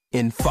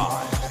In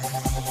 5,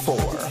 4,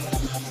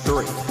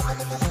 3,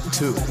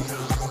 2,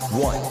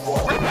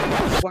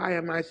 1. Why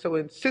am I so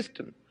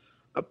insistent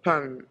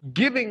upon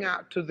giving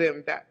out to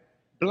them that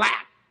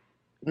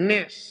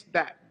blackness,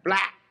 that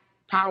black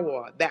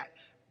power, that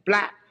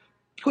black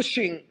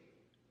pushing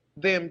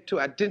them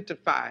to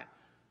identify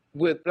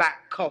with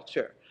black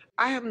culture?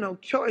 I have no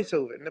choice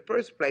over it. In the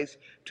first place,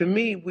 to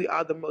me, we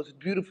are the most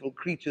beautiful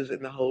creatures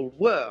in the whole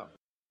world.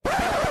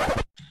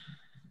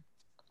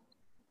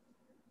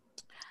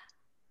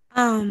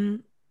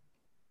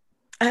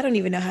 I don't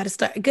even know how to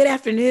start. Good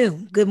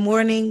afternoon, good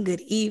morning,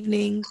 good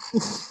evening.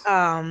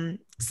 Sound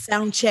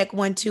check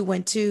 1 2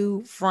 1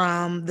 2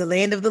 from the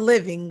land of the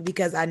living,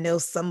 because I know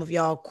some of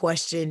y'all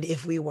questioned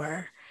if we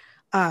were.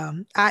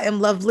 I am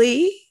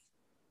Lovely.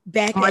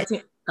 Back at.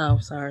 Oh,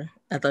 sorry.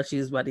 I thought she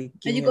was about to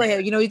give You go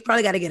ahead. You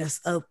probably got to get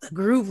a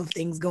groove of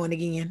things going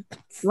again.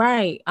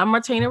 Right. I'm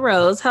Martina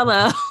Rose.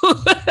 Hello.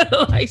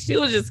 Like she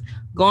was just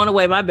going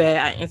away. My bad.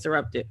 I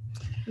interrupted.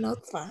 No,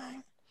 it's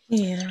fine.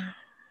 Yeah.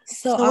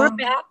 So we're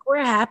back.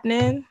 We're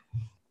happening.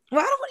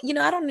 Well,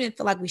 I don't even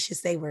feel like we should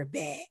say we're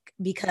back,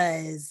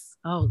 because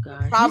oh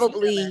god, we're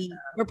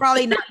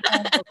probably not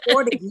going to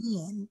record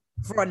again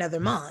for another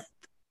month.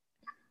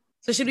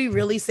 So should we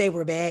really say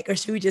we're back, or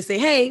should we just say,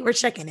 hey, we're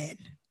checking in?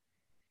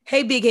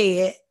 Hey,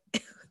 Bighead.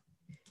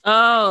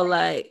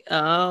 Like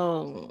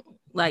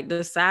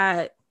the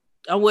side.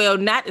 Well,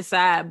 not the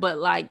side, but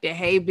like the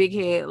hey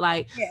Bighead.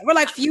 Like we're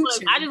like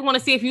Future. I just want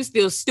to see if you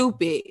still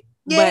stupid.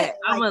 Yeah, but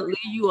I'm gonna leave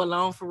you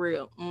alone for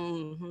real.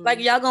 Mm-hmm. Like,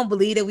 y'all gonna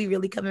believe that we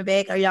really coming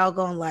back, or y'all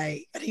gonna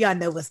y'all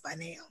know us by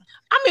now?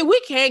 I mean,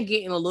 we can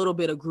get in a little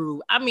bit of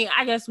groove. I mean,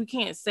 I guess we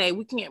can't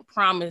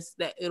promise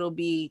that it'll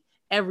be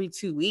every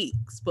 2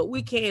 weeks, but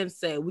we can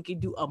say we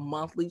could do a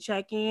monthly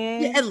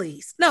check-in. Yeah, at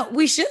least. No,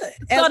 we should.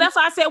 So that's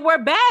why I said we're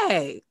back.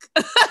 You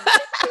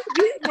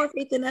have more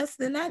faith in us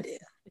than I do.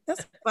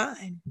 That's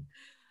fine.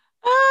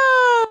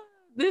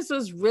 This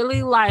was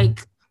really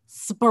like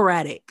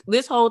sporadic.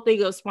 This whole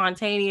thing of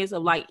spontaneous,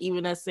 of like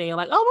even us saying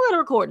like, oh, we're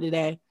gonna record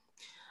today.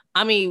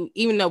 I mean,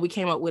 even though we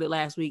came up with it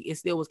last week, it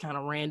still was kind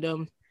of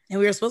random.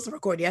 And we were supposed to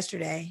record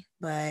yesterday,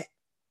 but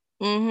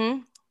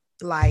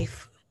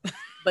life.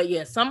 But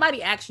yeah,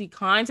 somebody actually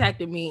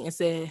contacted me and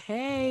said,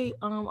 hey,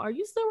 are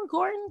you still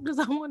recording? Because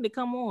I wanted to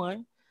come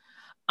on.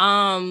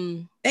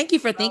 Thank you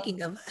for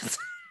thinking of us.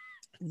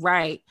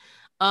 Right.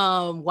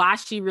 Why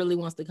she really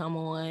wants to come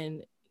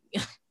on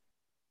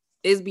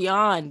is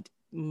beyond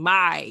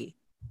my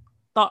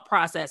thought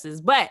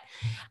processes, but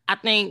I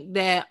think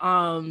that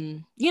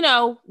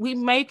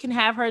we can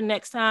have her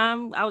next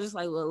time. I was just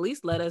like, well, at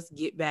least let us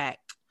get back.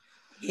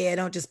 Yeah,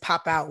 don't just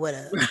pop out with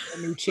a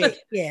new chick.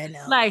 Yeah,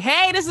 no. Like,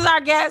 hey, this is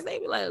our guest. They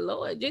be like,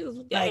 Lord Jesus,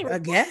 like a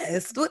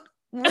guest.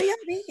 Where y'all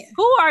been?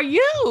 Who are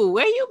you?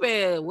 Where you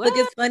been? What? Look,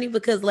 it's funny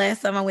because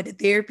last time I went to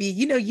therapy,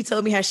 you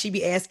told me how she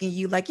be asking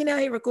you, like,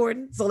 hey,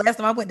 recording. So last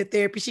time I went to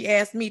therapy, she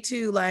asked me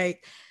too,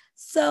 like,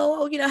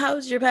 so,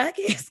 how's your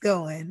podcast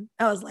going?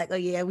 I was like, oh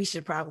yeah, we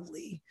should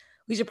probably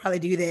do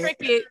that.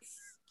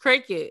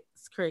 Crickets.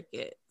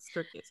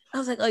 I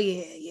was like, oh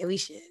yeah, we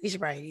should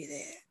probably do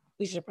that.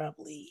 We should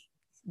probably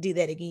do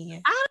that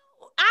again.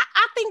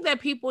 I think that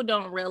people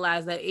don't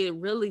realize that it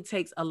really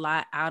takes a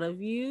lot out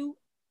of you.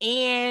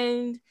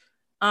 And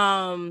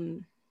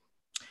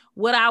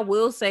what I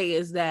will say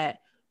is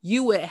that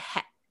it would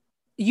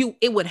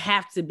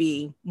have to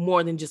be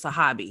more than just a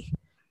hobby.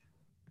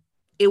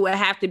 It would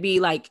have to be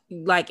like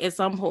at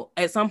some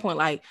point,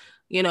 like,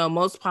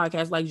 most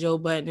podcasts like Joe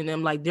Budden and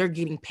them, like, they're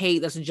getting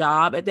paid. That's a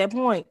job at that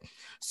point.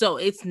 So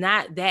it's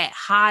not that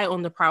high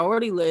on the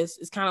priority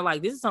list. It's kind of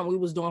like, this is something we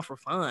was doing for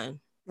fun.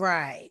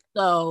 Right.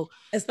 So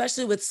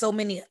especially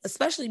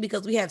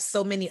because we have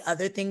so many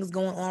other things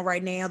going on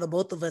right now, the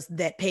both of us,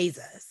 that pays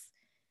us.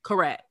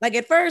 Correct. Like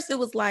at first it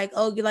was like,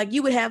 oh,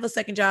 you would have a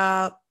second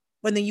job,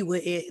 but then you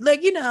would, it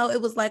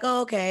was like,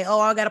 oh, okay. Oh,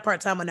 I got a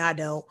part-time and I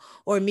don't.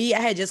 Or me, I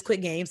had just quit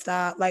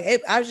GameStop.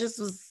 Like I just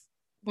was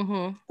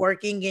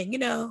working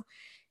and,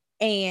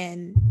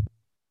 and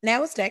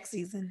now it's tax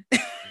season.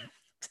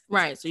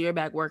 Right. So you're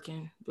back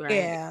working. Right?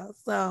 Yeah.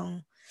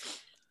 So.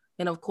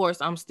 And of course,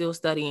 I'm still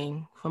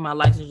studying for my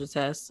licensure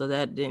test, so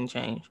that didn't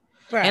change.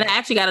 Right. And I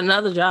actually got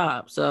another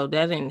job, so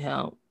that didn't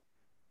help.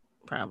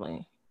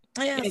 Probably.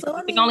 Yeah. So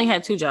I think I only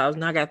had 2 jobs,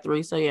 and I got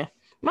 3. So yeah,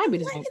 might be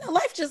the same.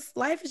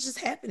 Life is just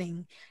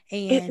happening,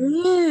 and it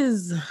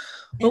is.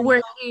 But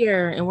we're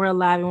here, and we're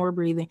alive, and we're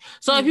breathing.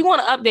 So if you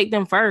want to update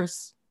them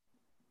first,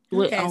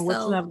 what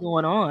you have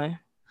going on?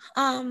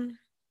 I'm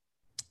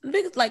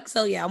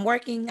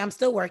working. I'm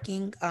still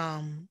working.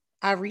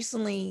 I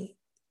recently.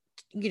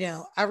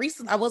 I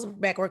wasn't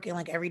back working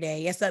like every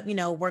day, except,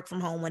 work from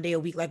home 1 day a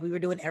week, like we were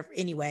doing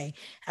anyway.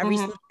 I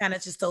recently kind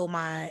of just told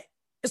aside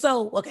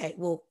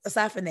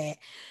from that,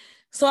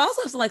 so I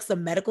also have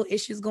some medical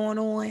issues going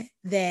on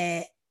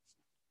that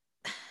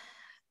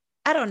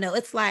I don't know.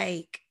 It's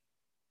like,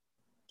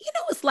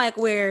 it's like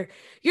where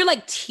you're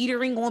like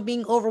teetering on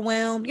being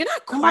overwhelmed. You're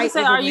not quite.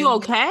 Say, are you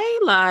okay?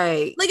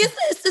 Like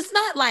it's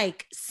not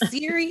like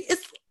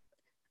serious.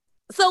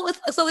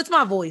 it's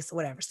my voice or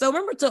whatever. So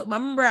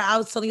remember I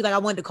was telling you like I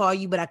wanted to call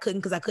you, but I couldn't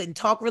because I couldn't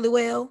talk really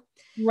well.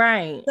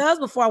 Right. That was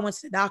before I went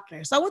to the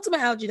doctor. So I went to my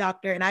allergy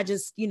doctor and I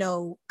just,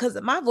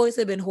 because my voice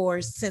had been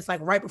hoarse since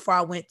like right before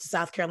I went to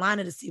South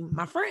Carolina to see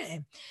my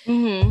friend.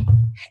 Mm-hmm.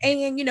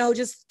 And,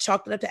 just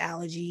chalked it up to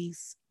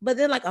allergies. But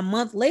then like a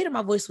month later,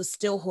 my voice was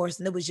still hoarse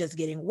and it was just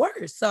getting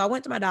worse. So I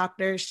went to my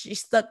doctor. She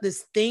stuck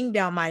this thing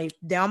down my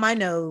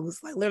nose,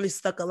 like literally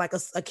stuck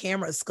a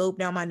camera, a scope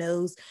down my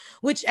nose,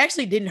 which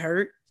actually didn't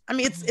hurt. I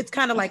mean, it's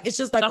kind of like, it's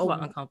just like,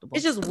 uncomfortable.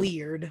 It's just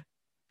weird.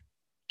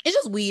 It's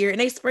just weird.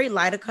 And they spray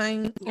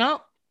lidocaine.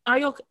 Oh, are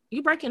you okay?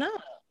 You breaking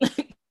up?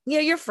 Yeah,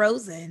 you're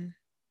frozen.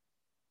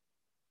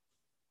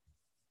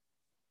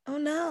 Oh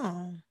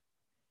no.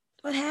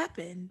 What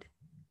happened?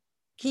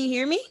 Can you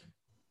hear me?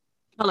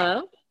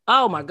 Hello?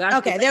 Oh my gosh.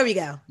 Okay, there we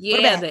go.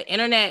 Yeah, the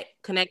internet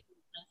connection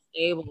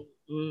is unstable.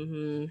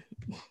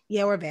 Mm-hmm.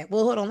 Yeah, we're back.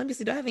 Well, hold on. Let me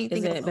see. Do I have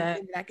anything else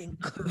that I can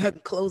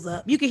close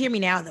up? You can hear me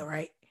now though,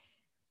 right?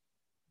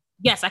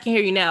 Yes, I can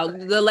hear you now.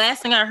 The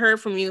last thing I heard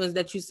from you is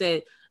that you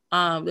said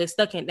they're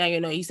stuck in down your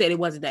nose. You said it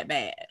wasn't that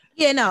bad.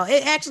 Yeah, no,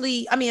 it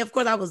actually, I mean, of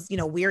course I was,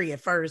 weary at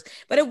first,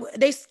 but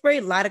they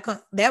sprayed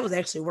lidocaine. That was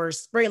actually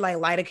worse. Sprayed like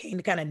lidocaine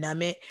to kind of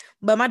numb it.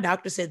 But my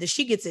doctor said that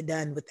she gets it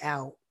done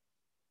without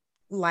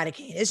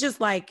lidocaine. It's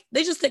just like,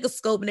 they just take a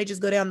scope and they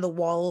just go down the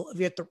wall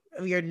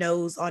of your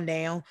nose on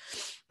down.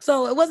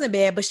 So it wasn't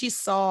bad, but she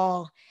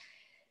saw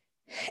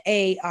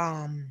a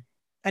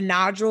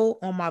nodule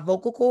on my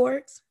vocal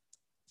cords.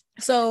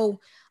 So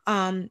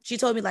she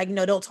told me like,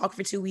 don't talk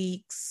for 2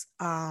 weeks,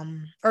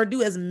 or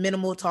do as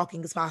minimal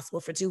talking as possible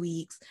for 2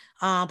 weeks.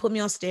 Put me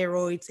on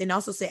steroids, and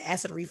also said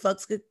acid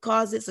reflux could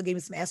cause it. So gave me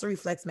some acid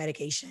reflux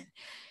medication.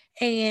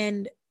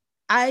 And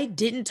I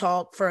didn't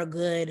talk for a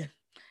good,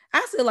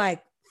 I say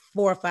like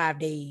 4 or 5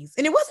 days.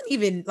 And it wasn't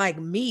even like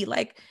me,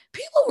 like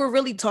people will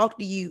really talk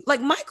to you.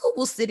 Like Michael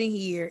will sit in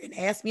here and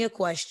ask me a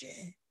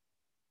question.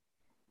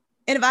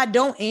 And if I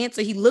don't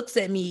answer, he looks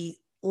at me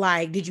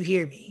like, did you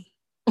hear me?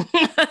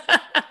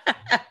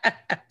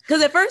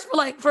 Because at first,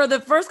 for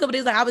the first couple of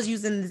days, like I was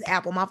using this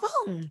app on my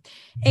phone,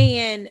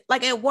 and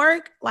like at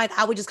work, like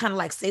I would just kind of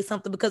like say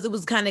something because it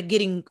was kind of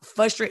getting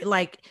frustrated.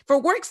 Like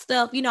for work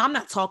stuff, I'm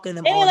not talking to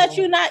them. They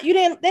didn't let they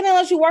didn't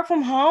let you work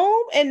from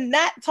home and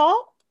not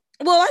talk.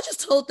 Well, I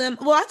just told them.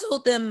 Well, I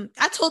told them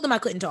I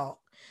couldn't talk.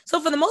 So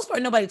for the most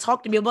part, nobody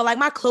talked to me. But like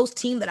my close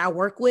team that I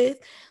work with,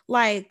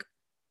 like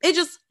it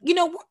just,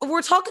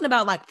 we're talking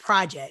about like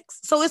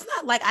projects. So it's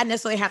not like I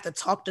necessarily have to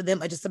talk to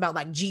them just about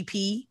like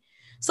GP.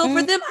 So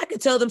for them, I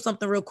could tell them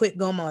something real quick,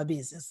 go on my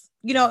business.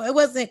 It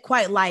wasn't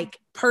quite like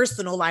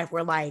personal life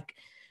where like,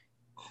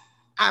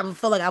 I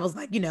feel like I was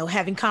like,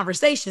 having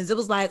conversations. It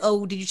was like,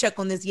 oh, did you check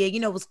on this? Yeah,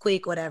 it was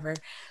quick, whatever.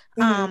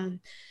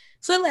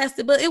 So it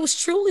lasted, but it was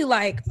truly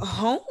like a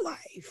home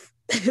life.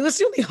 It was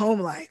truly home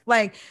life.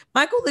 Like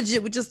Michael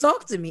legit would just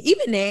talk to me.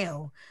 Even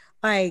now,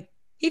 like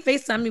he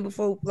FaceTimed me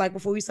before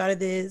we started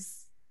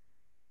this.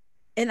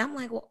 And I'm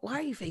like, well, why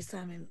are you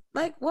FaceTiming?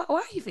 Like, why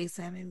are you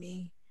FaceTiming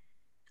me?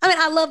 I mean,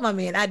 I love my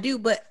man. I do,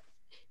 but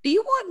do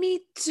you want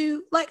me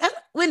to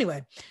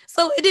anyway,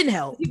 so it didn't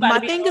help. My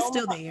thing is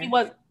still there. It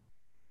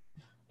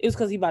was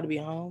because he about to be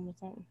home or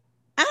something.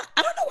 I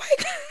don't know why.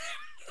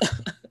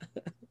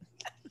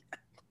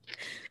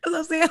 As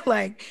I'm saying,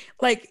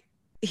 like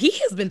he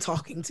has been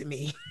talking to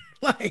me.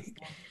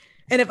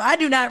 And if I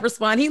do not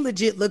respond, he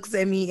legit looks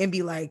at me and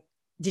be like,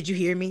 did you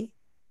hear me?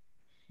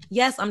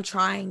 Yes, I'm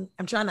trying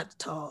not to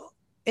talk.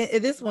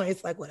 At this point,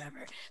 it's like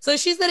whatever. So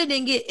she said it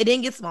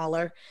didn't get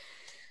smaller.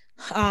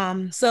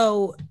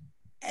 So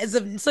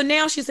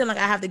now she's saying like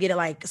I have to get it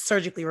like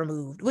surgically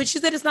removed, which she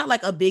said it's not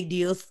like a big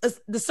deal.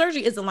 The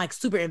surgery isn't like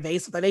super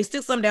invasive. Like they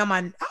stick something down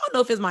I don't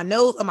know if it's my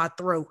nose or my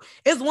throat.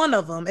 It's one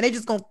of them, and they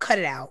just gonna cut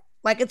it out.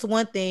 Like it's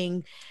one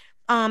thing.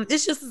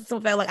 It's just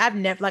some fact like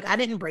I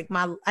didn't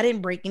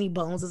break any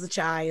bones as a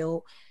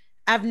child.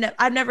 I've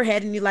never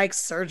had any like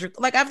surgery.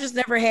 Like I've just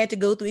never had to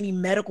go through any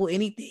medical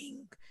anything.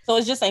 So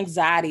it's just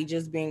anxiety,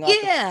 just being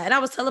and I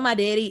was telling my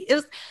daddy,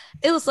 it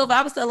was so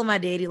I was telling my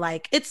daddy,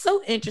 like, it's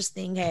so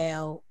interesting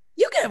how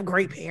you can have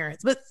great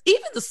parents, but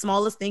even the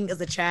smallest thing as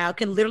a child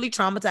can literally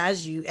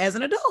traumatize you as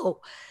an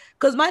adult.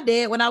 Because my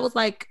dad, when I was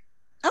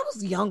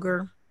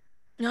younger,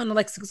 I don't know,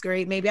 like 6th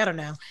grade, maybe, I don't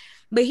know.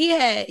 But he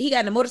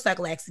got in a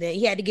motorcycle accident.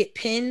 He had to get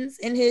pins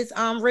in his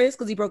wrist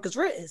because he broke his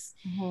wrist.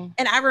 Mm-hmm.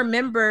 And I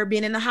remember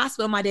being in the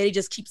hospital, my daddy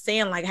just keeps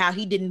saying like how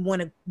he didn't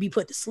want to be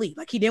put to sleep.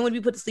 Like he didn't want to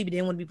be put to sleep. He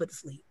didn't want to be put to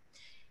sleep.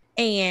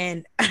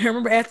 And I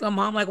remember asking my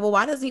mom, like, well,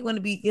 why does he want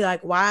to be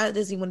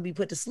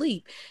put to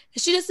sleep?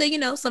 And she just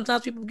said,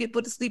 sometimes people get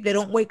put to sleep, they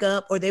don't wake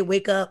up, or they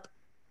wake up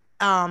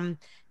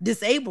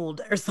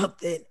disabled or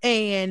something.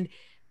 And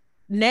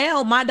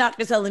now my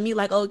doctor's telling me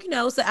like, oh,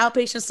 it's an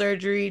outpatient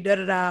surgery,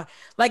 da-da-da.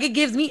 Like it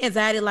gives me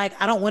anxiety. Like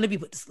I don't want to be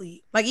put to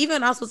sleep. Like even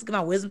when I was supposed to get my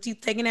wisdom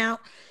teeth taken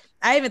out,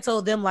 I even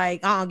told them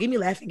like, give me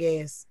laughing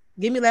gas.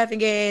 Give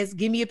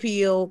me a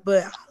pill, but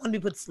I don't want to be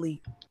put to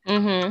sleep.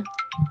 Mm-hmm.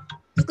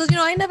 Because,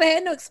 I ain't never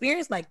had no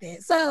experience like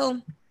that.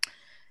 So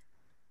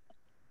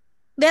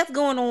that's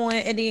going on,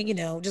 and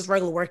then just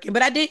regular working.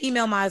 But I did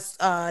email my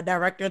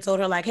director and told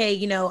her like,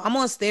 hey, I'm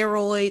on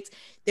steroids.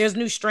 There's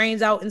new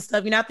strains out and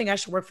stuff. I think I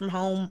should work from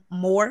home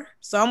more.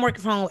 So I'm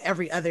working from home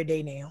every other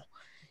day now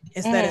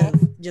instead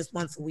of just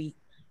once a week.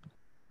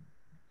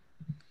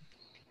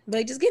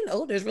 But just getting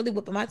older is really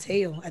whipping my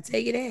tail. I tell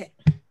you that.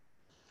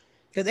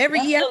 Because every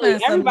year I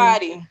find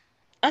everybody.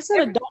 I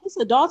said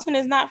adulting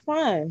is not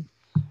fun.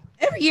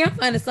 Every year I'm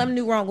finding something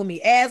new wrong with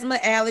me. Asthma,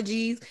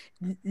 allergies,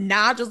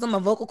 nodules on my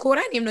vocal cord.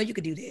 I didn't even know you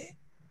could do that.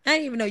 I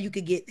didn't even know you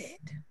could get that.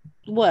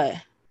 What?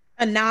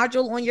 A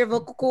nodule on your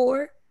vocal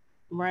cord?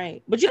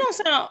 Right. But you don't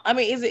sound, I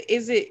mean,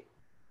 is it,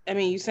 I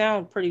mean, you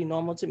sound pretty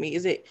normal to me.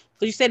 Is it,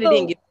 because you said it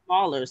didn't get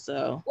smaller,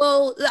 so.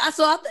 Well,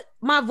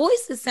 my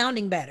voice is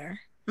sounding better.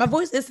 My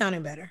voice is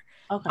sounding better.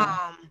 Okay.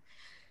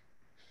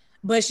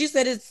 But she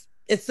said it's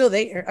still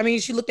there. I mean,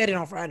 she looked at it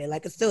on Friday,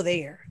 like it's still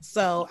there.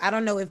 So I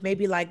don't know if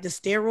maybe like the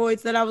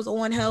steroids that I was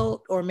on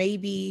helped, or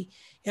maybe,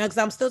 because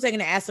I'm still taking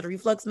the acid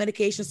reflux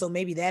medication. So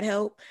maybe that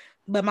helped.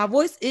 But my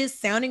voice is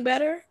sounding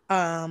better.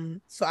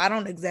 So I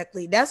don't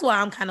exactly, that's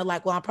why I'm kind of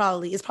like, well,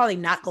 it's probably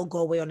not gonna go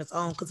away on its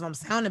own, because if I'm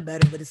sounding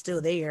better, but it's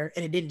still there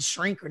and it didn't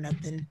shrink or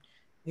nothing,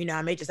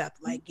 I may just have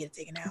to like get it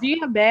taken out. Do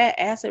you have bad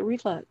acid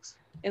reflux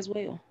as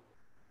well?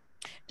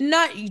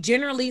 Not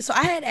generally. So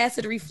I had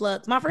acid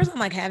reflux. My first time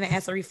like having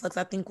acid reflux,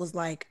 I think was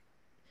like,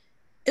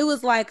 it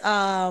was like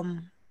a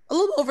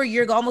little over a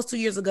year ago, almost 2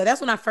 years ago. That's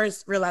when I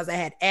first realized I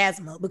had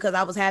asthma, because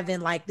I was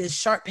having like this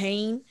sharp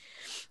pain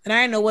and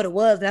I didn't know what it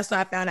was. That's when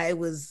I found out it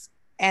was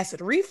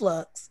acid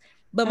reflux.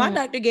 But my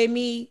doctor gave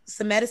me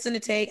some medicine to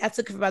take. I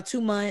took it for about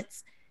 2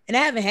 months and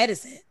I haven't had it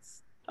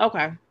since.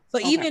 Okay. So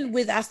even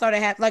with, I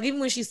started having, like, even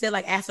when she said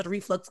like acid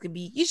reflux could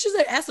be, she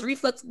said acid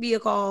reflux could be a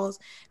cause.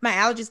 My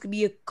allergies could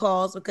be a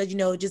cause because,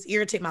 it just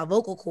irritate my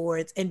vocal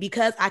cords. And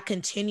because I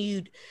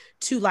continued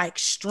to like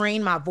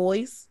strain my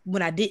voice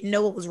when I didn't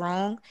know what was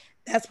wrong,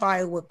 that's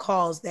probably what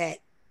caused that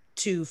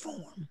to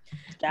form.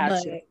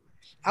 Gotcha. But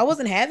I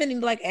wasn't having any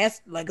like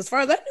acid, like as far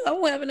as I knew, I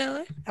wasn't having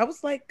none. I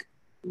was like,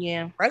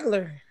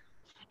 regular.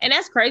 And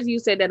that's crazy you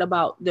said that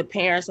about the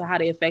parents and how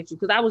they affect you.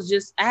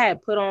 Because I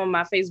had put on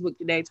my Facebook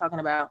today talking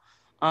about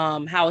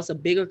how it's a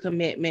bigger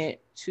commitment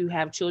to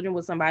have children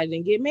with somebody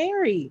than get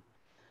married.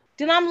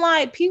 Then I'm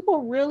like,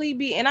 people really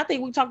be, and I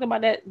think we talked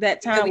about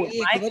that time with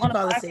Mike on the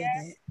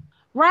podcast.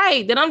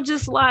 Right. Then I'm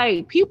just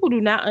like, people do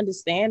not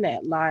understand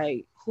that.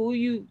 Like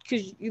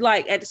because you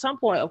like at some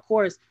point, of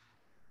course,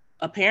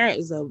 a parent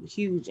is a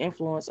huge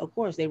influence. Of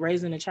course, they're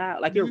raising a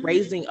child. Like you're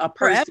raising a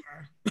person.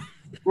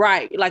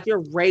 Right. Like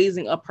you're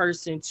raising a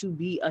person to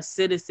be a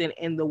citizen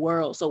in the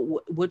world.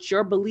 So what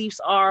your beliefs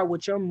are,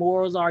 what your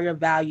morals are, your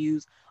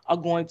values are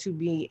going to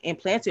be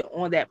implanted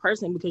on that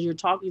person, because you're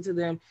talking to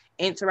them,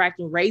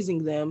 interacting,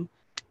 raising them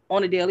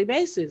on a daily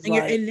basis.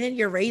 And then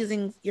you're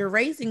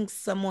raising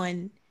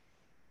someone,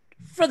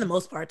 for the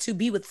most part, to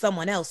be with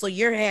someone else. So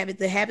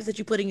the habits that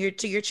you put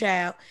to your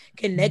child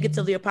can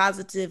negatively or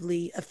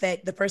positively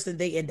affect the person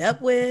they end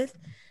up with.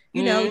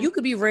 You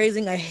could be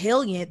raising a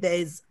hellion that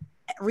is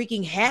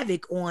wreaking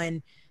havoc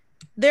on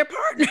their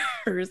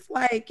partners.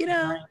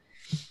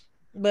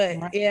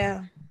 But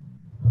yeah.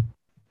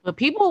 But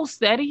people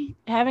steady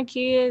having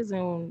kids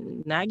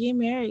and not getting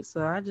married.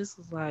 So I just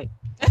was like,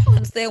 I don't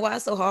understand why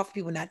it's so hard for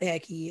people not to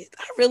have kids.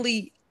 I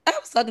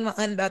was talking to my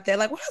aunt about that.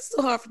 Like, why is it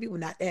so hard for people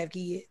not to have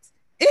kids?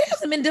 It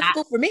hasn't been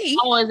difficult for me.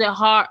 Oh, is it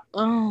hard?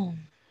 Oh.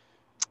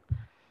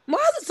 Why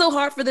is it so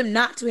hard for them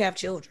not to have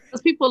children?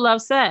 Because people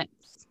love sex.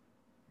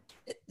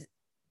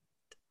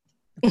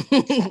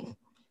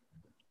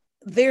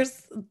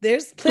 There's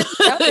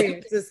plenty out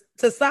there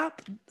to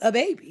stop a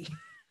baby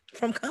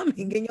from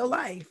coming in your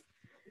life.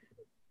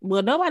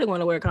 Well, nobody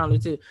want to wear a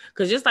condom too,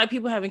 because just like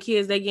people having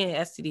kids, they getting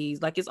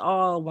STDs. Like it's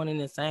all one and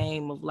the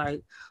same of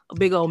like a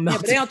big old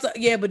mouth.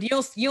 Yeah, but you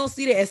don't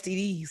see the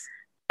STDs.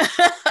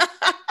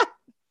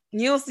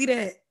 You don't see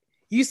that.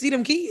 You see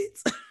them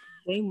kids.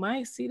 They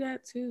might see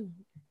that too.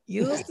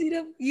 You don't see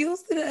them. You don't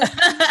see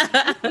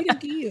the you see them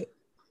kids.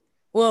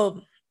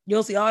 Well, you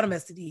don't see all them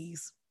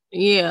STDs.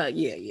 Yeah.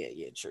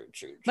 True.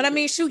 But I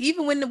mean, shoot,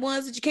 even when the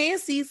ones that you can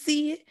see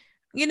it,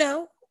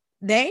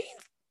 they ain't.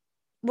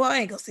 Well, I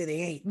ain't gonna say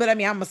they ain't, but I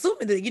mean, I'm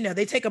assuming that,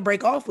 they take a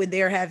break off when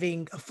they're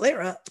having a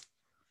flare up.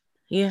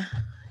 Yeah.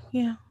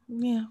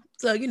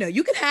 So,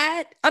 you can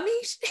hide. I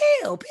mean,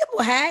 hell,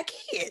 people hide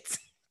kids.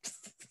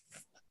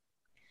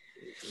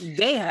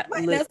 They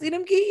might not see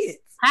them kids.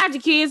 Hide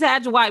your kids,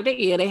 hide your wife.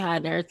 They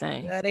hide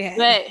everything. Yeah, they hide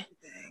everything.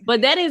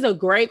 But that is a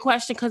great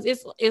question, because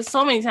it's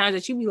so many times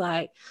that you be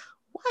like,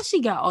 why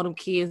she got all them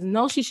kids?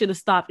 No, she should have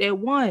stopped at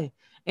 1.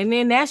 And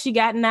then now she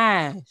got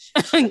 9.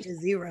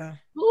 0.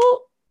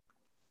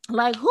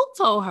 Who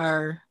told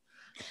her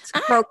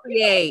to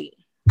procreate?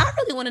 I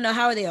really want to know,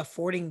 how are they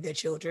affording their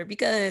children?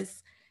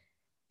 Because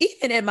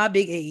even at my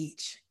big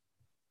age,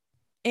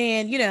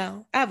 and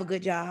I have a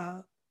good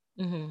job,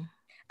 I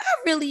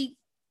really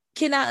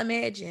cannot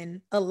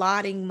imagine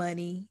allotting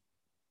money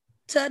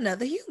to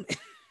another human,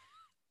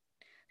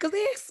 because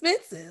they're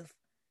expensive.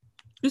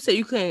 You said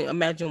you couldn't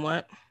imagine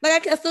what?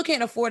 Like I still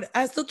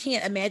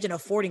can't imagine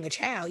affording a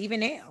child even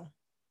now.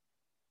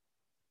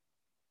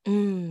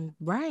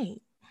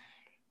 Right.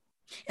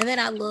 And then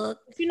I look.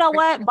 You know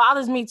what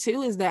bothers me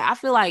too is that I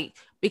feel like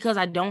because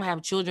I don't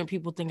have children,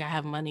 people think I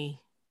have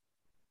money.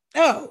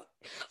 Oh,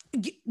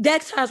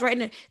 that ties right in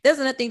there. There's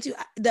another thing too.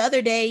 The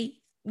other day,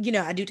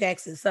 I do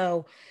taxes.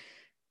 So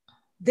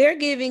they're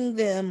giving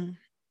them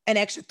an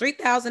extra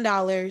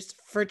 $3,000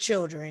 for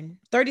children,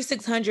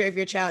 $3,600 if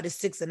your child is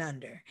 6 and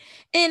under.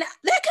 And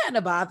that kind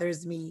of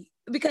bothers me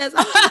because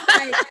I'm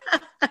just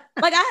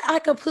like I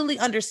completely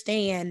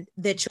understand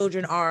that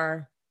children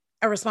are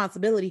a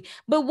responsibility.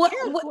 But what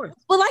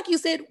well, like you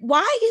said,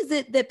 why is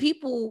it that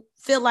people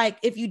feel like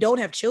if you don't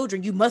have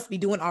children, you must be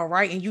doing all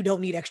right and you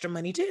don't need extra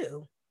money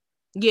too?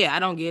 Yeah, I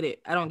don't get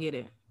it.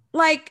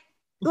 Like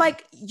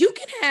you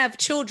can have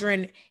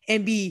children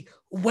and be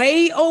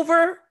way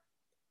over,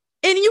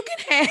 and you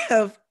can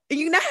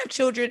not have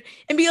children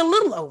and be a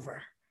little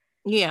over.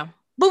 Yeah.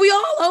 But we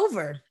all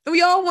over.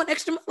 We all want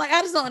extra. Like,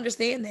 I just don't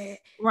understand that.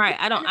 Right.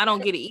 I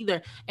don't get it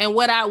either. And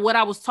what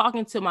I was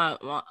talking to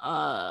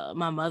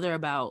my mother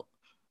about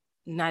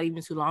not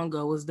even too long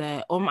ago was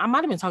that, or I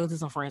might have been talking to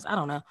some friends, I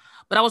don't know,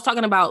 but I was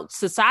talking about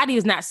society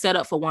is not set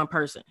up for one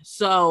person.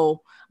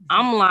 So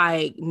I'm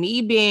like,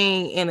 me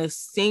being in a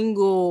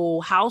single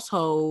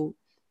household,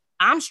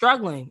 I'm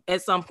struggling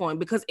at some point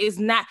because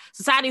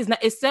society is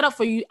not, it's set up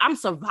for you. I'm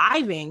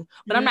surviving,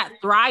 but I'm not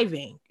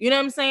thriving. You know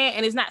what I'm saying?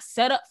 And it's not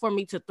set up for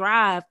me to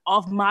thrive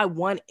off my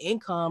one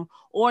income,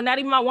 or not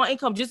even my one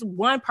income, just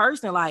one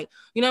person. Like,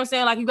 you know what I'm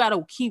saying? Like, you got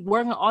to keep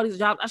working all these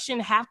jobs. I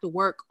shouldn't have to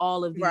work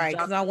all of these jobs. Right,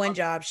 because my one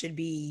job should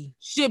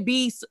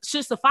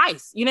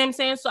suffice. You know what I'm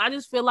saying? So I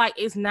just feel like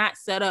it's not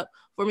set up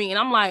for me. And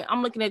I'm like,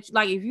 I'm looking at you,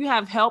 like, if you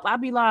have help, I'd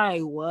be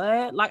like,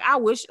 what? Like, I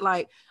wish,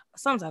 like,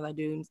 sometimes I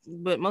do,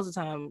 but most of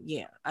the time,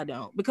 yeah, I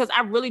don't, because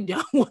I really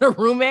don't want a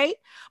roommate.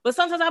 But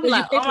sometimes I'll be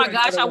like, oh my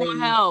gosh, I want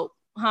help.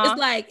 Huh?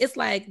 It's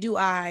like, do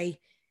I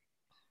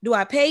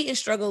pay and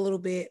struggle a little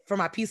bit for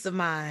my peace of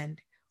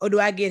mind, or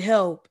do I get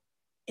help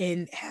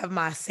and have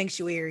my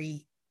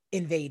sanctuary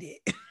invaded?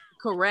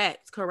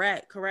 Correct.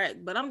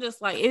 But I'm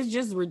just like, it's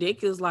just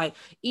ridiculous. Like,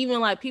 even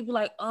like people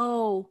like,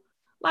 oh,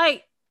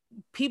 like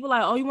people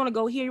like, oh, you want to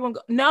go here? You want to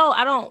go? No,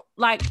 I don't.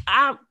 Like,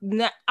 I'm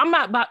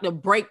not about to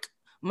break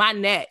my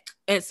neck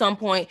at some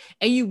point,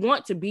 and you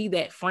want to be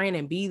that friend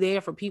and be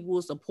there for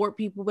people, support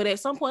people, but at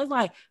some point it's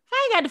like, if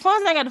I ain't got the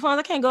funds,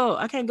 I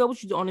can't go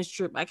with you on this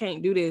trip. I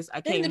can't do this.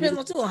 I can't. It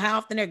depends on how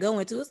often they're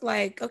going to. It's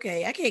like,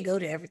 okay, I can't go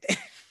to everything.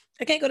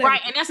 I can't go to right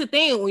everything. And that's the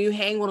thing, when you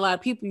hang with a lot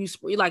of people, you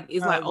like,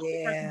 it's like, oh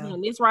yeah,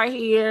 this right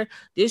here,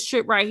 this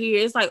trip right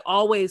here, it's like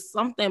always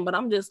something. But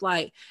I'm just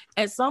like,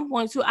 at some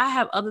point too, I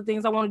have other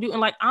things I want to do, and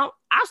like I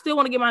still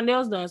want to get my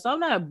nails done, so I'm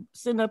not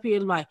sitting up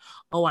here like,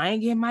 oh, I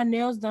ain't getting my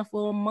nails done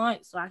for a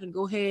month so I can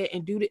go ahead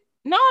and do it.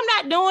 No, I'm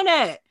not doing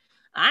that.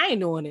 I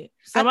ain't doing it.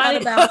 Somebody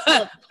about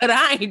but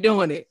I ain't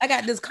doing it. I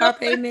got this car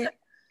payment,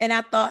 and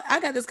I thought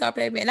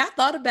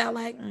about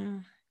like,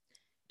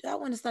 do I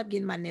want to stop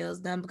getting my nails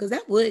done? Because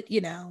that would be,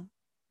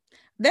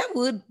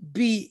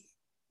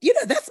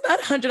 that's about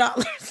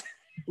 $100.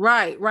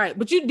 Right.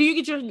 But do you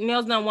get your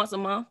nails done once a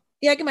month?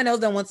 Yeah, I get my nails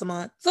done once a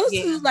month. So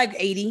it's like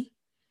 80.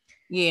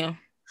 Yeah.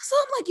 So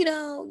I'm like,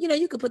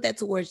 you could put that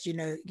towards,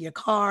 your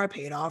car,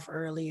 pay it off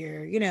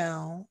earlier,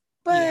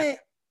 but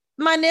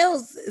my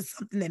nails is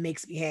something that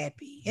makes me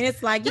happy. And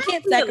it's like, you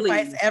can't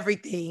sacrifice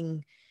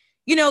everything,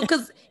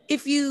 because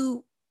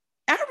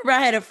I remember I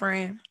had a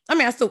friend. I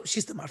mean,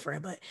 she's still my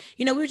friend, but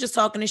we were just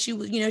talking, and she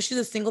was, she's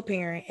a single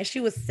parent, and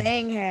she was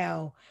saying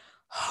how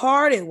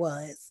hard it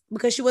was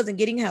because she wasn't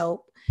getting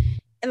help,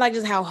 and like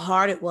just how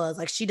hard it was.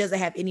 Like, she doesn't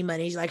have any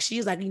money.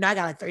 She's like, I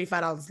got like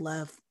 $35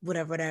 left,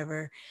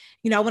 whatever.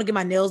 I want to get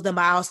my nails done,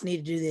 but I also need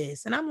to do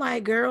this. And I'm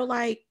like, girl,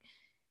 like,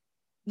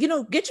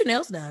 get your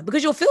nails done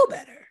because you'll feel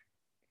better.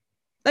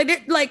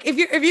 Like if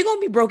you're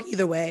gonna be broke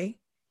either way,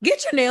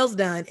 get your nails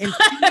done and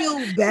feel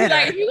better.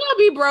 Like, if you're gonna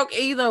be broke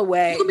either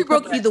way,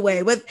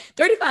 But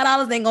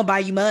 $35 ain't gonna buy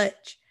you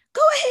much.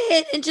 Go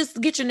ahead and just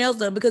get your nails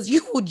done because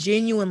you will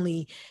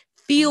genuinely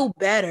feel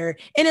better,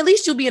 and at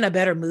least you'll be in a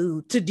better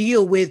mood to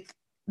deal with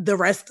the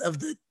rest of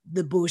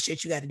the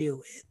bullshit you got to deal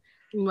with.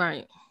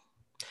 Right.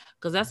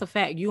 Because that's a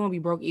fact. You won't be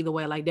broke either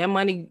way. Like, that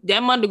money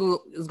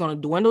is gonna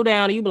dwindle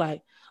down, and you be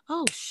like,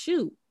 oh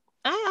shoot,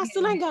 I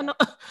still ain't got no.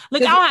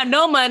 Look, I don't have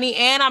no money,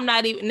 and I'm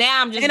not even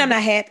now. I'm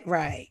not happy,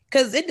 right?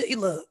 Because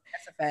look,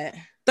 that's a fact.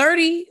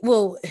 30.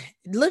 Well,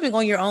 living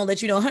on your own, let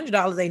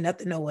 $100 ain't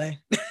nothing. No way.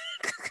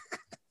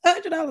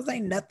 $100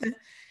 ain't nothing.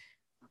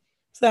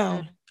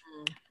 So,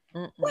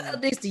 what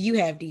updates do you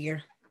have,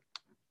 dear?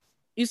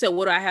 You said,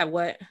 what do I have?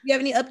 What? You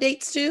have any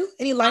updates too?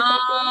 Any life?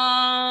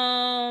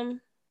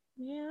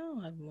 Yeah, I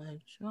don't have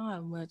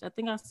much. I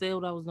think I said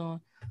what I was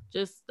doing,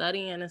 just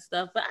studying and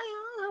stuff. But I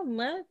don't have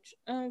much.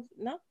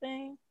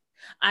 Nothing.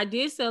 I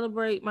did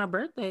celebrate my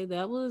birthday.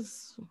 That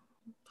was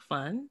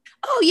fun.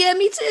 Oh yeah,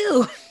 me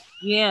too.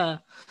 Yeah.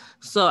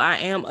 So I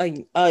am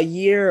a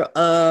year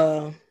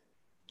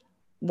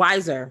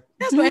wiser.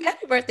 That's right.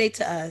 Happy birthday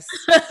to us.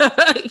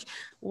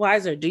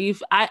 Wiser. Do you?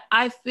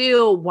 I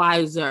feel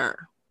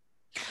wiser.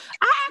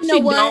 I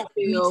actually don't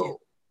feel.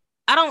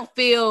 I don't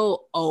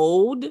feel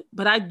old,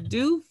 but I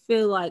do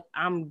feel like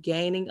I'm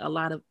gaining a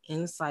lot of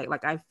insight.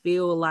 Like I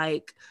feel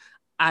like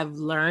I've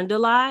learned a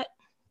lot,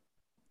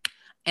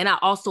 and I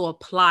also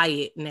apply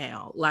it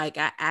now. Like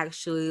I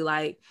actually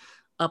like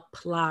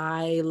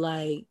apply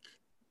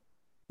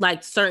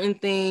like certain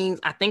things.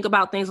 I think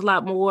about things a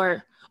lot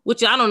more,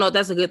 which I don't know if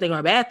that's a good thing or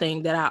a bad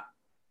thing, that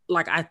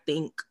I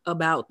think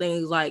about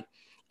things like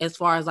as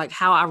far as like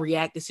how I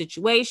react to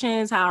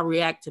situations, how I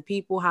react to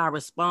people, how I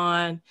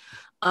respond.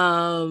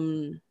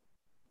 So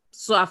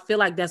I feel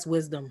like that's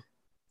wisdom.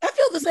 I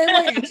feel the same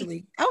way,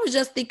 actually. I was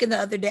just thinking the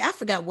other day, I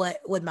forgot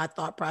what my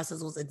thought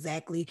process was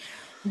exactly,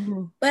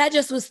 but I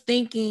just was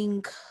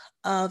thinking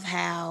of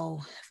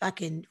how, if I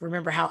can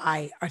remember how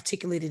I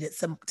articulated it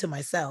to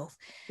myself,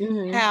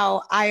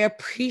 how I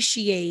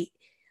appreciate,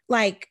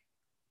 like,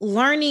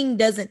 learning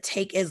doesn't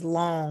take as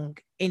long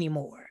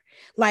anymore.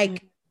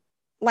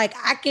 Like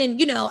I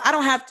can, I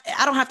don't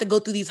have to go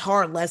through these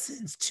hard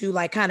lessons to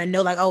like kind of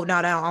know like, oh no,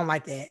 I don't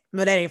like that.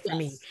 No, that ain't for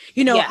me.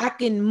 I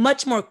can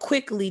much more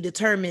quickly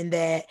determine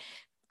that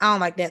I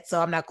don't like that,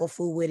 so I'm not gonna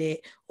fool with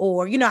it.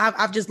 Or,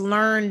 I've just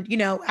learned, I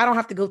don't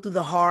have to go through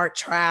the hard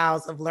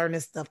trials of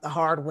learning stuff the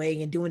hard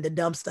way and doing the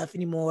dumb stuff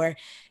anymore.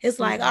 It's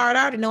like, all right,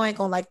 I already know I ain't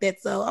gonna like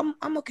that, so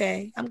I'm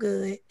okay. I'm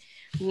good.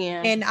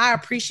 Yeah. And I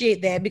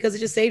appreciate that because it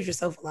just saves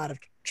yourself a lot of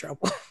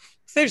trouble.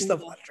 Saves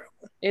yourself a lot of trouble.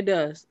 It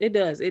does.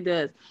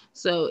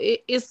 So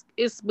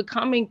it's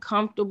becoming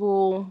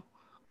comfortable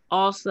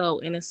also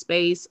in a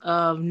space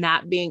of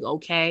not being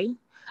okay.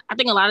 I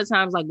think a lot of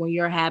times, like when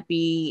you're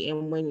happy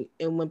and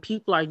when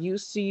people are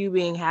used to you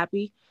being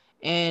happy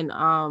and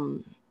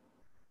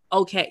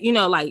okay,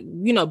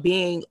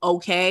 being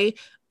okay,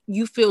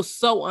 you feel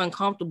so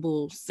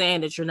uncomfortable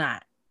saying that you're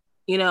not,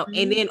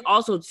 and then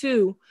also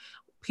too,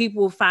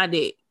 people find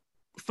it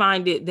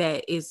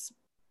that it's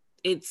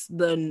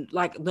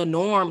the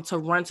norm to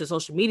run to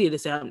social media to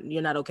say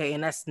you're not okay,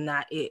 and that's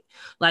not it.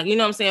 Like, you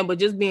know what I'm saying? But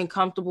just being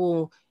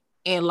comfortable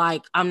and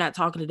like, I'm not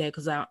talking today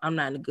because I'm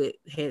not in a good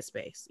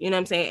headspace. You know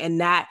what I'm saying? And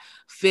not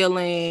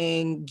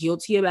feeling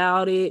guilty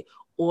about it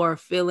or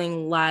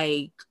feeling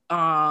like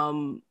a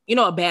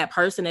bad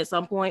person at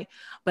some point.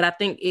 But I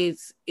think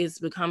it's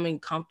becoming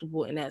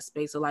comfortable in that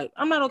space of like,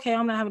 I'm not okay,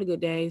 I'm not having a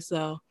good day,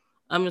 so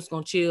I'm just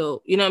gonna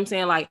chill. You know what I'm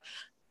saying? Like,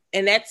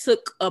 and that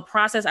took a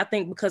process, I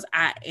think, because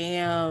I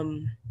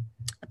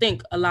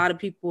think a lot of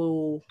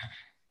people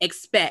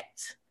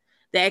expect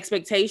the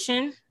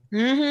expectation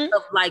of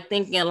like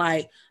thinking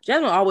like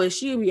Jasmine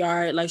she'll be all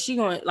right. Like she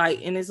going like,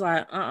 and it's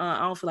like, I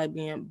don't feel like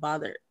being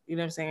bothered. You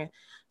know what I'm saying?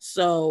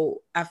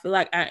 So I feel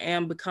like I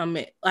am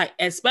becoming like,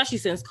 especially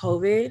since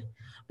COVID,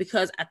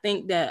 because I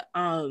think that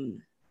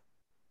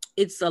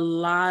it's a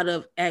lot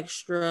of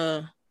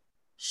extra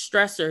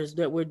stressors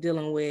that we're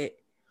dealing with.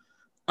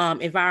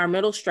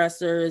 Environmental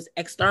stressors,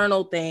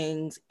 external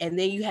things, and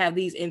then you have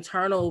these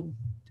internal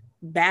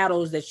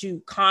battles that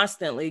you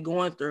constantly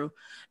going through.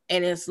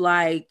 And it's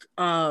like,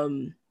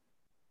 I'm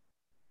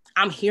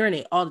hearing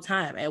it all the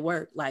time at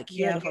work, like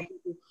hearing it from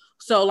people.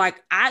 So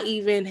like, I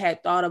even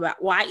had thought about,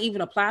 I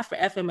even applied for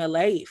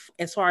FMLA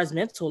as far as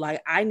mental,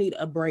 like I need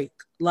a break.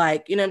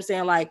 Like, you know what I'm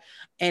saying? Like,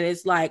 and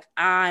it's like,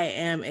 I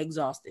am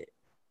exhausted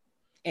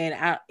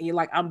and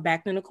I'm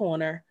backed in the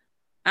corner.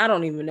 I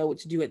don't even know what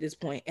to do at this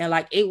point. And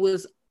like, it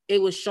was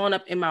showing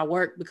up in my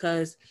work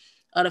because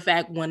of the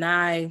fact when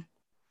I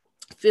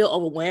feel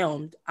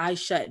overwhelmed, I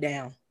shut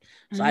down.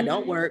 So I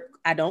don't work.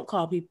 I don't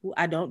call people.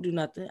 I don't do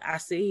nothing. I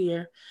sit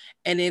here.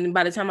 And then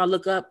by the time I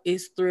look up,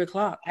 it's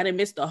 3:00. I didn't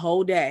miss the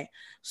whole day.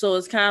 So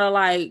it's kind of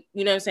like,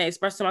 you know what I'm saying?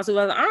 Express to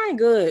myself, I ain't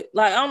good.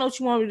 Like, I don't know what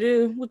you want me to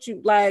do. What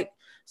you like?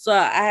 So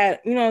I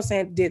had, you know what I'm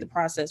saying? Did the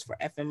process for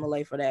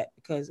FMLA for that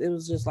because it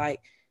was just like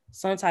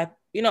some type,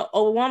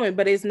 overwhelming,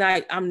 but it's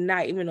not, I'm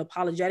not even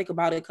apologetic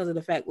about it because of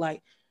the fact,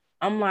 like,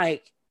 I'm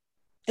like,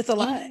 it's a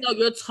lot. Even though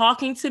you're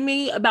talking to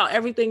me about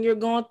everything you're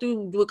going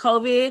through with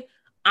COVID,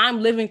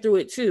 I'm living through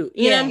it too.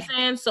 You know what I'm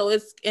saying? So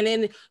it's, and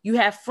then you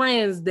have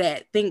friends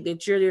that think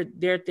that you're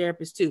their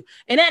therapist too.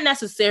 And not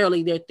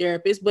necessarily their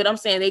therapist, but I'm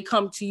saying they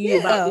come to you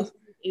about this.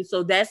 And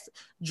so that's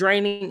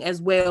draining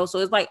as well. So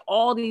it's like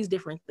all these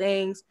different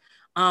things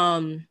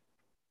that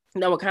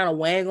were kind of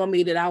weighing on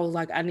me that I was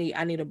like, I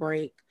need a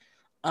break.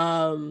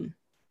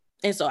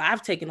 And so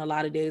I've taken a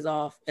lot of days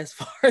off as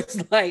far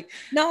as like,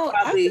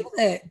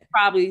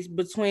 probably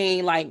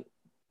between like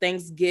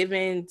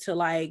Thanksgiving to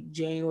like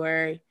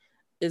January,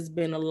 it's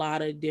been a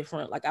lot of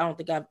different, like, I don't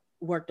think I've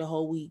worked a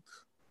whole week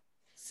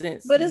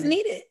since. But it's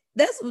needed.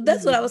 That's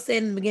what I was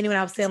saying in the beginning when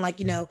I was saying like,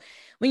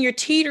 when you're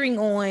teetering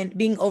on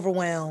being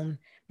overwhelmed,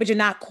 but you're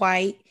not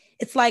quite,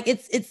 it's like,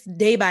 it's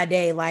day by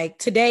day. Like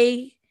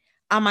today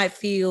I might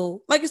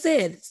feel, like you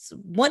said,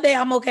 one day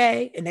I'm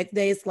okay. And next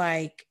day it's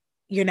like,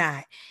 you're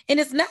not. And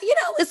it's not,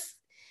 it's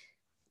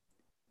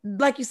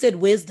like you said,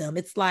 wisdom.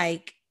 It's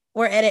like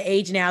we're at an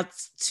age now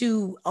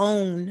to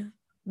own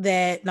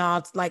that. No,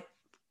 it's like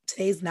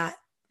today's not,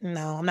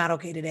 no, I'm not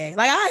okay today.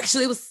 Like I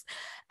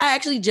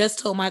actually just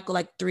told Michael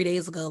like 3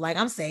 days ago, like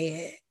I'm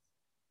sad,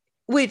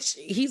 which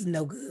he's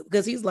no good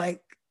because he's like,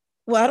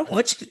 well, I don't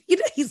want you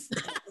to, he's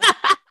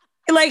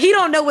Like he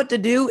don't know what to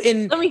do,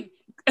 and Let me.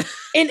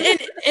 and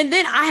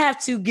then I have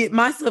to get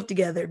myself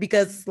together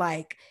because it's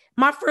like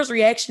my first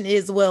reaction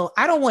is, well,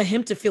 I don't want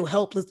him to feel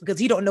helpless because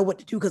he don't know what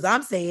to do because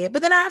I'm sad.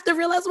 But then I have to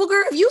realize, well,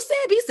 girl, if you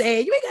sad, be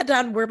sad. You ain't got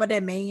time to worry about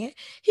that man.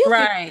 He'll figure it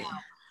Right. out.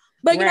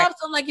 But you know, Right. I'm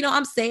saying, like, you know,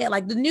 I'm sad.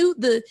 Like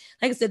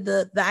like I said,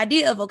 the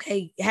idea of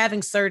okay,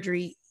 having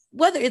surgery,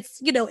 whether it's,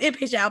 you know,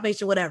 inpatient,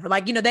 outpatient, whatever,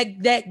 like, you know,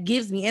 that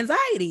gives me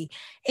anxiety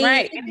and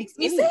Right. it makes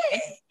me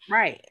sad.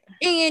 Right.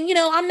 And you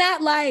know, I'm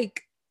not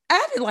like, I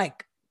haven't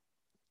like,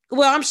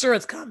 well, I'm sure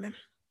it's coming.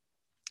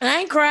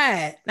 I ain't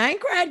cried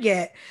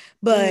yet,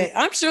 but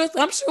I'm sure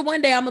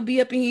one day I'm gonna be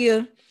up in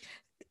here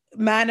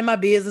minding my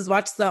business,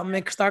 watch something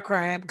and start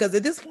crying because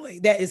at this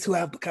point, that is who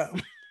I've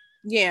become.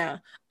 Yeah.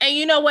 And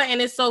you know what?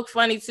 And it's so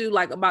funny too,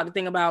 like about the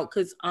thing about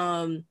because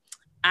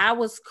I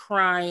was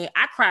crying.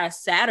 I cried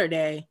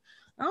Saturday.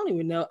 I don't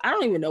even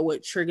know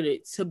what triggered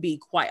it, to be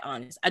quite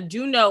honest. I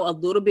do know a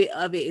little bit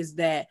of it is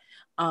that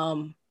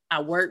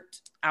I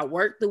worked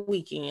the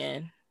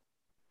weekend.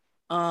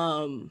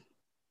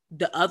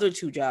 The other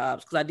two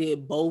jobs, because I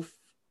did both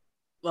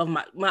of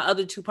my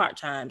other two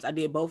part-times. I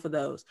did both of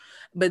those.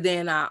 But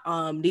then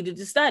I needed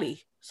to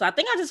study. So I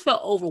think I just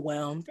felt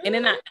overwhelmed. And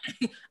then I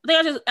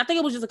think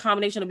it was just a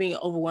combination of being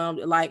overwhelmed,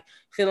 like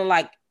feeling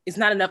like it's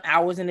not enough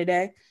hours in the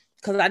day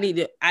because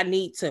I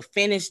need to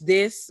finish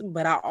this,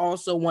 but I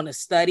also want to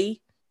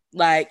study.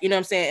 Like, you know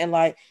what I'm saying? And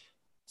like,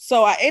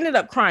 so I ended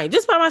up crying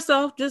just by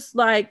myself, just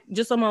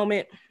a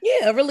moment.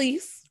 Yeah,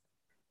 release.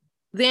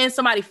 Then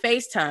somebody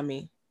FaceTime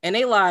me and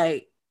they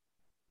like,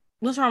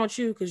 what's wrong with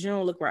you? Because you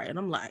don't look right. And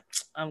I'm like,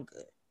 I'm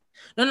good.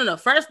 No.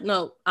 First,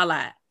 no, I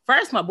lied.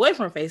 First, my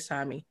boyfriend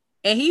FaceTimed me.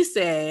 And he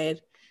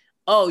said,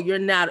 oh, you're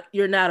not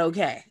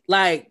okay.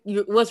 Like,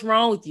 what's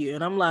wrong with you?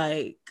 And I'm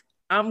like,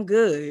 I'm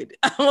good.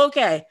 I'm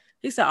okay.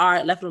 He said, all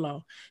right, left it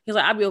alone. He's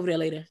like, I'll be over there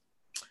later.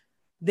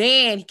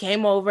 Then he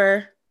came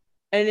over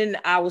and then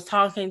I was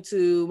talking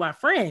to my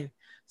friend.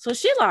 So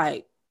she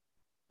like,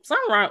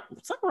 something wrong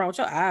with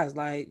your eyes.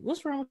 Like,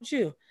 what's wrong with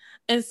you?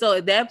 And so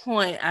at that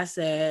point I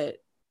said,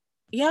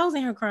 yeah, I was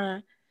in here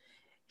crying.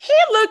 He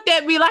looked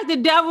at me like the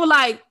devil,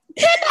 like,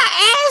 didn't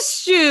I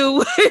ask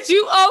you, is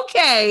you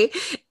okay?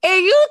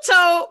 And you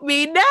told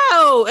me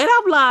no. And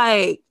I'm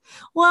like,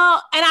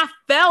 well, and I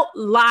felt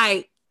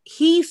like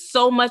he's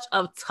so much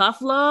of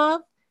tough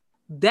love.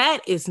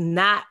 That is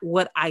not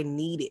what I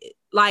needed,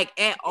 like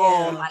at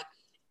all. Like,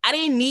 I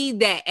didn't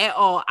need that at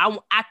all.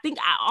 I think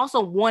I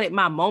also wanted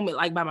my moment,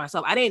 like by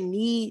myself. I didn't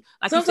need,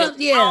 like you said, I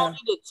don't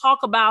need to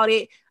talk about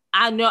it.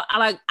 I know,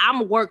 I'm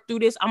gonna work through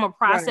this. I'm gonna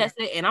process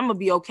it, and I'm gonna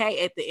be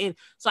okay at the end.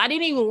 So I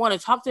didn't even want to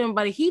talk to him,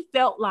 but he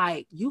felt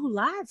like, you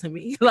lied to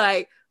me.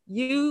 Like,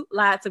 you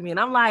lied to me, and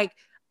I'm like,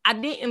 I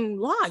didn't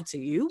lie to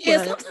you.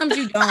 Yeah, sometimes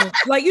you don't.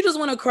 Like, you just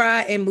want to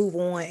cry and move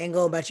on and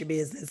go about your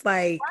business.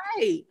 Like,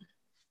 right.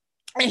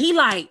 And he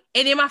like,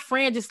 and then my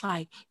friend just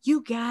like,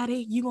 you got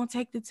it. You gonna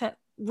take the test.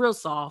 Real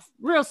soft.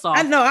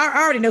 I know.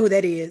 I already know who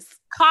that is.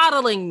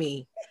 Coddling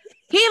me.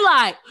 He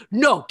like,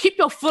 no, keep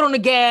your foot on the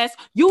gas.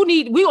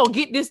 We gonna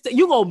get this.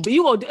 You gonna.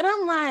 And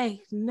I'm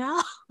like,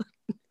 no.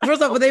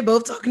 First off, were they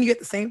both talking to you at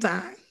the same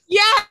time?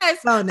 Yes. Oh,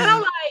 no. And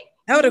I'm like,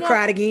 I would have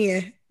cried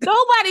again.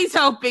 Nobody's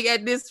helping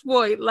at this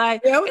point.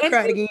 Like, yeah, I would have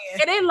cried again.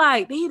 And they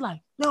like,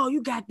 no,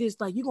 you got this.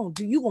 Like, you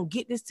gonna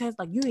get this test.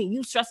 Like,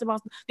 you stressing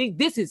about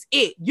this is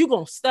it. You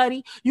gonna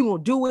study. You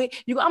gonna do it.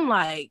 I'm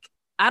like,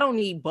 I don't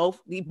need both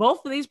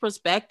of these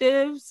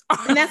perspectives.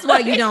 And that's why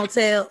you don't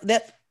tell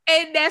that.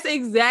 And that's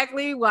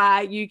exactly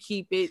why you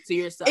keep it to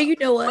yourself. And you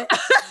know what?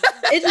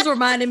 It just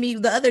reminded me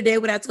the other day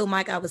when I told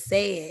Mike I was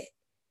sad.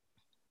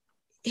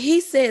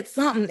 He said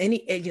something,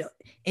 and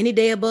any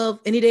day above.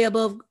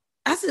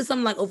 I said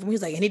something like, over me.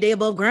 He's like, any day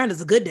above ground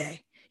is a good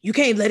day. You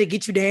can't let it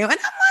get you down. And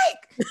I'm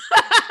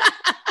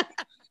like,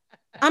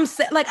 I'm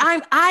sad. Like,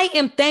 I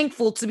am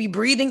thankful to be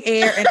breathing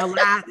air and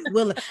alive and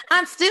willing.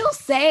 I'm still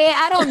sad.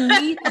 I don't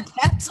need a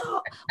pep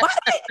talk. Why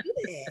do I do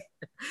that?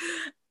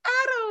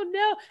 I don't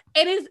know.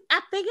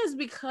 I think it's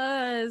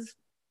because,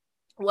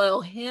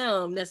 well,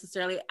 him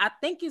necessarily. I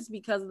think it's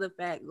because of the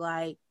fact,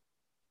 like,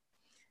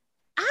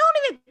 I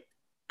don't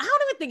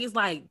even think it's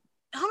like,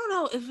 I don't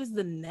know if it's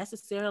the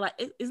necessary, like,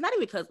 it's not even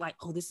because like,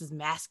 oh, this is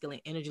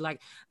masculine energy.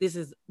 Like, this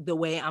is the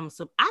way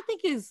I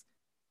think it's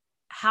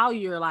how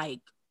you're like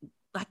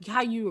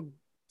how you're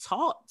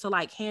taught to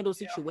like handle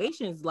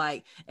situations.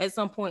 Like, at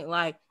some point,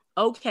 like,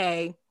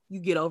 okay, you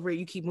get over it,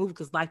 you keep moving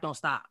because life don't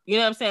stop. You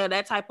know what I'm saying?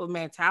 That type of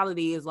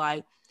mentality is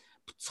like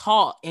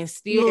taught and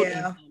instilled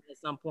at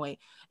some point.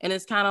 And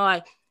it's kind of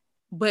like,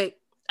 but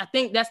I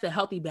think that's the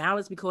healthy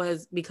balance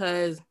because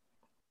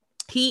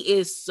he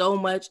is so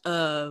much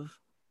of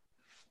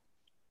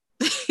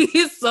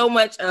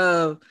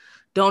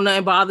don't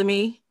nothing bother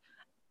me.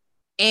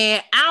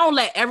 And I don't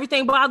let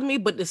everything bother me,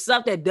 but the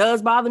stuff that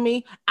does bother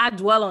me, I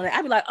dwell on it.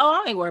 I be like,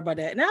 oh, I ain't worried about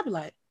that. And I be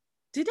like,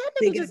 did that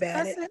nigga just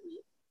cuss at me?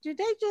 Did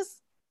they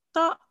just?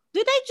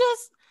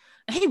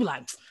 And he be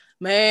like,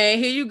 man,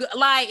 here you go.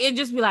 Like, it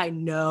just be like,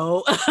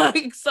 no.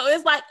 So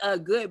it's like a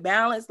good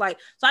balance. Like,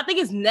 so I think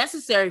it's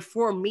necessary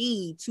for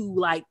me to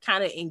like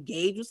kind of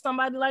engage with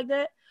somebody like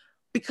that.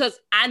 because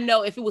I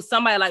know if it was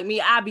somebody like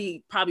me, I'd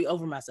be probably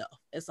over myself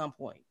at some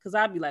point. Because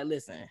I'd be like,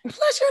 listen.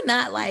 Plus, you're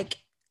not like,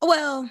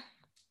 well,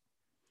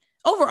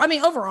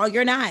 overall,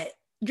 you're not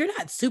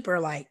super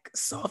like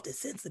soft and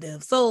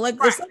sensitive. So like,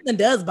 if something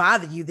does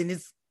bother you, then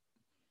it's,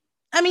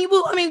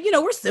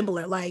 we're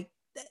similar. Like,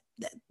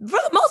 for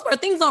the most part,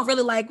 things don't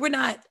really like, we're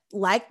not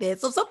like that.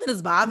 So if something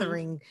is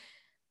bothering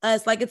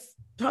us, like, it's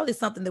probably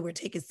something that we're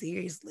taking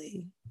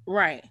seriously.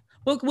 Right.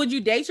 But would you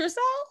date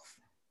yourself?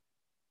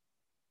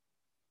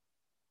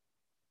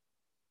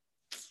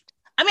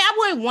 I mean,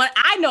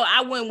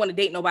 I wouldn't want to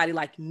date nobody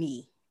like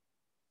me.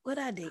 Would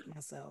I date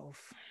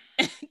myself?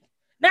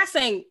 Not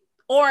saying,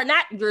 or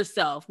not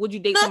yourself. Would you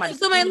date somebody?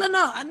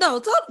 No, I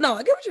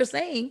get what you're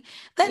saying.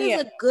 That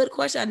is a good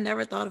question. I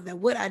never thought of that.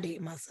 Would I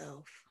date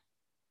myself?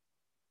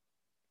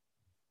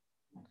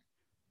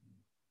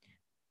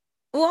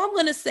 Well, I'm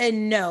going to say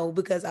no,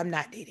 because I'm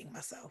not dating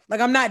myself. Like,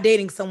 I'm not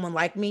dating someone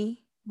like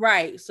me.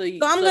 Right. So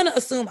I'm going to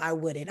assume I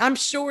wouldn't. I'm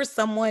sure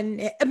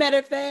someone, a matter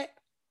of fact,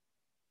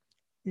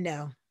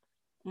 no.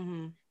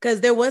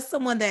 Because there was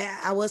someone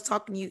that I was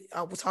talking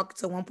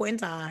to one point in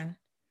time,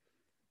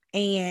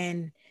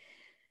 and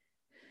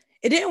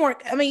it didn't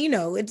work. I mean,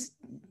 it's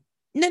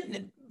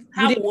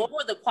what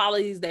were the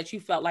qualities that you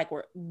felt like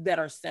that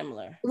are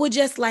similar? Well,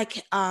 just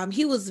like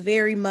he was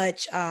very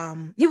much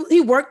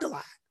he worked a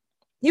lot.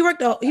 He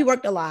worked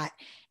a lot,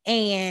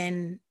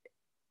 and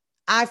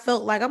I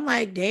felt like, I'm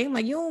like, dang,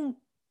 like, you don't,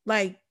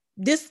 like,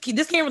 this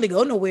can't really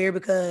go nowhere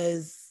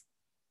because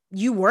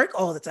you work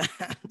all the time.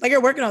 Like,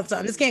 you're working all the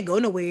time. This can't go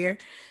nowhere.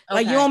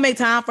 Like, you don't make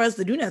time for us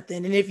to do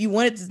nothing. And if you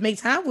wanted to make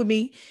time with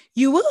me,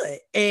 you would.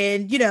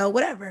 And,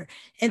 whatever.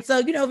 And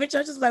so, Vince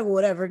just like, well,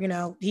 whatever,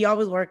 he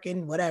always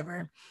working,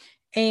 whatever.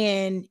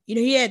 And,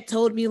 he had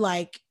told me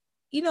like,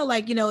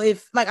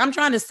 if like, I'm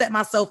trying to set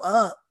myself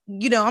up,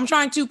 I'm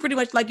trying to pretty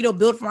much like,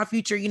 build for my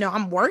future.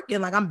 I'm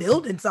working, like, I'm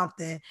building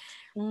something.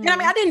 And I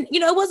mean, I didn't,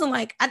 it wasn't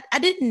like, I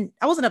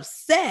wasn't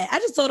upset. I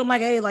just told him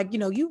like, hey, like,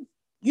 you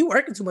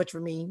working too much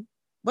for me.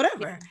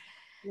 Whatever.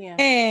 Yeah.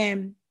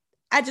 And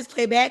I just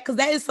play back, because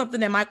that is something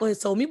that Michael has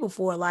told me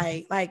before.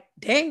 Like,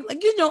 dang,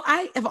 like,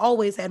 I have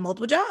always had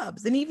multiple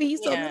jobs. And even he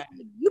told me,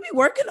 you be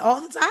working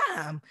all the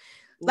time.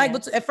 Like,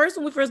 but at first,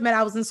 when we first met,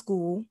 I was in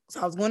school.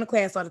 So I was going to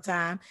class all the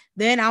time.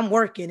 Then I'm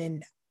working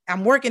in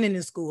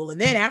the school. And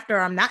then after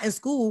I'm not in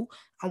school,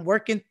 I'm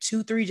working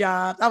 2-3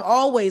 jobs. I've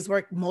always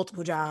worked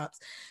multiple jobs.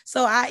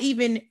 So I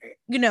even,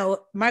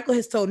 Michael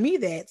has told me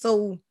that.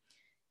 So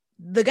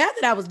the guy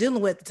that I was dealing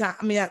with at the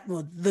time,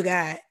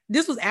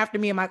 this was after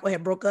me and Michael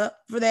had broke up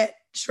for that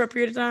short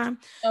period of time.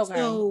 Okay.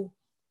 So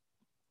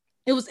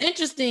it was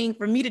interesting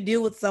for me to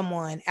deal with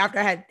someone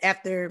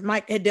after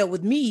Mike had dealt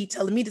with me,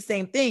 telling me the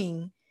same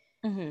thing.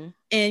 Mm-hmm.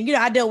 And,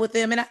 I dealt with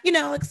them, and I,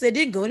 like I said,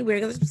 didn't go anywhere,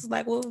 because it's just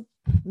like, well,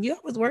 you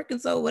always working,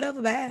 so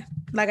whatever, bye.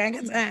 Like, I ain't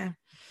got time.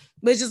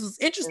 But it just was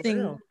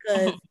interesting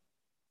because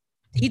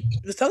he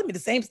was telling me the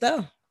same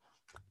stuff.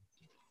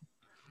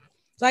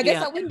 So I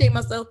guess I wouldn't date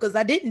myself, because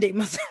I didn't date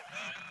myself.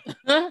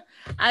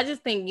 I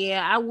just think,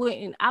 I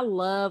wouldn't. I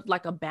love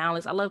like a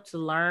balance. I love to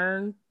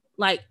learn.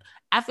 Like,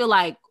 I feel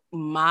like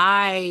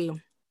I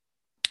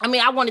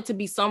want it to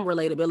be some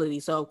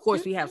relatability. So of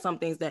course we have some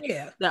things that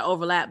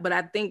overlap, but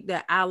I think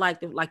that I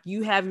like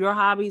you have your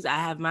hobbies, I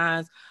have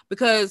mine.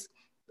 Because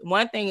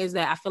one thing is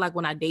that I feel like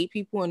when I date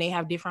people and they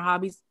have different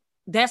hobbies,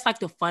 that's like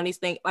the funniest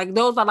thing. Like,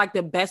 those are like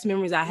the best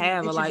memories I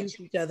have. Introduce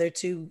each other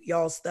to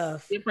y'all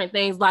stuff. Different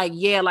things. Like,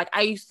 like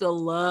I used to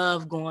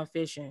love going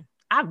fishing.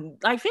 I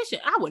like fishing.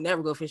 I would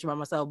never go fishing by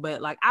myself,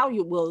 but like I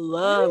will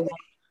love.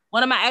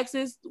 One of my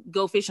exes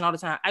go fishing all the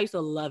time. I used to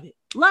love it.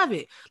 Love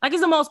it. Like,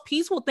 it's the most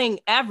peaceful thing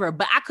ever,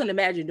 but I couldn't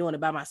imagine doing it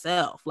by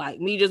myself.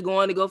 Like, me just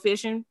going to go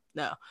fishing.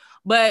 No.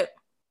 But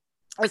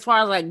as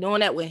far as like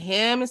doing that with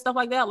him and stuff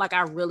like that, like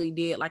I really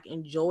did like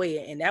enjoy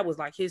it. And that was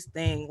like his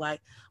thing.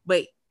 Like,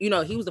 but he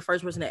was the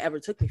first person that ever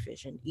took me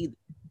fishing either,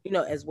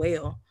 as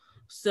well.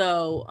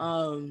 So,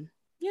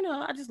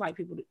 I just like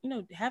people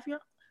to,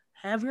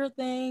 have your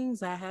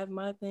things. I have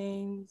my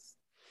things.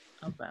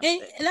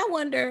 And I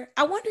wonder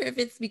if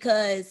it's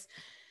because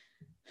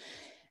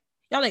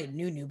y'all ain't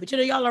new, but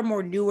y'all are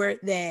more newer,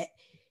 that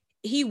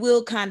he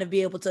will kind of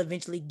be able to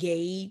eventually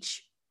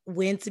gauge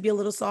when to be a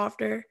little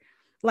softer.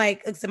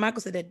 Like I said,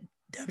 Michael said that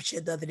dumb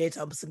shit the other day,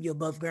 talking about some you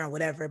above ground,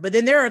 whatever. But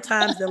then there are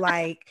times that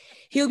like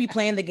he'll be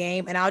playing the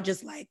game, and I'll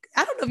just like,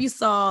 I don't know if you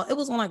saw, it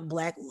was on like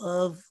Black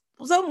Love.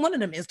 It was on one of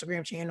them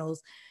Instagram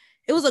channels.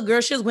 It was a girl,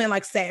 she just went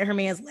like sat in her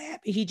man's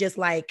lap, and he just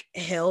like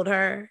held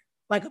her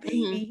like a baby.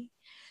 Mm-hmm.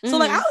 So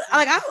like,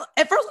 I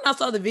at first when I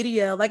saw the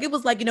video, like it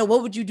was like,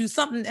 what would you do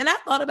something? And I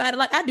thought about it,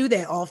 like I do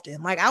that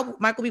often. Like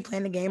Michael be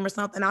playing the game or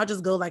something, I'll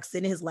just go like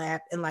sit in his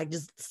lap and like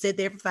just sit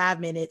there for 5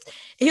 minutes.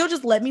 And he'll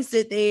just let me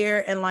sit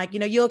there and like,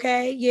 you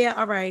okay? Yeah,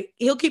 all right.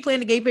 He'll keep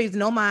playing the game, please,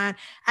 no mind.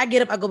 I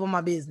get up, I go about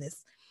my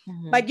business.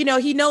 Mm-hmm. Like,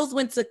 he knows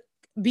when to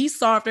be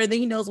softer, then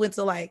he knows when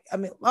to like,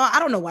 I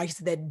don't know why he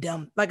said that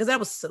dumb, like, cause that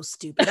was so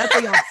stupid. That's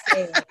what y'all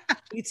said.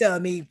 You tell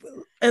me,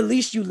 at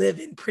least you live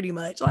in pretty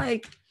much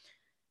like,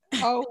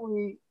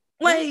 oh,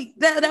 Like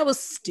that was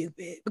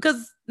stupid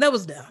because that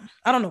was dumb.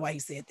 I don't know why he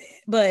said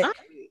that, but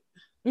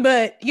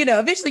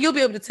eventually you'll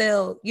be able to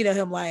tell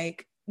him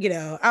like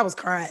I was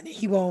crying.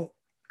 He won't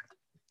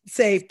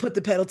say put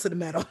the pedal to the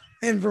metal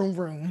and vroom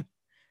vroom.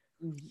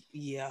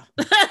 Yeah.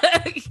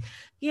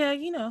 Yeah,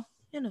 to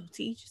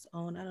each his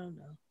own. I don't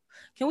know.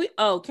 Can we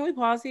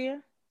pause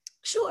here?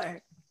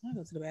 Sure. I'll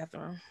go to the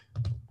bathroom.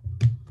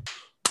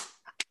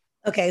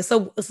 Okay,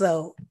 so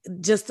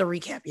just to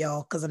recap,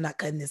 y'all, because I'm not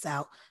cutting this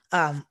out.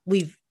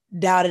 We've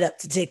dialed it up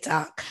to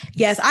TikTok.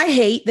 Yes, I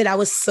hate that I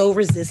was so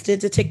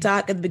resistant to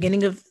TikTok at the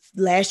beginning of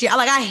last year.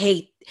 I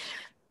hate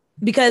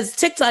because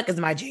TikTok is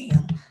my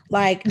jam.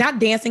 Like not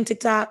dancing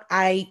TikTok.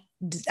 I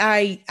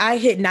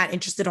hit not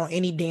interested on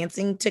any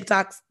dancing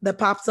TikToks that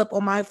pops up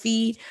on my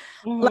feed.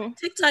 Mm-hmm. Like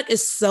TikTok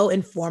is so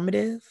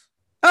informative.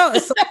 Oh,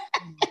 it's so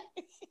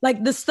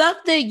like the stuff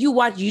that you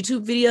watch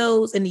YouTube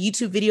videos and the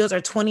YouTube videos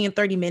are 20 and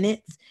 30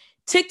 minutes.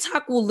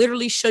 TikTok will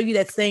literally show you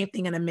that same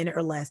thing in a minute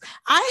or less.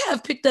 I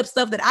have picked up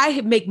stuff that I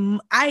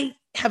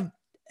have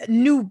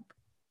new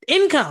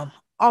income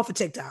off of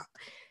TikTok.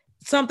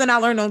 Something I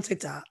learned on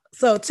TikTok.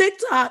 So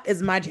TikTok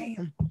is my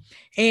jam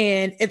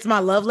and it's my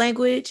love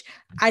language.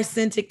 I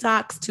send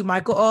TikToks to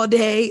Michael all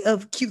day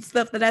of cute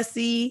stuff that I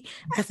see.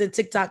 I send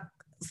TikToks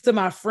to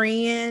my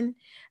friend.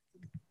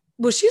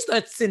 Well, she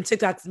started sending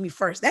TikToks to me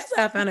first. That's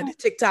how I found out that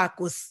TikTok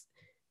was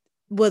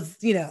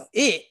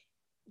it.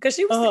 Because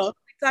she was sending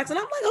TikToks and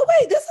I'm like, oh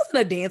wait, this isn't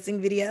a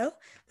dancing video.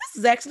 This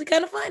is actually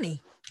kind of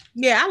funny.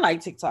 Yeah, I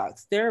like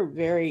TikToks. They're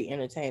very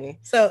entertaining.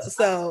 So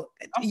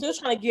I'm still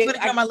trying to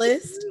get on my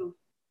list.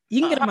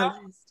 You can get on my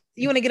list.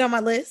 You want to get on my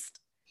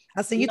list?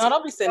 I'll send you. No,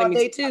 don't be sending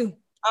me too.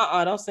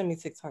 Don't send me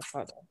TikToks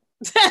all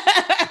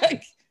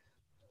day.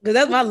 Because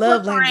that's my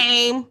love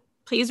language.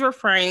 Please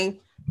refrain.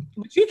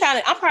 But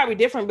I'm probably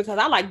different because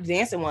I like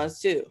dancing ones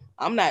too.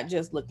 I'm not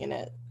just looking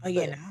at. Oh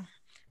yeah, no.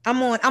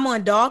 I'm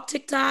on dog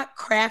TikTok,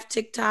 craft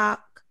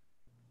TikTok,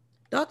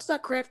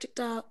 craft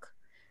TikTok,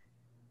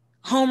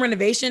 home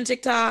renovation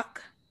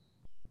TikTok,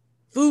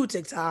 food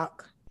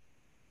TikTok.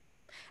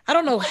 I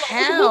don't know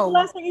how. What was the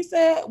last one you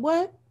said?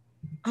 What?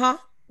 Huh?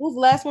 What was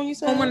the last one you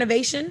said? Home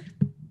renovation.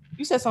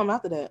 You said something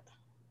after that.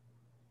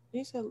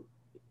 You said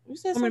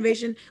home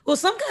renovation. Well,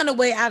 some kind of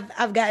way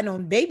I've gotten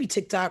on baby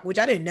TikTok, which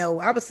I didn't know.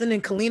 I was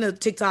sending Kalina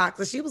TikToks,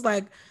 and she was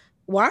like,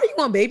 "Why are you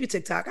on baby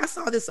TikTok? I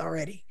saw this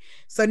already."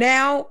 So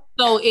now,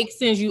 it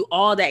sends you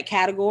all that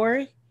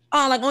category.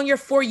 Oh, like on your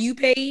For You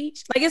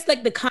page, like it's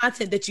like the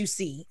content that you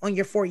see on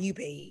your For You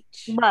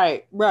page.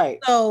 Right.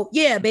 So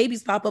yeah,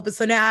 babies pop up, and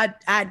so now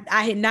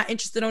I had not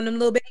interested on them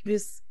little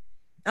babies.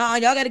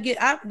 Y'all got to get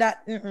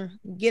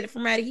it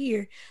from out of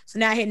here. So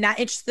now I had not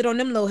interested on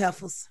them little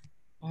heifers,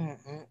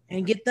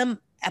 and get them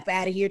up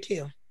out of here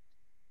too.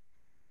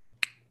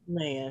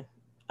 Man,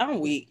 I'm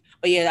weak,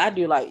 but yeah, I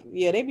do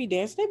they be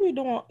dancing, they be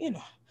doing,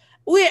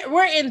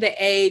 we're in the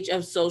age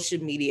of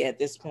social media at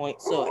this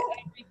point, so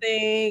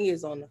everything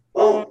is on the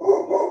phone.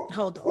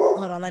 Hold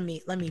on, let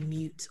me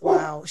mute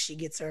while she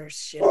gets her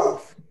shit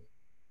off.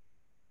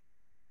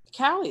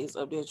 Callie's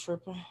up there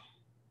tripping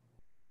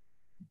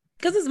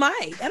because it's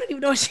Mike. I don't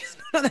even know if she's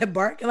on that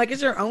bark. Like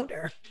it's your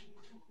owner.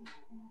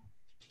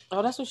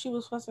 Oh, that's what she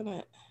was fussing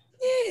at.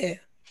 Yeah,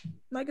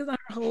 like it's not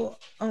her whole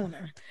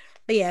owner.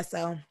 But yeah,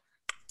 so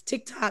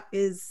TikTok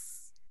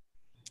is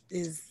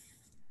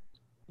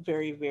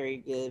very, very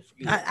good for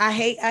you. I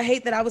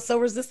hate that I was so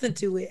resistant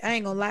to it. I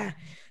ain't gonna lie.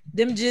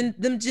 Them Gen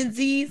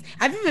Zs.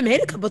 I've even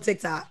made a couple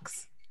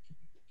TikToks.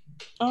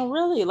 Oh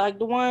really? Like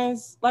the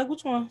ones? Like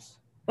which ones?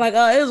 Like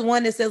it was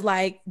one that says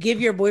like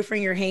give your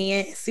boyfriend your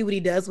hand, see what he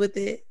does with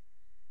it.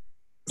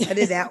 So I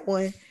did that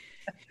one,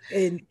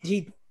 and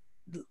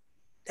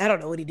I don't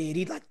know what he did.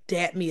 He like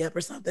dapped me up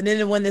or something. Then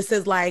the one that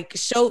says like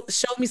show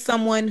me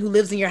someone who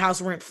lives in your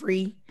house rent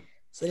free.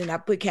 So then I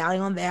put Callie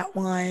on that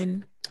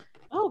one.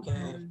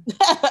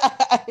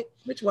 Okay.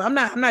 Which one?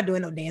 I'm not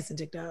doing no dancing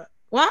TikTok.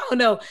 Well, I don't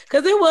know,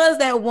 because there was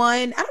that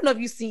one. I don't know if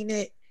you've seen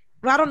it.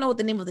 Well, I don't know what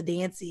the name of the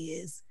dance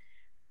is,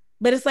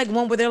 but it's like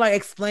one where they're like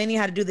explaining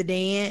how to do the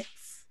dance.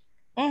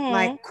 Mm-hmm.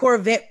 Like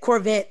Corvette,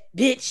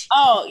 bitch.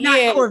 Oh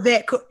yeah, not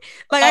Corvette.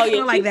 I kind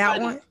of like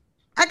that one.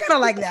 I kind of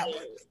like that one.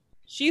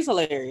 She's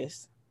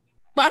hilarious.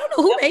 But I don't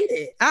know who made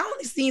it. I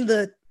only seen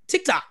the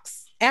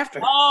TikToks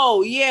after.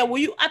 Oh yeah,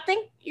 well I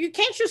think you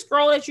can't just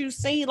scroll that you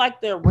see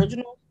like the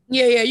original.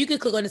 Yeah, you can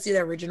click on to see the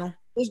original.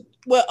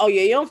 Well, oh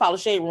yeah, you don't follow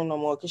Shade Room no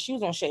more because she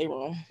was on Shade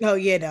Room. Oh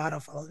yeah, no, I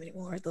don't follow them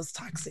anymore. Those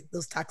toxic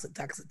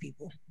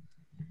people.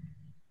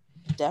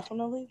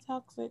 Definitely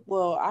toxic.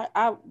 Well,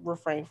 I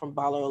refrain from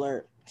baller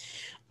alert.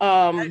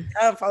 I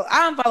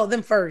unfollowed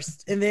them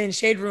first, and then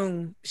Shade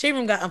Room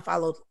got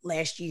unfollowed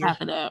last year.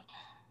 After that,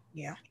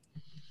 yeah.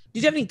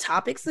 Did you have any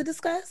topics to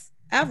discuss?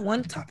 I have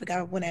one topic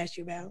I want to ask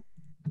you about.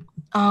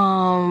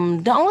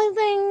 The only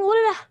thing, what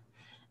did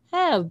I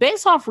have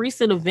based off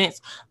recent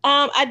events?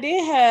 I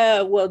did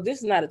have. Well, this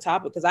is not a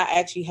topic because I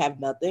actually have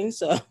nothing,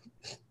 so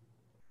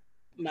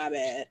my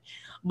bad.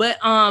 But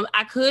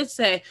I could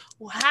say,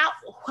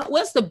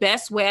 what's the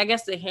best way, I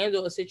guess, to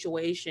handle a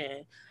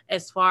situation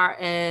as far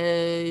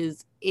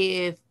as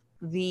if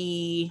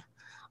the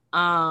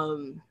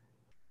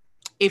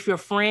if your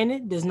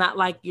friend does not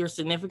like your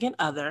significant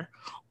other,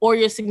 or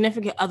your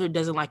significant other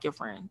doesn't like your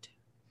friend.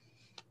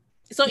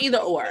 So either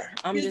or.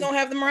 You just don't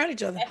have them around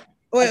each other.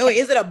 Or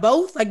is it a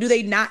both? Like, do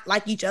they not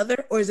like each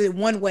other, or is it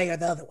one way or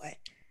the other way?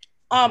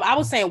 I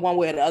was saying one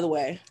way or the other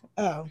way.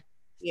 Oh,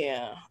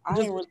 yeah. I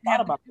didn't really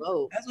thought about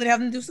both. That's what have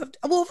them do something.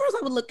 Well, first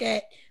I would look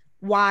at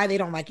why they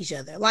don't like each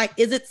other. Like,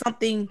 is it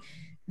something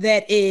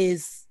that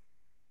is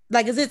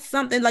like, is it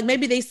something like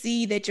maybe they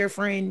see that your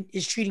friend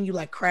is treating you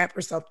like crap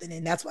or something,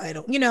 and that's why they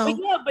don't, you know?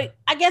 But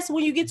I guess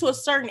when you get to a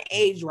certain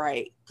age,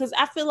 right? Because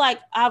I feel like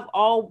I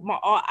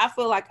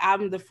feel like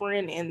I'm the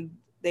friend and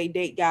they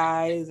date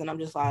guys, and I'm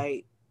just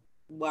like,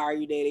 why are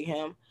you dating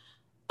him?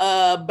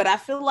 But I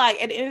feel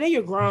like at the end of the day,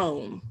 you're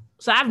grown.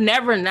 So I've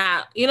never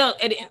not,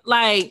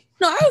 like,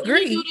 no, I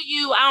agree. You do to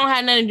you, I don't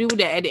have nothing to do with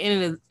that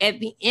at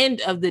the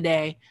end of the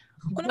day.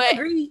 But I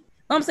agree.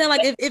 I'm saying,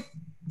 like,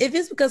 if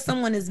it's because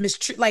someone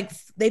is like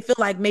they feel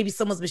like maybe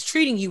someone's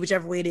mistreating you,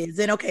 whichever way it is,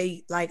 then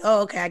okay, like,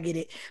 oh, okay, I get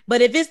it.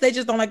 But if it's they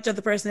just don't like each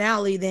other's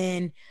personality,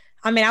 then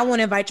I mean, I want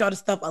to invite y'all to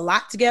stuff a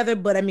lot together,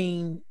 but I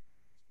mean,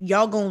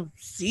 y'all gonna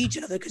see each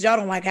other because y'all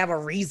don't like have a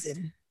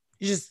reason.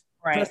 It's just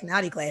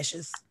personality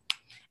clashes.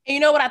 And you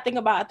know what I think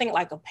about? I think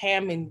like a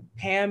Pam and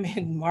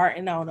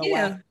Martin. I don't know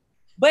why.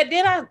 But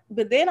then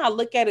I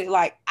look at it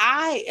like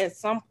I at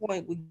some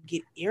point would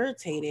get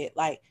irritated,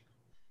 like,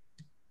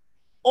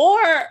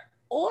 or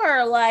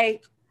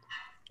like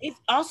it's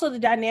also the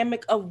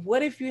dynamic of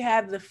what if you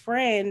have the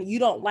friend you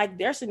don't like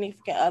their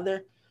significant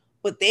other,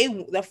 but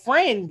the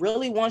friend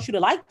really wants you to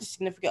like the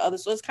significant other,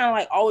 so it's kind of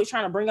like always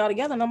trying to bring all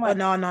together. And I'm like,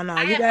 no,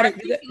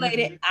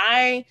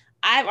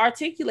 I've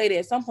articulated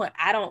at some point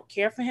I don't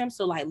care for him,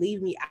 so like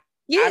leave me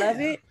out of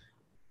it.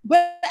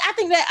 But I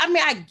think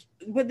that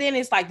but then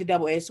it's like the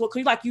double edged sword,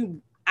 because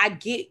I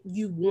get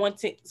you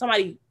wanting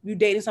somebody, you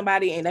dating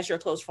somebody and that's your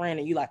close friend,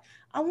 and you like,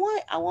 I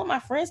want my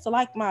friends to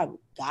like my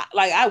guy,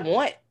 like I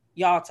want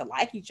y'all to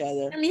like each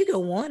other. I mean, you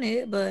can want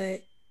it,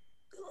 but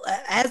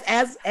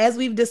as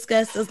we've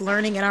discussed us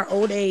learning in our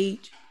old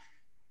age,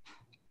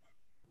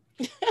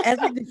 as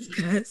we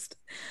discussed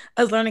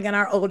us learning in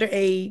our older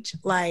age,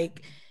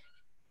 like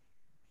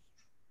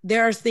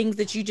there are things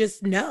that you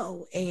just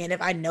know. And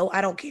if I know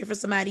I don't care for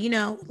somebody,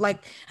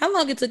 like how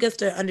long it took us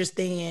to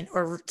understand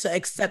or to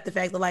accept the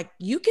fact that like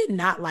you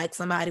cannot like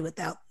somebody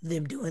without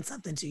them doing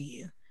something to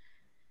you.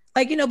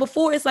 Like,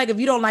 before it's like,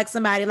 if you don't like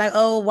somebody, like,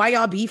 oh, why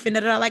y'all beefing?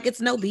 Like,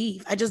 it's no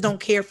beef. I just don't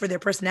care for their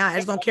personality. I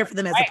just don't care for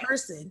them as a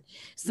person.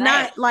 It's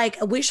not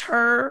like I wish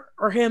her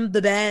or him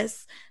the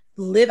best.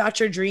 Live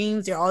out your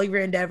dreams, all your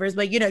endeavors,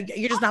 but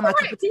you're just not my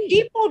cup of tea.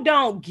 People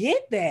don't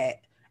get that.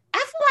 I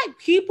feel like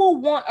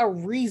people want a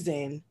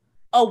reason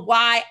of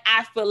why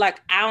I feel like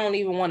I don't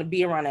even want to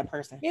be around that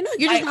person. You're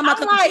just not my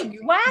cup of tea.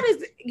 Why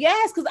does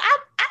yes? Because I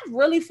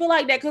really feel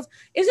like that, because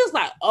it's just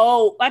like,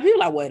 oh, like people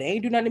like, well, they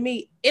ain't do nothing to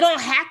me. It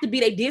don't have to be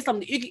they did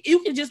something.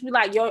 You can just be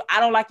like, yo, I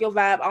don't like your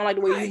vibe. I don't like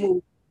the way you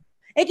move.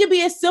 It can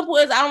be as simple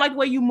as I don't like the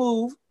way you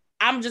move.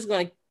 I'm just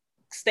gonna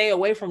stay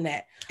away from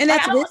that. And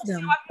that's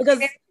wisdom,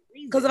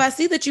 because if I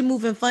see that you're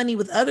moving funny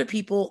with other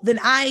people, then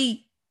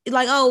I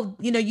like, oh,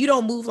 you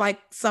don't move like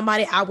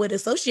somebody I would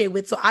associate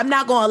with, so I'm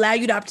not gonna allow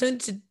you the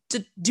opportunity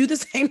to do the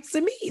same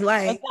to me.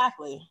 Like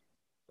exactly.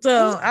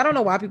 So I don't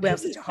know why people have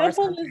such a hard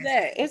time.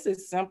 It's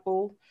as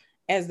simple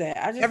as that.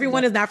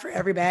 Everyone is not for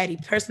everybody.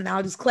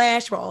 Personalities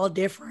clash. We're all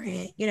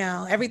different.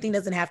 Everything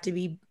doesn't have to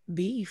be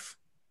beef.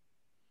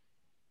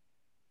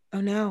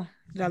 Oh no,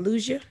 did I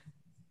lose you?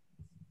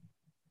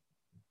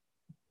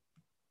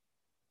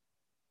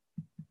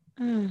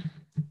 Oh,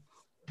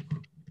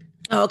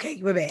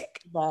 okay, we're back.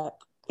 But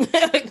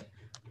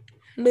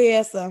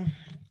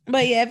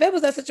yeah, if it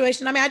was that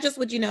situation, I mean, I just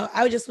would,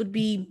 I would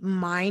be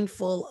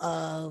mindful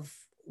of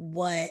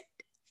what,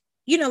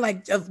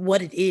 like of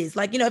what it is.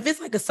 Like, if it's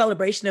like a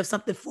celebration of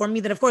something for me,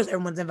 then of course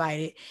everyone's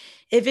invited.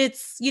 If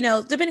it's,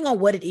 depending on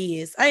what it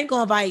is, I ain't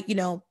gonna invite,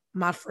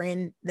 my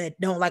friend that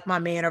don't like my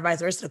man or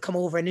vice versa to come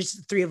over and it's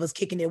just the three of us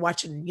kicking it,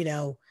 watching,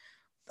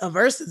 a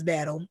versus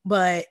battle.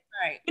 But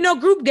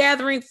group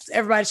gatherings,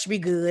 everybody should be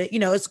good.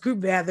 It's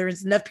group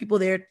gatherings, enough people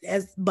there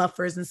as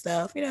buffers and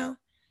stuff,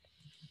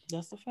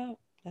 That's a fact.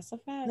 That's a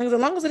fact. As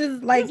long as it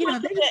is like,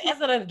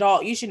 as an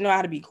adult, you should know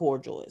how to be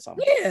cordial at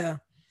something. Yeah.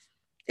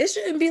 It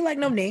shouldn't be like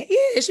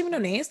it shouldn't be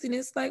no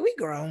nastiness. Like, we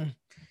grown.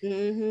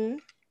 Mm-hmm.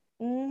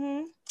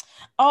 Mm-hmm.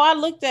 Oh, I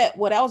looked at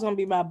what that was gonna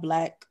be my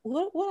black.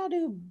 What I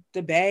do?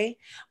 The Bay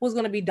was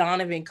gonna be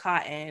Donovan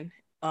Cotton.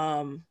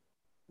 But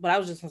I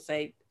was just gonna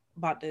say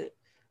about the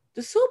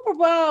Super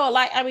Bowl.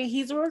 Like, I mean,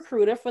 he's a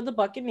recruiter for the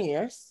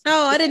Buccaneers.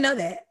 Oh, I didn't know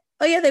that.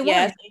 Oh yeah, they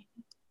won.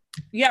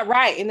 Yeah,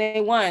 right. And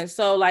they won.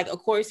 So, like, of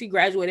course, he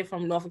graduated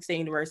from Norfolk State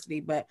University.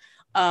 But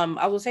I was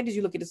gonna say, did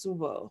you look at the Super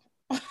Bowl?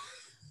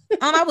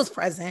 I was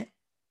present.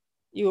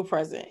 You were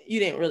present. You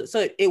didn't really.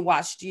 So it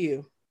watched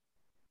you.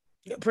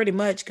 Pretty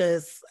much,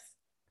 because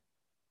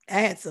I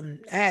had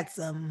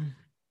some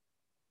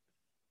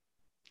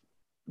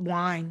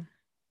wine.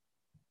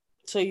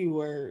 So you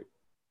were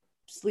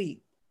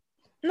asleep?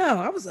 No,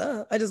 I was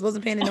up. I just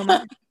wasn't paying no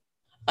mind.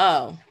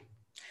 Oh.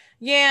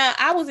 Yeah,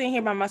 I was in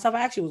here by myself.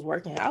 I actually was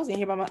working. I was in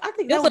here by myself. I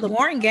think It that was was a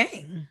boring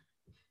game.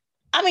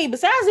 I mean,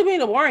 besides it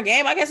being a boring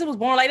game, I guess it was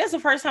boring. Like that's the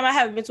first time I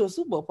haven't been to a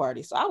Super Bowl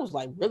party. So I was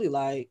like really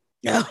like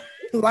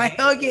Like,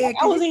 oh yeah,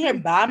 I was in here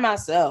by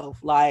myself,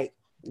 like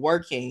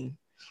working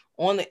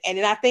on the and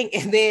then I think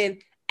and then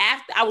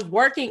after I was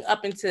working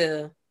up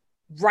until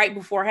right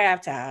before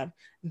halftime.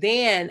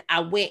 Then I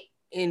went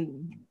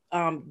and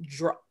I'm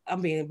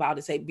being about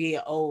to say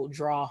being old,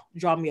 draw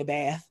me a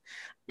bath.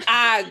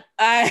 I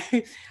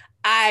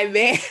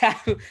man,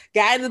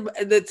 got in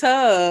the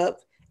tub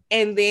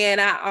and then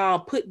I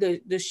put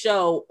the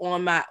show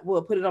on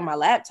put it on my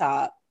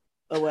laptop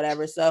or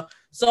whatever. So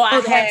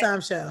I the had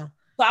halftime show.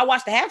 So I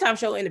watched the halftime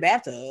show in the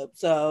bathtub.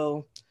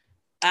 So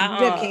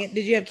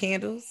did you have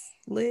candles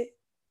lit?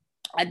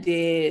 I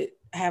did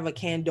have a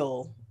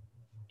candle.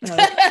 So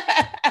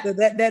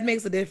that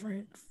makes a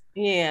difference.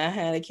 Yeah, I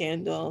had a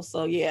candle.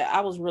 So yeah,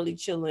 I was really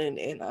chilling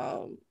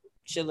and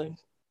chilling.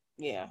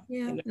 Yeah.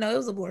 Yeah. No, it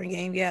was a boring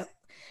game. Yeah.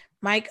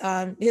 Mike,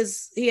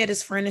 he had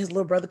his friend and his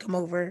little brother come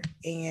over,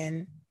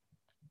 and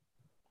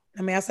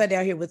I mean, I sat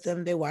down here with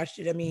them. They watched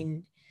it. I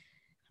mean,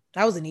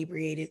 I was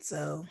inebriated,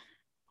 so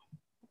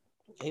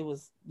you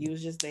was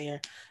just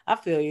there. I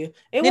feel you.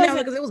 It wasn't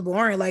because it was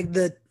boring. Like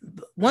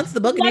once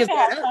the Buccaneers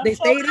got up, they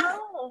stayed up.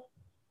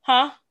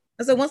 Huh?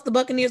 I said once the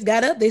Buccaneers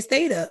got up, they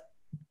stayed up.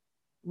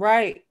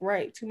 Right.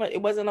 Too much.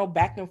 It wasn't no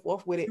back and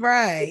forth with it.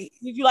 Right.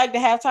 Did you like the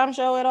halftime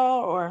show at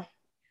all, or?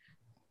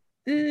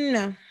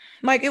 No.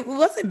 Like it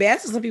wasn't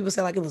bad. So some people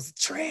said like it was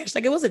trash.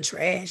 Like it wasn't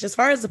trash. As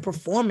far as the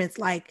performance,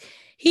 like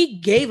he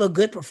gave a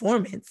good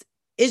performance.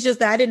 It's just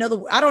that I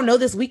don't know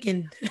this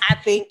weekend. I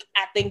think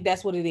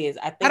that's what it is.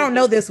 I don't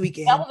know this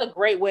weekend. That was a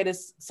great way to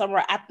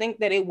summarize. I think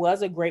that it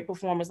was a great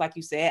performance, like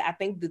you said. I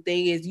think the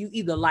thing is you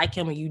either like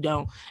him or you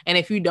don't. And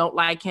if you don't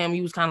like him,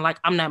 you was kind of like,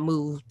 I'm not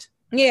moved.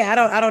 Yeah,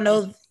 I don't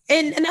know.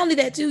 And not only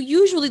that too,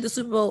 usually the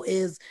Super Bowl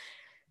is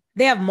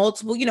they have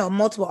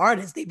multiple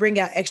artists. They bring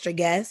out extra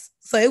guests.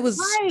 So it was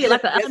right,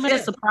 like an element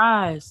of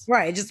surprise.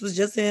 Right. It just was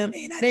just him.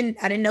 And I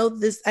didn't know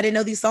this. I didn't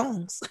know these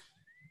songs.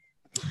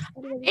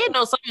 I didn't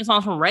know some of the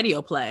songs from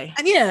radio play.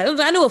 Yeah,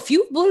 I know a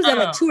few. What was that,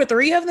 like 2 or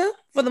 3 of them?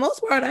 For the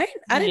most part, I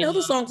didn't know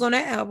the songs on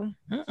that album.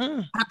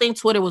 I think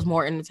Twitter was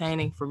more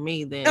entertaining for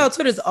me than. No,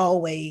 Twitter's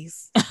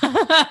always.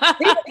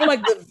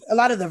 Like a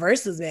lot of the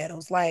versus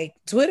battles, like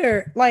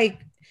Twitter,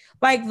 like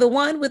the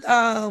one with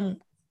Gucci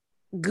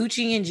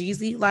and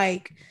Jeezy.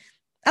 Like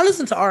I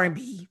listen to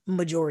R&B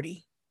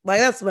majority. Like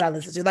that's what I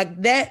listen to.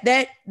 Like that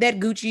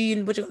Gucci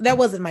and that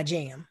wasn't my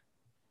jam,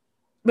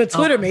 but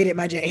Twitter made it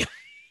my jam.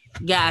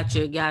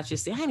 Gotcha.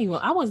 See,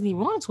 I wasn't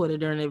even on Twitter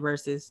during the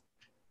verses.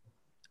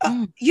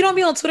 You don't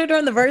be on Twitter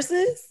during the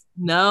verses?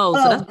 No.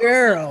 Oh, so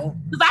girl.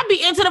 Because I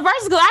be into the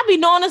verses because I be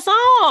knowing the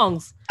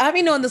songs. I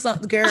be knowing the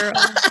songs, girl.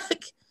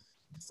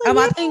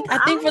 I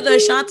think for the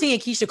Ashanti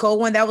and Keisha Cole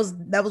one, that was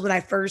when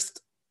I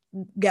first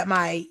got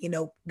my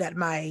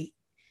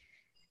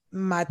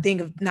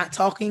thing of not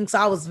talking. So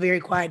I was very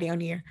quiet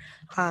down here.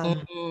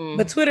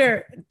 But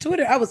Twitter,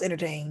 I was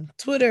entertained.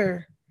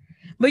 Twitter.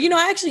 But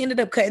I actually ended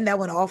up cutting that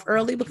one off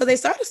early because they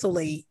started so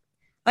late.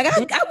 Like I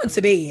went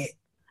to bed.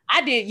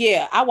 I did,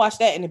 yeah. I watched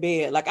that in the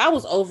bed. Like I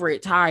was over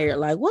it, tired.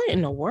 Like what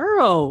in the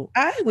world?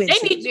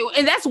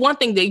 And that's one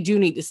thing they do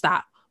need to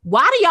stop.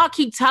 Why do y'all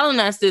keep telling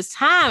us this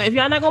time? If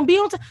y'all not gonna be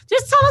on time,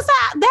 just tell us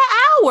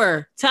that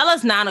hour. Tell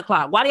us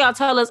 9:00. Why do y'all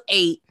tell us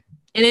 8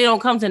 and they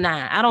don't come to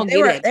 9? I don't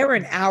get it. They were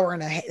an hour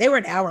and a half. They were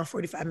an hour and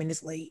 45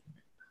 minutes late.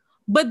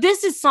 But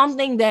this is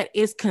something that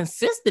is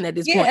consistent at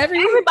this point.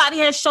 Everybody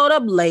has showed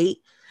up late.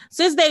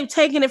 Since they've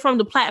taken it from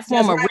the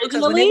platform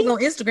originally, when they was on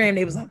Instagram,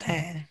 they was on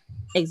time.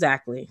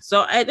 Exactly.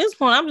 So at this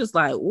point, I'm just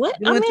like, what?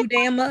 Doing too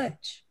damn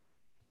much.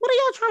 What are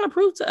y'all trying to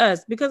prove to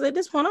us? Because at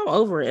this point, I'm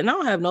over it, and I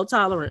don't have no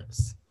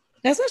tolerance.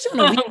 That's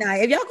especially on a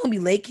weeknight. If y'all gonna be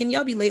late, can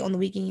y'all be late on the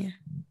weekend?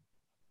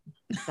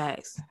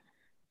 Facts.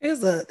 It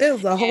was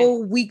a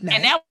whole weeknight,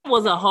 and that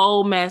was a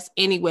whole mess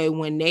anyway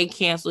when they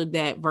canceled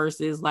that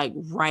versus like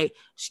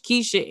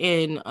Keisha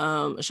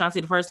and Ashanti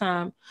the first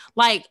time,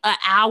 like an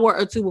hour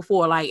or two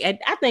before. Like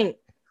I think.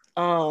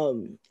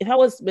 If I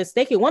was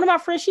mistaken, one of my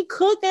friends, she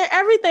cooked and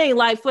everything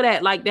like for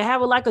that, like they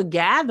have a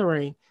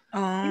gathering.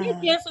 And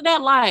they canceled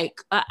that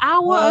like an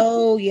hour.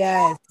 Oh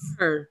yes,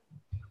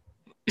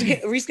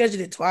 rescheduled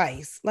it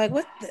twice. Like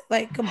what?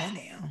 Come on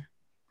now.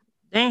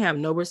 They ain't have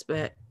no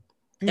respect.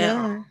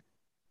 No.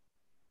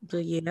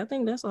 But yeah, I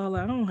think that's all.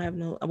 I don't have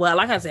no. Well,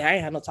 like I said, I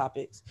ain't have no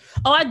topics.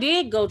 Oh, I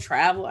did go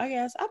travel. I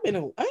guess I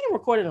ain't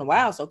recorded in a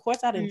while, so of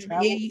course I didn't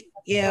travel.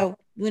 Yeah,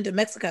 went to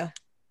Mexico.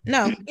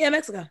 No,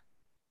 Mexico.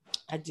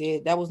 I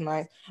did. That was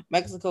nice.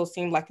 Mexico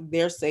seemed like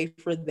they're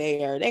safer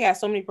there. They got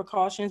so many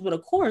precautions, but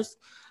of course,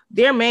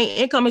 their main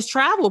income is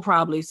travel,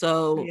 probably.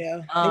 So yeah,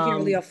 they can't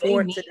really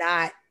afford to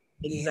not.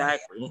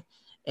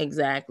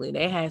 Exactly.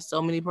 They had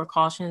so many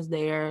precautions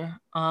there.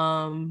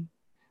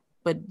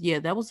 But yeah,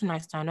 that was a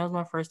nice time. That was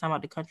my first time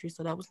out the country,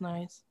 so that was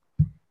nice.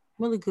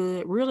 Really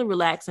good, really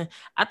relaxing.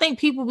 I think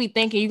people be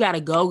thinking you got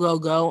to go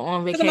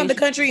on vacation. About the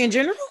country in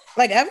general,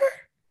 like ever.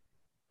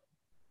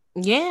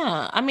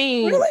 Yeah, I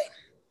mean, really.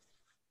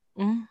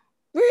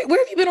 Mm-hmm. Where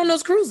have you been on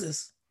those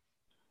cruises?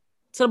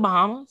 To the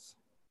Bahamas.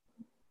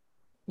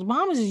 The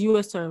Bahamas is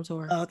U.S.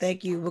 territory. Oh,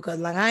 thank you. Because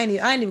like I ain't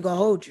even gonna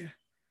hold you.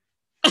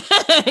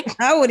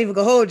 I wouldn't even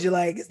gonna hold you.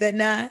 Like, is that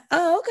not?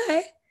 Oh,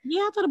 okay.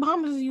 Yeah, I thought the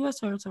Bahamas is U.S.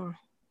 territory.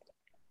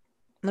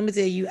 Let me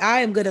tell you,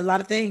 I am good at a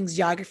lot of things.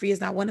 Geography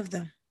is not one of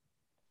them.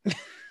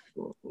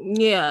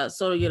 Yeah,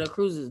 so yeah, the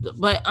cruises.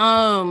 But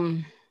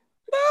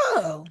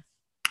Oh.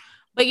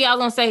 But yeah, I was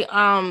gonna say,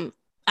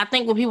 I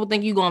think when people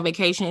think you go on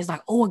vacation, it's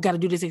like, oh, I gotta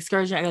do this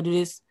excursion, I gotta do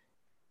this.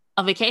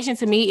 A vacation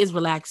to me is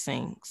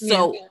relaxing.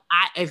 So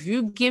if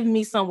you give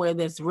me somewhere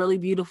that's really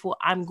beautiful,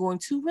 I'm going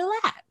to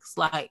relax.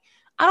 Like,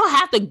 I don't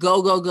have to go,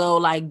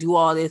 like do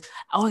all this.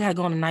 Oh, I gotta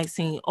go on a night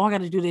scene. Oh, I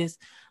gotta do this.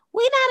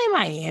 We're not in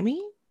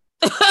Miami.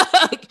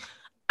 Like,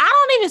 I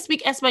don't even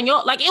speak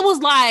Espanol. Like, it was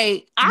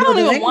like, I don't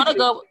even want to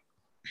go.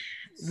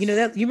 You know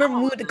that you remember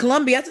when we went to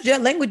Colombia? I told you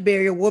that language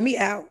barrier wore me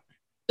out.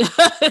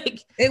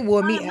 It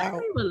wore me out.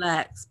 Let me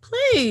relax,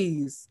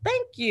 please.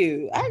 Thank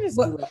you. I just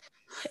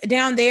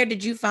down there.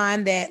 Did you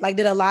find that like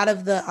did a lot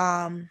of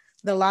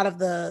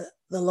the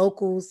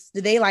locals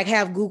did they like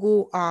have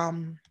Google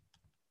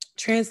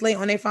translate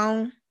on their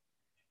phone?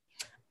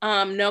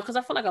 No, because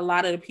I feel like a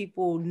lot of the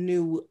people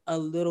knew a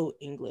little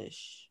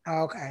English.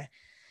 Oh, okay.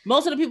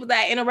 Most of the people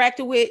that I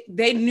interacted with,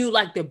 they knew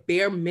like the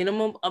bare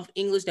minimum of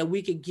English that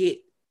we could get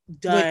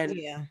done.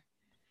 Yeah.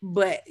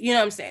 But you know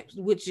what I'm saying,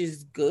 which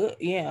is good.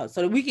 Yeah.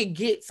 So that we could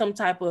get some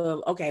type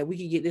of, okay, we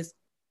could get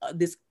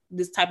this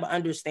type of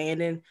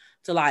understanding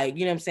to like,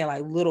 you know what I'm saying,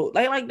 like little,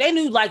 like they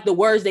knew like the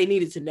words they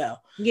needed to know.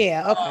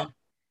 Yeah. Okay.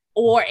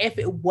 Or if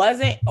it was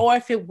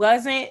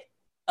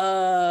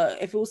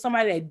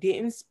somebody that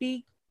didn't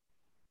speak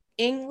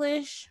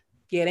English,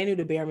 yeah, they knew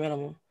the bare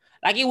minimum.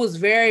 Like it was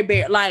very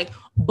bare, like,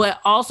 but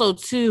also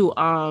too,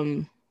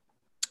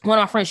 one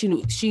of my friends, she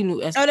knew.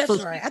 Oh, that's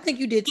so right. I think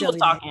you did tell me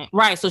talking,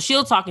 right. So she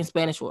was talking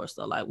Spanish for us.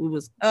 So like we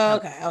was. Oh,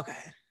 okay.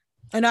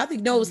 And I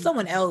think it was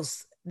someone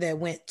else that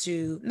went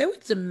to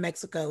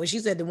Mexico, and she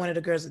said that one of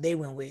the girls that they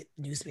went with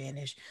knew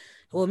Spanish.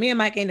 Well, me and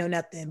Mike ain't know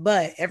nothing,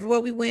 but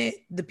everywhere we went,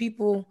 the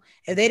people,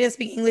 if they didn't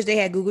speak English, they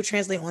had Google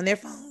Translate on their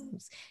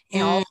phones.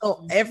 And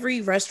also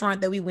every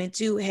restaurant that we went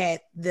to had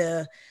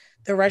the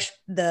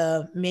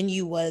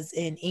menu was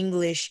in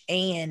English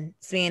and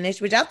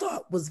Spanish, which I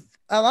thought was,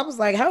 I was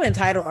like, how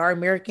entitled are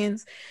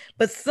Americans?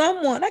 But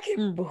someone, I can't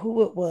remember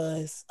who it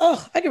was.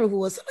 Oh, I can't remember who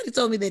it was. Somebody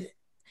told me that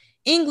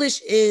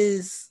English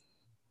is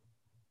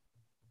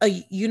a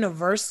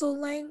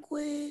universal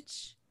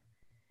language.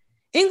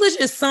 English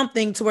is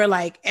something to where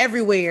like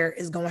everywhere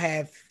is going to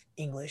have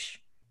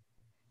English.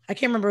 I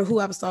can't remember who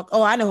I was talking.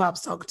 Oh, I know who I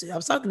was talking to. I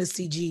was talking to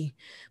CG,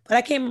 but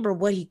I can't remember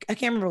what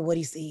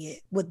he said,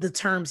 what the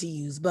terms he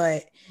used,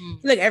 but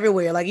like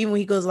everywhere, like even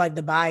when he goes like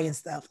Dubai and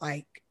stuff,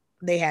 like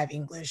they have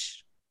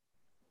English.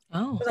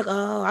 I was like,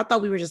 oh, I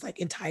thought we were just like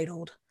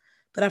entitled,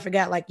 but I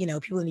forgot like, you know,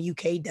 people in the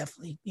UK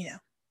definitely, you know,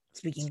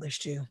 speak English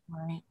too.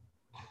 Right.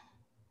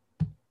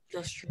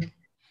 That's true.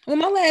 Well,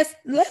 my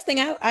last thing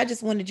I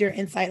just wanted your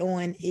insight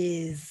on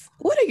is,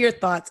 what are your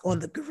thoughts on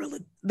the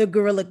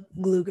Gorilla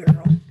Glue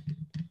girl?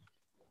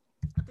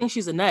 I think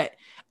she's a nut.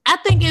 I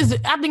think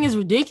it's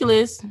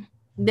ridiculous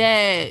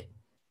that,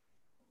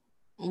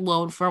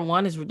 well, for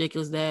one, it's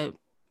ridiculous that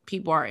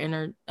people are I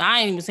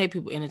ain't even say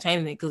people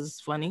entertaining it because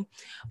it's funny,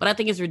 but I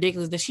think it's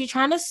ridiculous that she's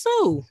trying to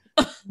sue.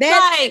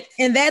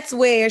 And that's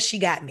where she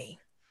got me.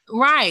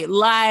 Right.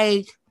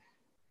 Like,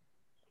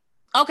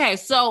 okay,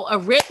 so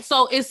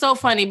it's so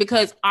funny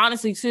because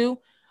honestly too,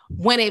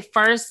 when it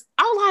first,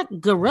 I was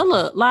like,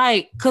 Gorilla,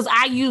 like, because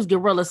I use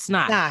Gorilla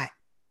Snot.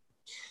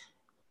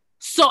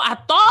 So I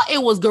thought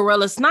it was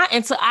Gorilla Snot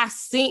until I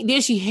seen,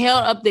 then she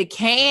held up the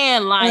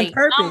can like, on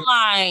purpose. I'm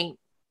like,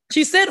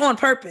 she said on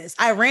purpose,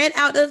 I ran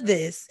out of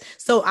this,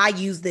 so I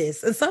use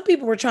this. And some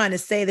people were trying to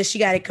say that she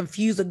got it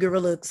confused with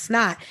Gorilla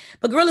Snot,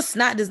 but Gorilla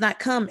Snot does not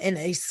come in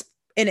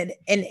an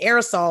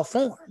aerosol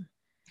form.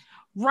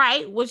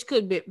 Right, which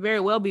could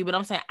very well be, but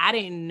I'm saying I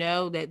didn't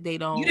know that they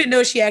don't. You didn't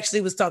know she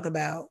actually was talking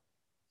about.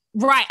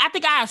 Right, I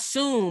think I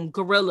assumed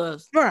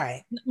Gorillas.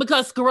 Right.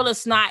 Because Gorilla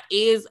Snot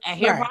is a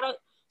hair product.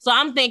 So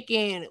I'm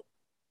thinking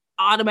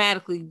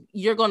automatically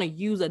you're going to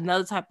use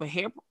another type of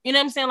hair. You know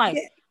what I'm saying? Like,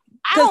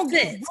 I don't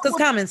get because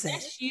common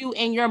sense. You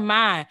in your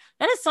mind.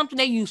 That is something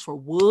they use for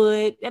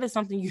wood. That is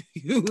something you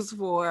use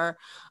for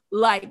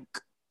like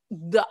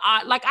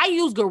I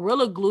use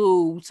Gorilla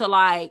Glue to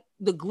like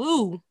the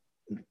glue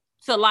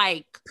to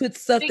like put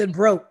stuff that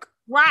broke.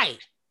 Right.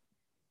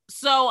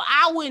 So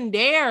I wouldn't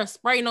dare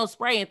spray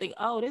and think,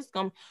 oh, this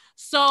gum.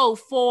 So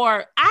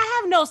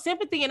I have no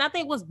sympathy, and I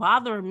think what's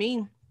bothering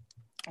me,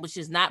 which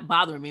is not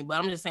bothering me, but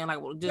I'm just saying,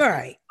 like, well, just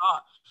right,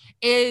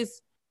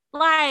 is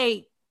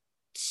like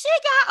she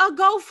got a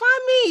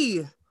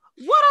GoFundMe.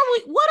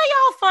 What are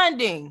y'all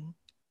funding?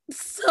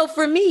 So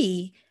for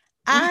me,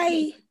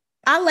 I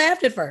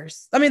laughed at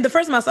first. I mean, the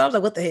first time I saw it, I was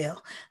like, what the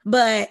hell?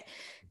 But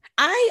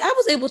I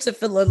was able to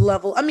feel a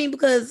level. I mean,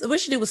 because what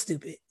she did was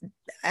stupid.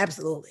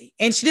 Absolutely.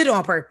 And she did it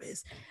on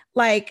purpose.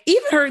 Like,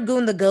 even her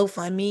doing the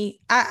GoFundMe,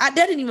 that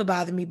didn't even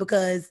bother me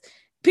because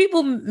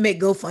people make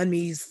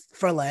GoFundMes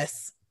for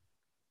less.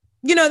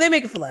 You know, they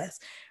make it for less.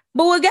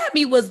 But what got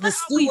me was the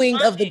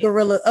suing of the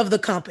gorilla of the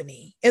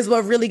company is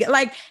what really got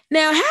like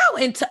now how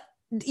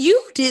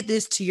you did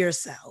this to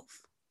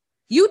yourself.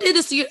 You did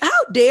this to you.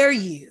 How dare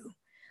you?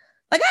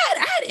 Like I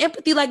had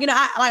empathy, like, you know,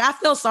 I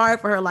felt sorry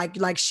for her,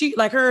 like she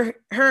like her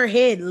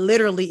head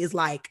literally is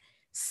like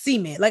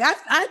cement. Like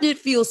I did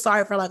feel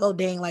sorry for her, like, oh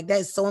dang, like that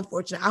is so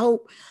unfortunate. I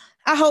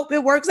hope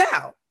it works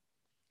out.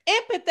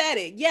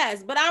 Empathetic,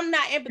 yes, but I'm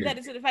not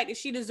empathetic to the fact that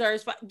she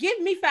deserves give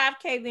me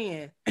 5K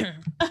then.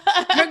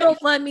 Her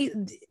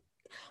GoFundMe,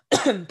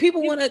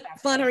 people want to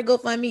fund her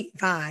GoFundMe,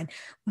 fine.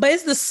 But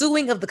it's the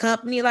suing of the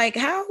company. Like,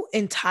 how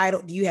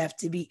entitled do you have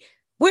to be?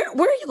 Where are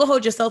you gonna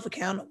hold yourself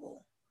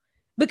accountable?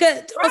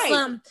 Because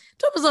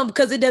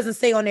because it doesn't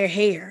say on their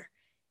hair.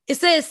 It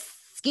says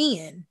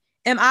skin.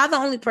 Am I the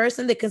only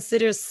person that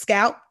considers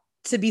scalp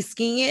to be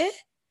skin?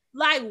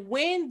 Like,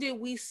 when did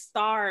we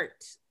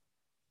start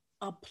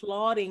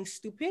applauding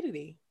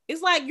stupidity?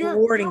 It's like you're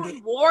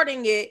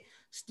rewarding it.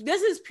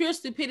 This is pure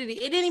stupidity.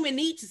 It didn't even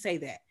need to say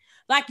that.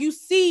 Like, you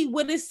see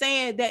what it's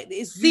saying that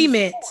it's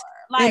cement,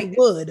 like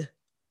wood.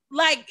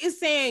 Like, it's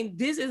saying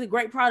this is a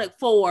great product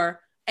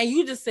for, and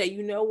you just say,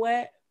 you know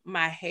what,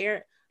 my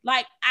hair.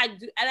 Like,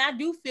 I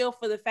do feel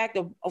for the fact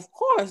of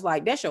course,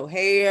 like, that's your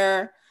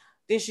hair.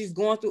 Then she's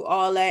going through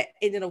all that,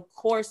 and then of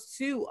course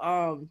too,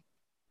 I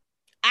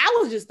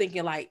was just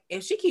thinking, like,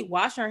 if she keep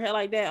washing her hair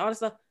like that,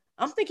 honestly,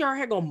 I'm thinking her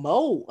hair gonna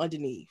mold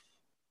underneath.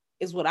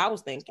 Is what I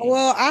was thinking.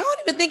 Well, I don't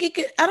even think it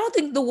could. I don't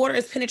think the water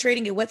is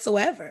penetrating it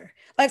whatsoever.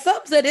 Like some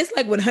said, it's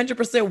like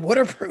 100%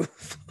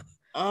 waterproof.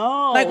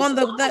 Oh, like on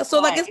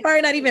like it's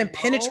probably not even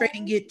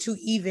penetrating it to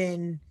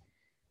even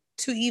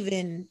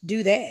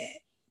do that.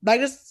 Like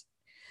this.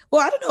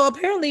 Well, I don't know.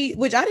 Apparently,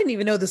 which I didn't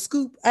even know the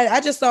scoop.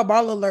 I just saw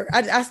Ball Alert.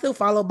 I still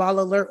follow Ball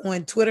Alert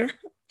on Twitter.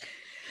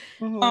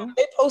 Mm-hmm.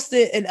 They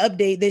posted an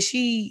update that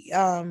she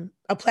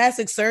a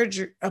plastic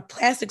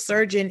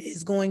surgeon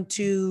is going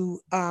to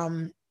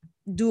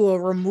do a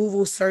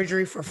removal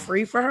surgery for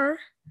free for her.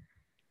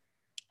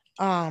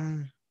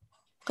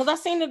 Because I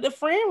seen that the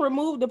friend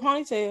removed the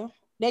ponytail.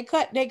 They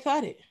cut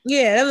it.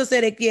 Yeah, that was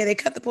said. They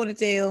cut the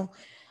ponytail.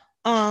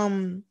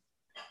 And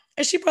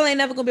she probably ain't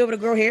never gonna be able to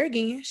grow hair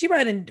again. She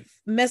probably done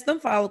messed them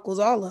follicles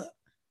all up.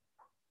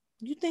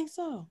 You think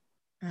so?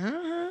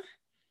 Uh-huh.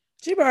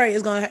 She's probably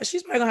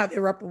gonna have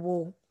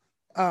irreparable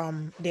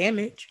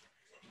damage.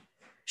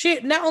 She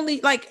not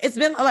only like it's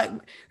been like,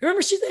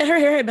 remember she said her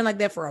hair had been like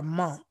that for a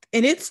month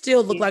and it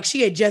still looked like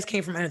she had just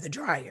came from under the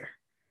dryer.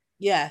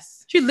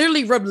 Yes. She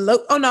literally rubbed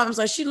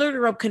she literally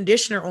rubbed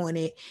conditioner on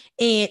it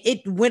and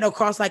it went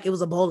across like it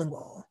was a bowling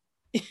ball.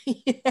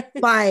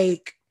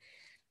 Like,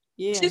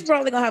 yeah, she's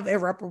probably gonna have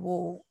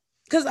irreparable,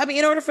 because I mean,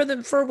 in order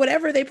for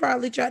whatever they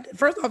probably tried,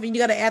 first off, you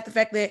gotta add the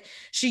fact that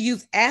she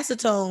used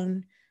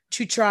acetone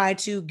to try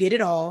to get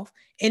it off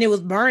and it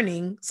was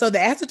burning. So the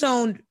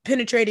acetone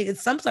penetrated in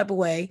some type of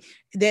way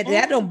that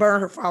don't burn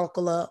her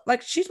follicle up.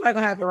 Like, she's probably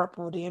gonna have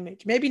irreparable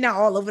damage. Maybe not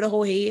all over the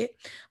whole head,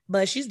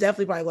 but she's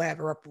definitely probably gonna have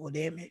irreparable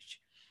damage.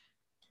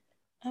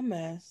 A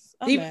mess.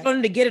 Even for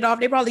them to get it off,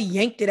 they probably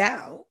yanked it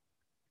out.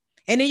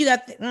 And then you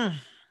got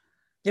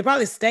they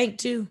probably stank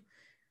too.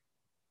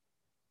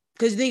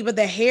 Because you think about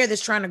the hair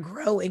that's trying to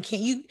grow, and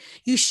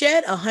you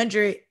shed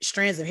 100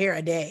 strands of hair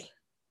a day.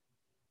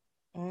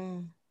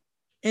 And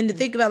to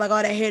think about like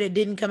all that hair that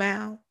didn't come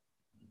out.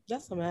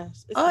 That's a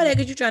mess. That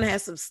because you're trying to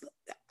have some.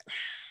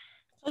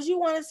 Because you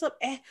wanted some,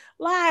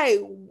 I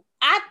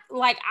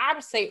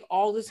would say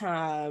all the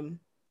time,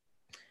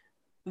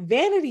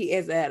 vanity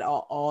is at an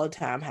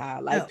all-time high.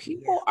 Like,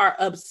 people are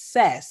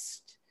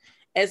obsessed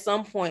at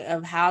some point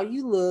of how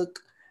you look,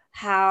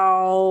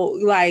 how,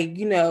 like,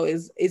 you know,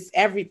 it's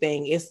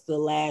everything. It's the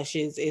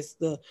lashes, it's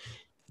the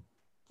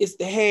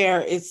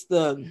hair, it's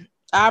the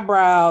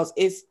eyebrows.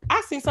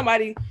 I seen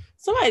somebody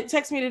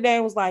text me today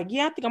and was like,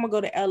 yeah, I think I'm gonna go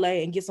to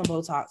LA and get some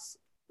Botox.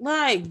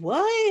 Like,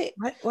 what?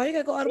 Why you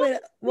gotta go all the way?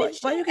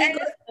 Why you can't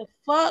go the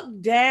fuck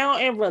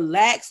down and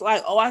relax?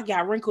 Like, oh, I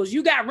got wrinkles.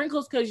 You got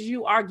wrinkles because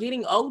you are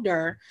getting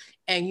older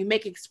and you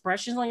make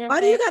expressions on your face.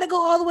 Why do you gotta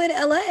go all the way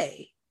to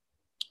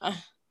LA?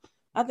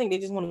 I think they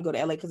just want to go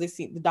to LA because they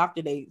see the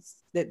doctor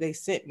that they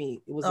sent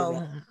me. It was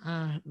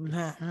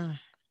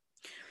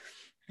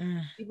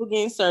people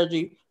getting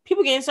surgery.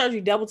 People getting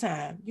surgery double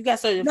time. You got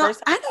surgery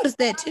first time. I noticed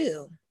that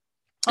too.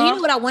 You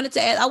know what I wanted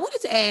to ask? I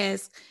wanted to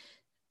ask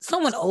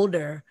someone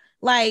older,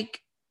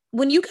 like,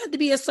 when you got to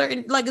be a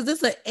certain, like, is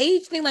this an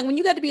age thing? Like, when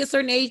you got to be a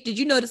certain age, did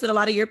you notice that a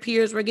lot of your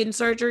peers were getting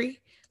surgery?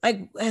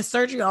 Like, has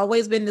surgery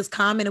always been this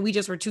common and we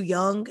just were too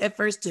young at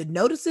first to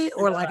notice it?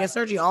 Or like, has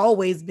surgery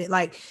always been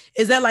like,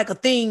 is that like a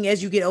thing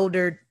as you get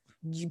older,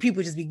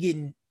 people just be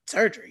getting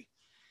surgery?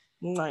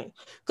 Right.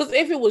 Because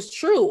if it was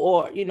true,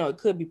 or, you know, it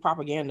could be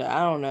propaganda,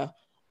 I don't know.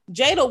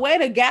 Jada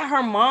Waiter got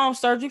her mom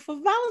surgery for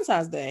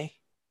Valentine's Day.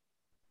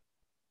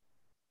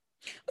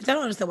 But I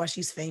don't understand why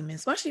she's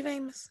famous. Why is she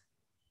famous?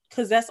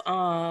 Because that's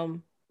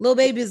Lil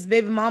Baby's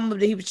baby mama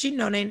that he was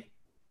cheating on, ain't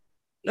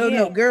it?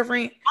 No,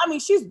 girlfriend. I mean,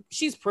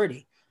 she's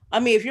pretty. I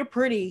mean, if you're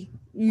pretty,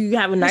 you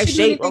have a Does nice she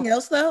do shape. anything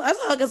else though? I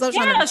saw because I was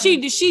trying Yeah,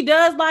 to. she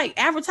does like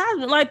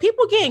advertisement, like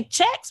people getting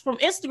checks from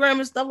Instagram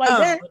and stuff like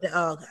that.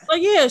 Okay. So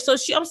yeah, so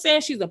I'm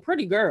saying she's a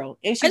pretty girl,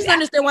 and I she's just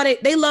understand why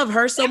they love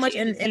her so much,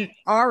 actually and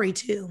Ari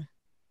too.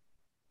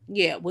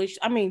 yeah. Which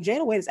I mean,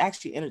 Jada Wade is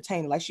actually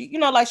entertaining. Like she,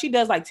 like she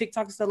does like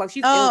TikTok and stuff. Like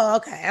she's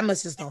okay. I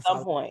must just don't at some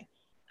follow. point,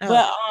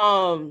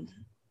 Oh.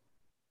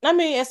 but I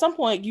mean, at some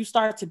point you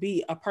start to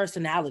be a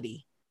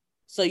personality.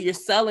 So you're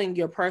selling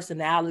your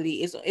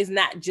personality. It's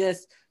not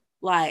just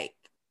like,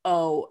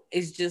 oh,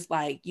 it's just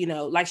like,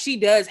 like she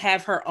does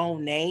have her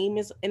own name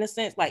is in a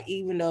sense, like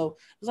even though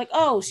it's like,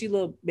 oh, she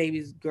Lil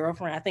Baby's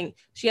girlfriend. I think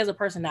she has a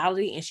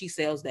personality and she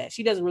sells that.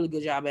 She does a really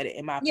good job at it,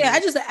 in my opinion.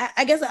 Yeah,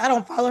 I guess I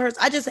don't follow her.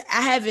 I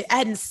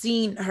hadn't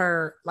seen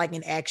her like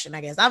in action,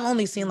 I guess. I've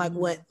only seen like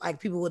what like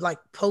people would like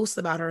post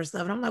about her and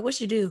stuff. And I'm like, what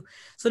she do?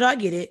 So no, I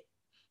get it.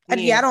 I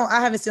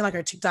haven't seen like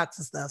her TikToks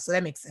and stuff. So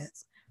that makes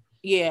sense.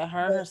 Yeah,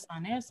 her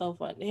son, they're so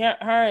fun.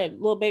 Her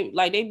and Lil Baby,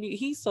 like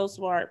he's so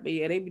smart, but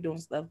yeah, they be doing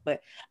stuff.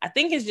 But I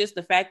think it's just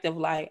the fact of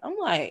like, I'm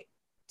like,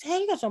 dang,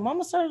 you got your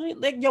mama surgery?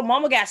 Like your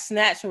mama got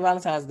snatched for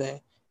Valentine's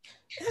Day.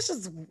 That's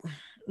just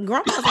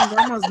grandmas and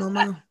grandmas no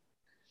more.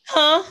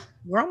 Huh?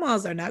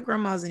 Grandmas are not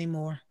grandmas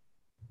anymore.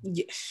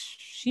 Yeah,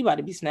 she about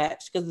to be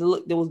snatched because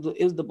it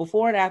was the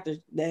before and after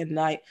that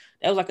night.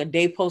 That was like a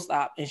day post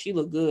op, and she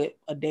looked good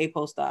a day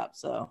post op.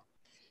 So,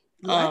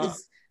 I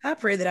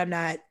pray that I'm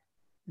not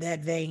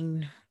that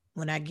vain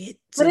when I get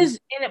to.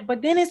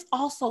 But then it's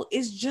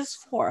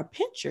just for a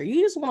picture.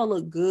 You just want to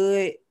look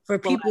good for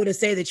people to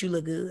say that you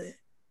look good,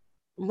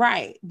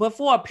 right? But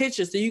for a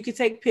picture, so you can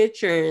take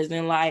pictures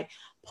and like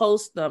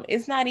post them.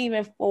 It's not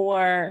even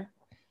for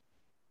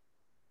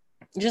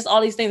just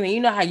all these things. And you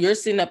know how you're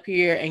sitting up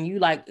here and you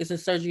like, it's a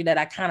surgery that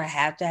I kind of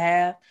have to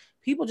have.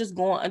 People just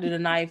going under the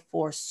knife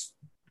for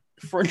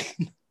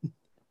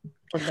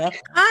nothing.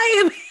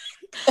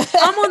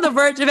 I'm on the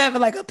verge of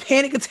having like a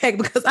panic attack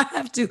because I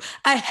have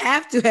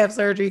to have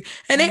surgery,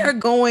 and they are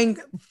getting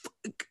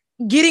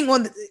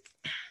on the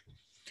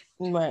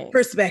right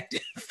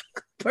perspective.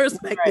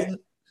 Right.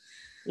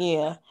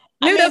 Yeah.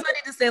 Maybe that's what I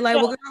need to say. Like,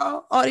 well,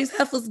 girl, all these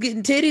heifers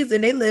getting titties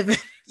and they living.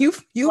 You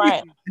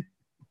right.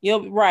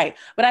 You're right.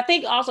 But I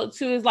think also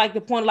too is like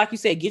the point, like you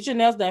said, get your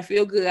nails done,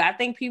 feel good. I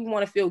think people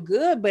want to feel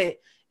good, but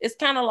it's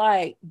kind of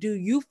like, do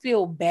you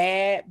feel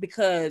bad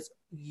because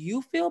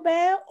you feel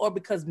bad or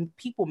because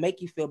people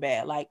make you feel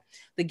bad? Like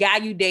the guy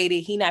you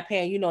dated, he not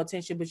paying you no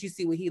attention, but you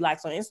see what he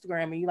likes on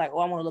Instagram and you're like, oh,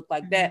 I want to look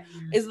like that.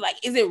 It's like,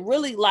 is it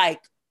really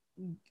like,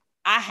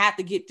 I have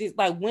to get this,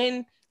 like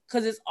when,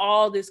 because it's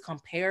all this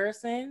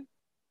comparison.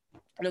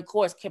 And of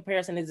course,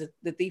 comparison is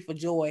the thief of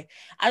joy.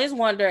 I just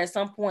wonder at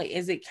some point,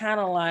 is it kind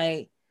of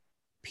like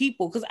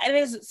people, because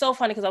it's so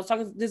funny because I was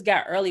talking to this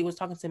guy earlier, was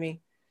talking to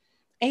me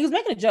and he was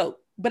making a joke,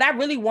 but I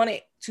really wanted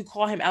to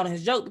call him out on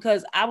his joke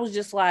because I was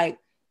just like,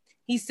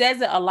 he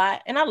says it a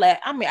lot and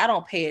I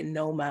don't pay it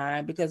no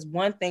mind, because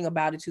one thing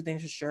about it, two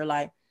things for sure,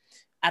 like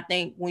I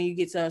think when you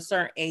get to a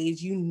certain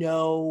age, you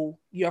know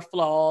your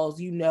flaws,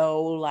 you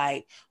know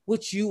like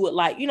what you would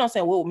like, you know what I'm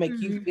saying, what would make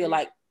you feel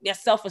like that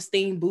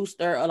self-esteem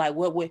booster, or like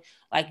what would,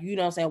 like, you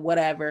know what I'm saying,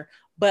 whatever.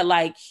 But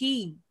like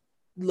he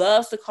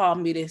loves to call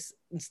me this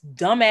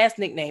dumbass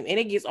nickname and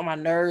it gets on my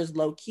nerves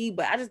low key,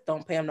 but I just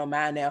don't pay him no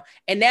mind now.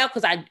 And now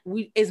because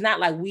it's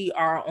not like we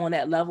are on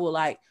that level,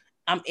 like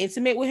I'm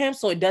intimate with him,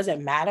 so it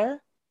doesn't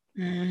matter.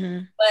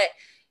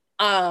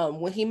 But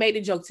when he made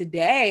the joke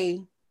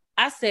today,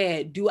 I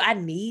said, do I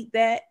need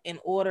that in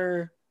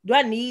order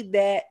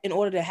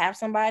to have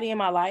somebody in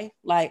my life?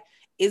 Like,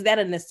 is that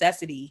a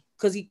necessity?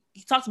 Because he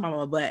talks about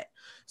my butt.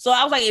 So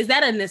I was like, is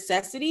that a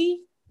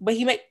necessity? But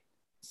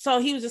so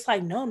he was just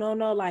like, no.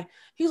 Like,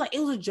 he was like,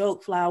 it was a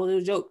joke, Flower. It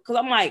was a joke. Because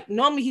I'm like,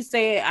 normally he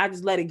said, I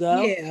just let it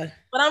go. Yeah.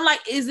 But I'm like,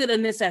 is it a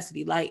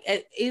necessity? Like,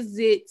 is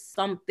it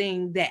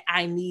something that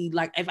I need?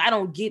 Like, if I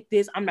don't get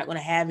this, I'm not going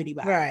to have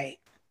anybody. Right.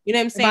 You know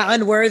what I'm saying? Am I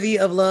unworthy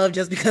of love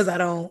just because I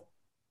don't?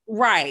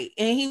 Right.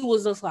 And he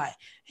was like,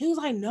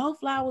 no,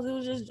 Flowers, it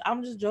was just,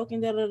 I'm just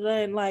joking,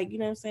 and like, you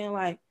know what I'm saying?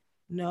 Like,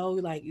 no,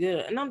 like,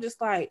 yeah. And I'm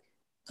just like,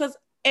 because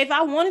if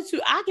I wanted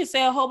to, I could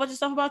say a whole bunch of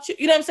stuff about you.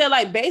 You know what I'm saying?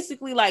 Like,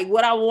 basically, like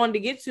what I wanted to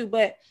get to,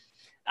 but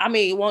I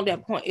mean,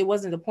 it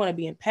wasn't the point of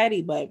being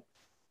petty, but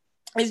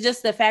it's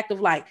just the fact of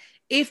like,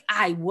 if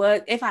I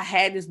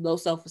had this low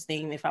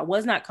self-esteem, if I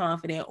was not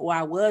confident, or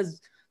I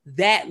was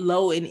that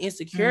low in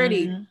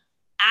insecurity,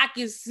 I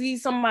could see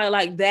somebody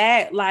like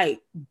that,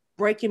 like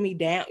breaking me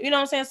down, you know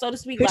what I'm saying, so to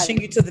speak, pushing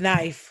like, you to the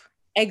knife.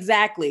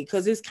 Exactly,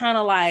 because it's kind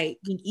of like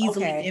being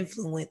easily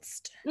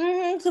influenced.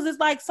 Because it's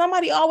like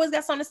somebody always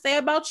got something to say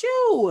about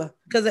you.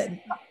 Because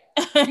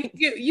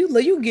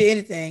you get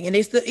anything, and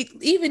they still,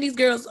 even these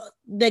girls,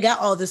 they got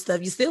all this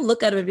stuff. You still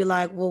look at them and be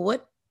like,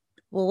 what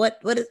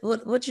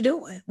you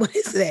doing? What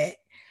is that?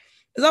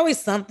 There's always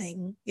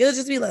something. It'll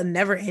just be a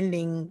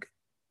never-ending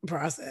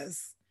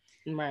process.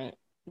 Right.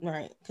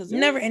 Because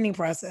never-ending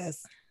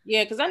process.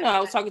 Yeah, because I know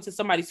I was talking to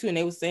somebody too, and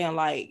they were saying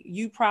like,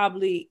 you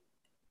probably,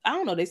 I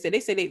don't know. They said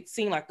it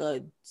seemed like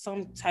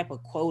some type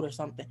of quote or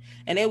something,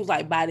 and it was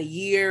like by the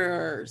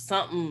year or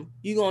something,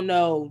 you gonna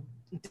know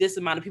this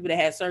amount of people that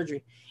had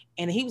surgery.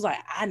 And he was like,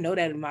 I know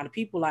that amount of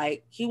people.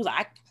 Like he was like,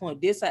 I can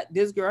point this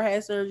girl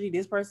had surgery,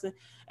 this person,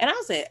 and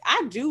I said,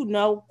 I do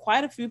know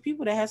quite a few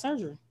people that had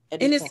surgery.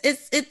 And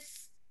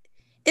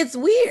it's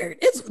weird.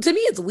 It's to me,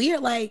 it's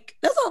weird. Like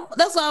that's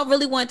why I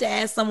really wanted to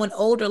ask someone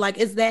older. Like,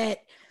 is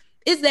it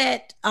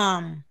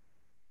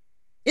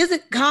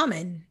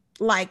common?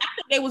 Like, I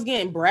think they was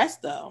getting breasts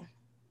though.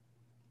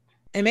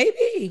 And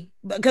maybe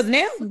because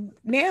now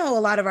a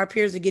lot of our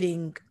peers are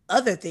getting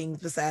other things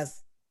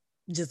besides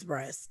just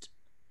breast.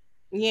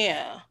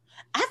 Yeah,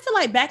 I feel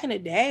like back in the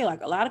day,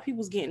 like a lot of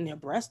people's getting their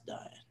breasts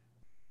done.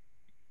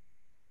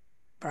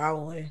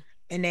 Probably.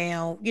 And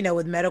now,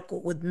 with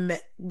medical,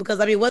 because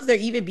I mean, was there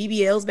even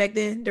BBLs back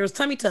then? There was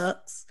tummy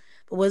tucks,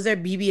 but was there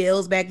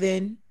BBLs back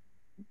then?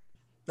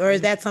 Or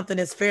is that something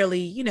that's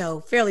fairly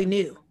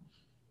new?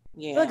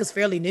 Yeah. I feel like it's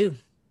fairly new.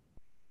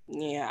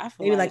 Yeah, I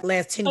feel maybe like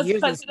last 10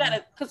 years.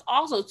 Because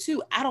also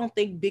too, I don't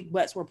think big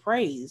butts were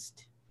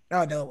praised.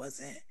 Oh no, it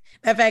wasn't.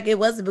 In fact, it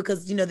wasn't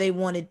because they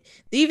wanted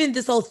even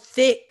this whole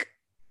thick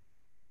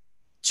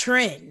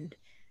trend.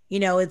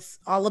 It's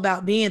all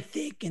about being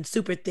thick and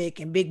super thick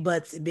and big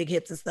butts and big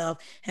hips and stuff.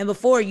 And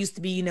before it used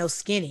to be,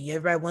 skinny.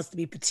 Everybody wants to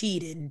be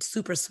petite and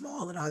super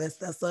small and all that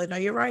stuff. So no,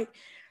 you're right.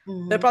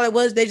 Mm-hmm. That probably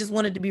was. They just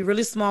wanted to be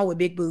really small with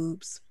big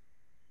boobs.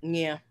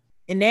 Yeah.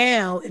 And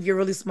now, if you're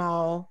really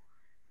small,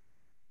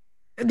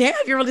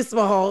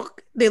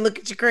 they look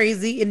at you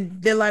crazy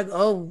and they're like,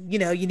 oh, you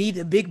need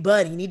a big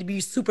butt. You need to be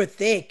super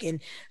thick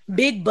and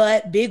big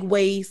butt, big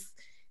waist.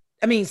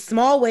 I mean,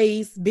 small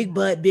waist, big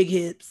butt, big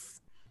hips.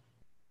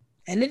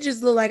 And it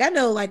just looked like, I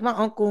know, like my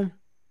uncle,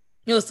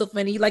 it was so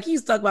funny. Like he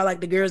used to talk about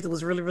like the girls that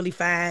was really, really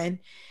fine.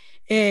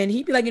 And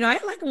he'd be like, I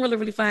like them really,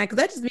 really fine. Cause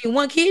that just means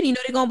one kid,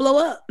 they're going to blow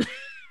up.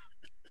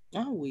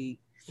 Oh,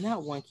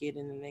 not one kid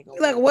and then they go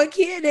like one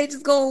kid, they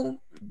just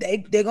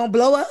they're going to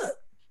blow up.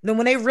 Then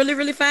when they really,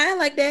 really fine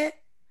like that.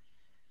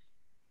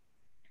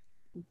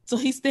 So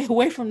he stay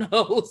away from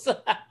those.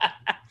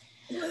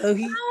 Well,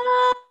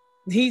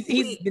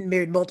 he's been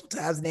married multiple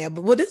times now.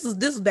 But this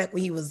is back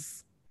when he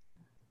was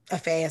a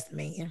fast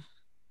man.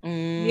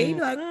 Yeah, he'd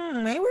be like,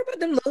 I ain't worried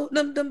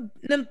about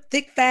them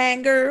thick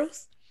fine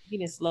girls. He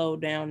didn't slow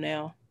down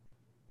now.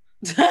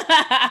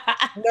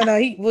 No,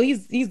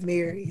 he's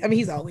married. I mean,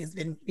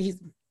 he's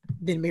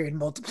been married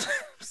multiple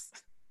times.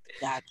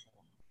 Gotcha.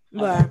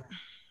 But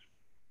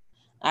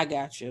I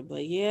got you.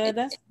 But yeah,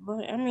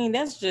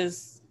 that's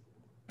just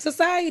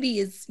society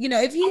is,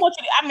 if you,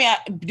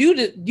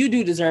 you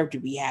do deserve to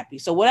be happy.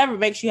 So whatever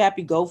makes you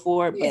happy, go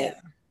for it. But yeah.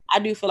 I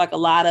do feel like a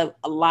lot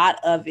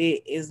of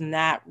it is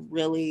not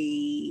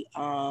really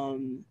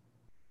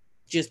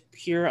just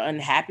pure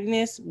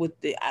unhappiness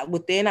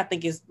within. I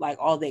think it's like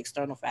all the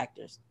external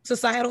factors,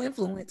 societal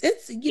influence.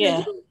 It's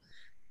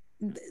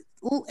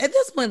at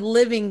this point,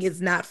 living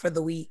is not for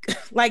the weak.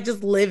 Like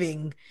just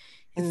living,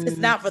 it's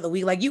not for the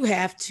weak. Like you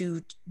have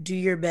to do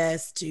your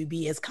best to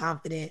be as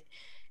confident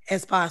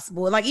as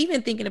possible. Like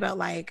even thinking about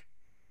like,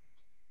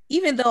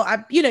 even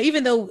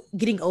though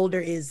getting older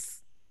is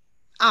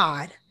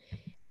odd,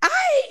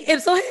 I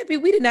am so happy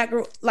we did not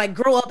grow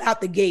up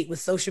out the gate with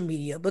social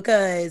media,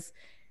 because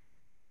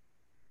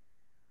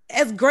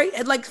as great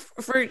as like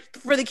for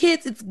the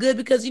kids, it's good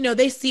because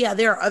they see how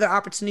there are other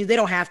opportunities. They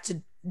don't have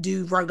to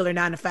do regular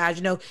 9 to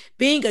 5.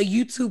 Being a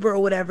YouTuber or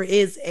whatever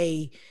is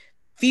a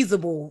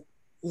feasible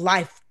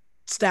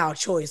lifestyle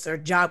choice or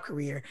job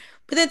career.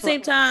 But at the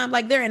same time,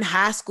 like they're in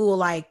high school,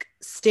 like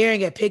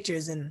staring at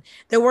pictures and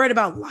they're worried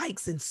about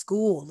likes in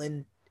school,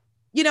 and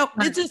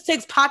it just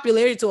takes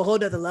popularity to a whole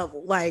other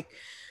level. Like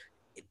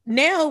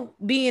now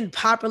being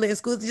popular in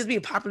school, just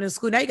being popular in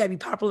school, now you gotta be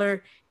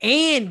popular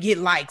and get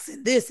likes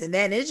and this and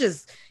that. And it's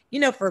just,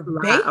 for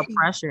baby,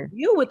 pressure.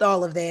 You with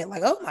all of that,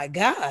 like, oh my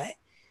God.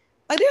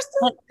 Like they're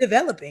still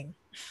developing.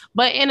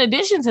 But in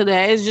addition to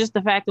that, it's just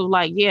the fact of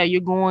like, yeah,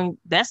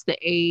 that's the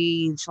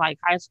age, like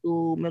high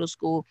school, middle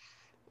school,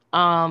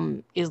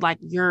 is like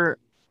your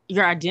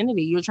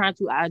identity. You're trying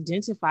to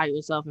identify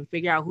yourself and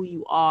figure out who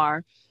you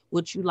are,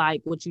 what you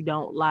like, what you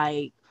don't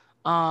like,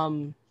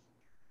 kind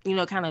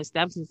of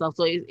establish yourself.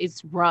 So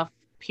it's rough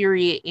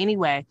period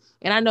anyway.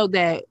 And I know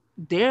that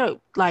they're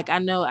like, a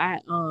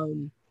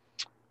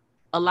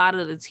lot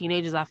of the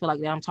teenagers I feel like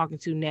that I'm talking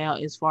to now,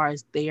 as far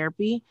as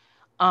therapy,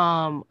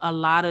 a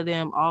lot of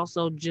them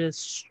also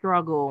just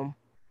struggle.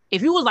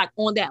 If you was like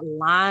on that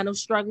line of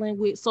struggling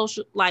with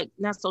social, like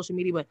not social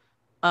media, but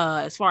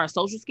as far as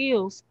social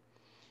skills,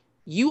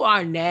 you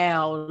are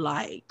now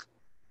like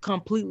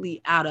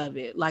completely out of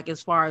it. Like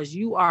as far as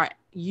you are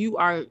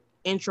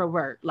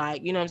introvert,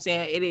 like, you know what I'm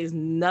saying? It is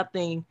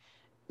nothing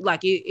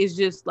like it's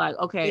just like,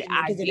 okay,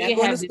 I did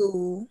have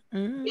school.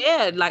 Mm-hmm.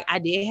 Yeah, like I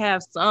did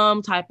have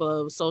some type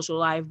of social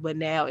life, but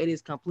now it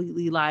is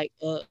completely like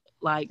you know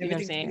what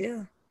I'm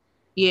saying?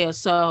 Yeah.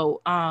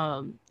 So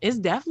it's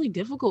definitely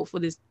difficult for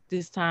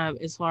this time,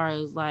 as far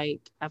as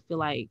like I feel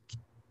like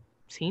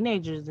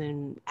teenagers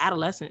and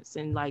adolescents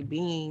and like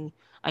being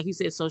like you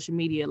said, social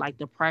media, like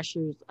the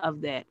pressures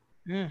of that.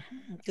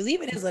 Because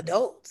even as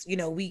adults,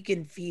 we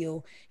can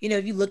feel,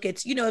 if you look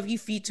at, if you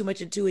feed too much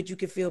into it, you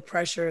can feel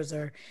pressures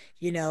or,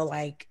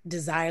 like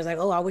desires, like,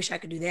 oh, I wish I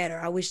could do that,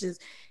 or I wish this.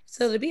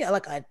 So to be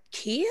like a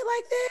kid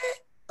like that,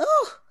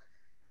 oh,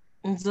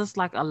 It's just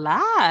like a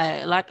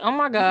lot. Like, oh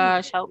my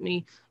gosh, help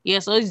me. Yeah,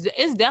 so it's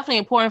definitely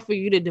important for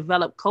you to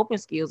develop coping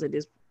skills at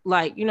this,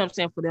 like, you know what I'm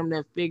saying, for them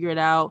to figure it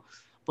out.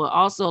 But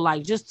also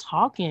like just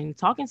talking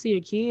to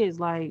your kids,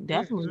 like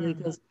definitely,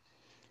 because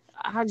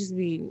it just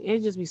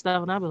be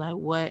stuff and I'll be like,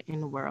 what in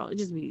the world? It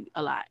just be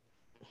a lot.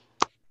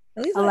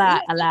 at least, A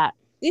lot, a lot.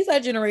 at least our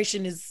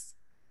generation is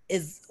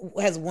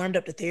has warmed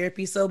up to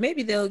therapy. So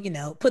maybe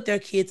they'll, put their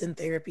kids in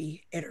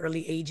therapy at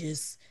early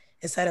ages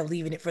instead of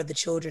leaving it for the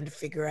children to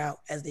figure out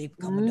as they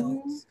become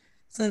adults.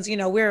 Since,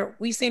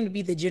 we seem to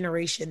be the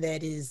generation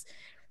that is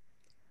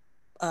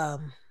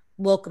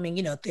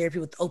welcoming, therapy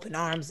with open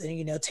arms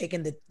and,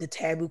 taking the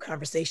taboo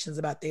conversations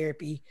about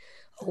therapy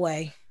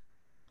away.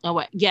 Oh,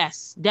 wait.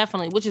 Yes,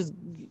 definitely. Which is,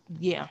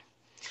 yeah.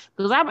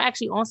 Because I'm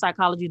actually on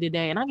psychology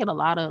today and I get a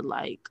lot of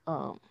like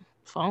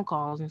phone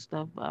calls and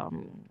stuff.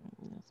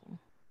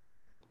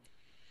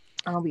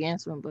 I don't be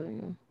answering, but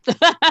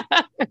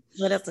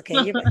Well, that's okay.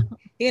 You're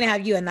gonna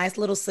have you a nice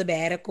little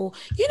sabbatical.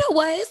 You know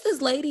what? It's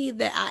this lady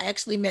that I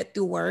actually met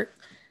through work.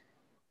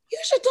 You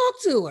should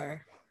talk to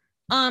her.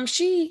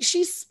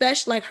 She's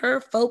special. Like her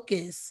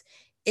focus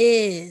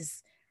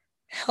is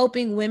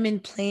helping women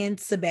plan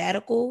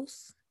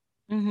sabbaticals.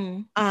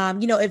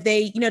 If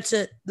they,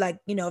 to like,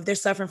 if they're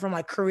suffering from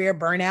like career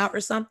burnout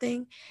or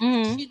something,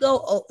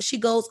 she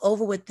goes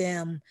over with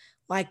them,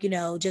 like,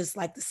 just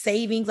like the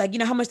savings, like,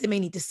 how much they may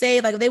need to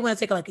save, like if they want to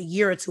take like a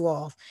year or two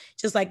off,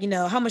 just like,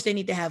 how much they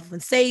need to have in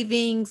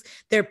savings,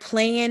 their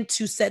plan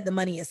to set the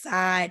money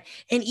aside,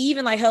 and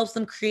even like helps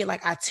them create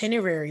like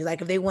itinerary,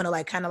 like if they want to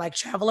like kind of like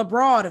travel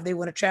abroad, if they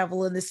want to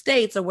travel in the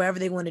States or wherever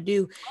they want to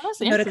do,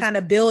 to kind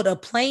of build a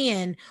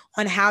plan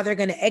on how they're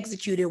going to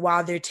execute it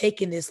while they're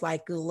taking this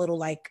like a little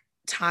like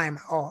time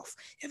off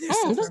if they're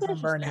suffering from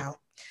burnout.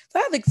 So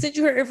I think send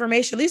you her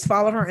information, at least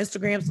follow her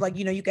Instagram, so like,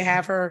 you can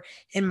have her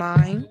in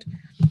mind.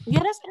 Yeah,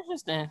 that's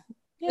interesting.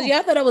 Yeah,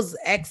 I thought it was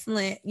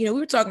excellent. We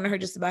were talking to her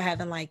just about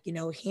having like,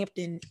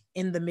 Hampton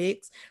in the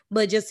mix,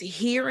 but just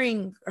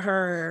hearing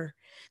her,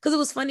 because it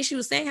was funny. She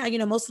was saying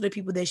how, most of the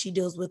people that she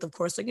deals with, of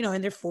course, are,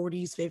 in their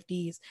 40s,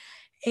 50s.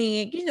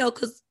 And,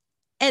 because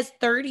as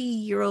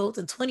 30-year-olds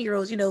and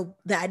 20-year-olds,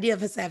 the idea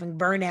of us having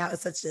burnout at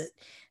such a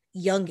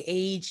young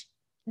age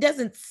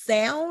doesn't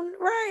sound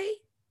right.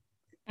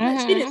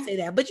 She didn't say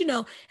that, but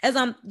as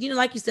I'm,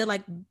 like you said,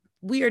 like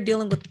we are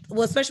dealing with,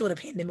 well, especially with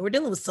a pandemic, we're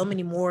dealing with so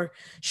many more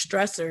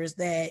stressors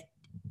that,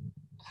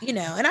 and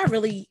I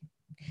really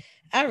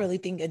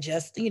think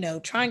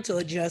trying to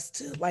adjust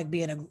to like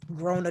being a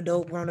grown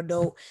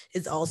adult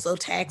is also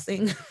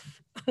taxing.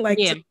 Like,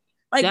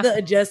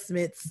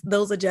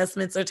 those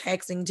adjustments are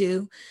taxing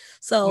too.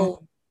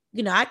 So,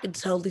 I could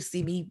totally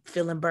see me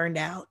feeling burned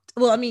out.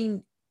 Well, I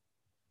mean,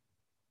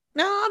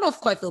 no, I don't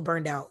quite feel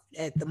burned out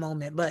at the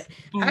moment, but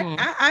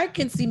I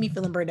can see me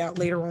feeling burned out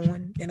later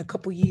on in a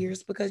couple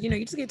years because, you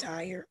just get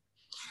tired.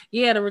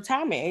 Yeah, the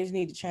retirement age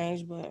need to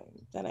change, but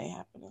that ain't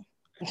happening.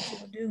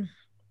 Sure do.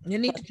 You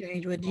need to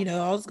change, but,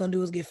 all it's going to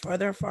do is get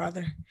farther and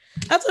farther.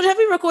 I told you, have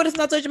you recorded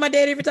since I told you my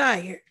daddy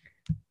retired?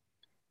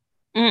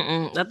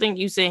 I think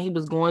you said he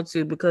was going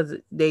to because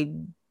they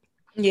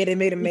made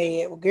him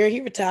mad. Well, girl, he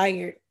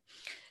retired.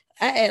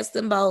 I asked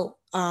him about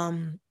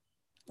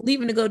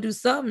leaving to go do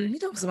something. He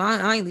told me,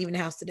 I ain't leaving the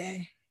house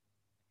today.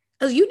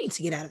 Oh, you need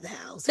to get out of the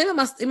house. Him and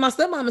my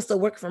stepmom is still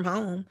working from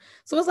home.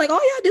 So it's like, all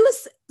y'all do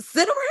is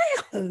sit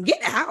around. Get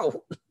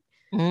out.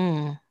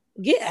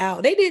 Get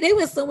out. They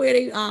went somewhere.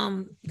 They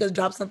just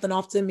dropped something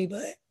off to me,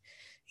 but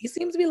he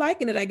seems to be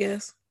liking it, I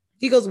guess.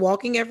 He goes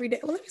walking every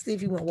day. Well, let me see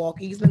if he went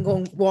walking. He's been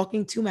going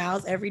walking 2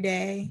 miles every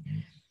day.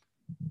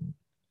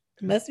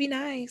 Must be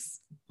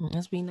nice.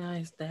 Must be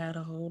nice to have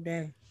a whole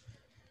day.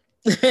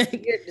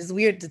 It's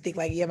weird to think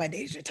like, yeah, my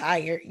dad's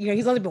retired.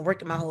 He's only been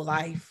working my whole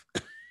life.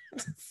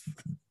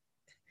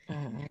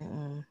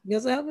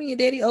 So help me, your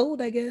daddy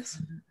old, I guess.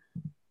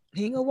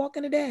 He ain't gonna walk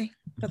in a day.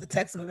 I have to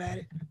text him about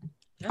it.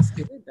 That's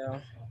good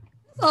though.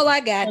 That's all I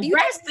got.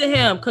 Congrats to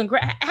him.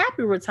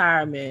 Happy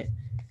retirement.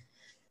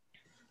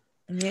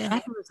 Yeah,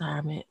 happy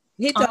retirement.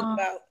 He talked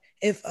about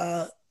if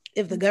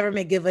the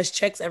government give us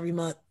checks every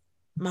month,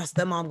 my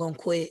stepmom gonna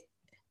quit.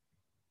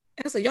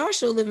 I said, y'all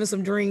sure living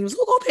some dreams.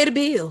 Who gonna pay the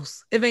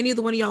bills if ain't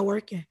either one of y'all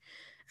working?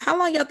 How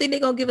long y'all think they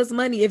gonna give us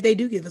money if they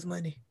do give us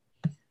money?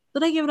 So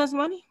they giving us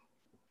money?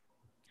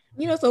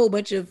 It's a whole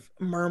bunch of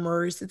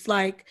murmurs. It's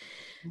like,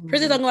 first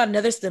they're talking about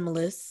another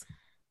stimulus.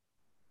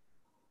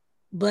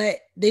 But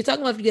they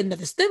talking about if you get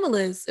another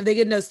stimulus, if they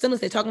get another stimulus,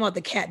 they're talking about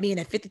the cap being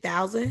at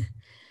 50,000.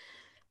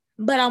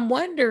 But I'm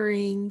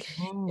wondering,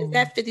 is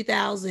that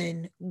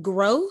 50,000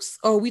 gross,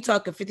 or are we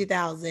talking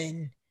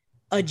 50,000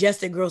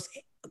 adjusted gross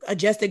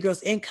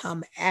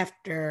income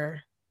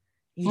after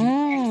you do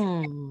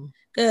taxes?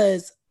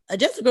 Because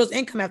adjusted gross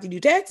income after you do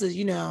taxes,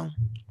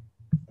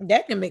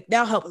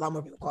 that'll help a lot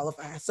more people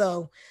qualify.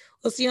 So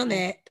we'll see on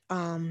that.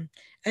 And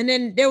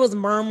then there was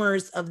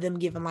murmurs of them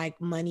giving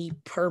like money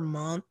per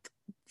month.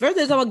 First,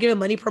 there's about giving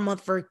money per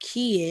month for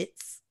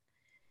kids,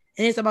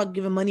 and it's about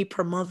giving money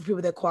per month for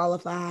people that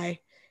qualify. I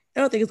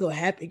don't think it's gonna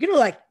happen. You know,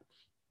 like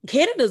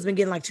Canada's been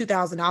getting like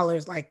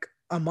 $2,000 like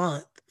a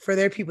month for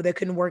their people that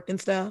couldn't work and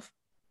stuff.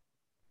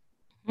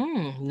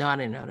 No, I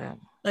didn't know that.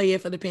 Oh yeah,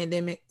 for the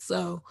pandemic.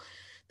 So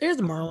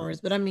there's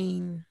murmurs, but I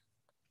mean,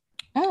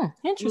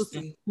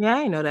 interesting. Yeah, I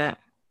didn't know that.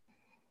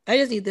 I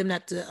just need them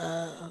not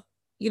to,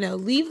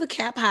 leave the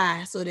cap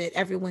high so that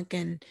everyone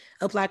can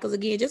apply. Because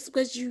again, just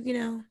because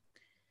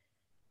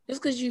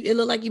it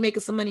look like you're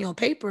making some money on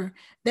paper,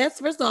 that's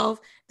first off,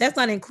 that's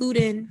not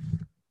including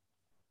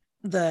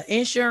the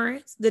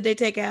insurance that they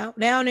take out.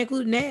 Now, not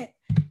including that,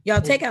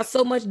 y'all take out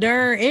so much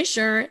darn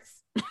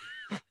insurance.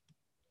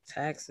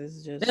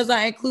 Taxes just. That's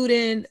not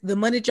including the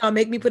money that y'all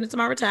make me put into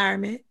my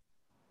retirement.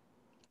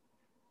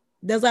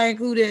 That's not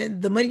including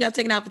the money y'all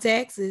taking out for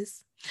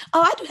taxes.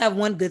 Oh, I do have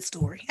one good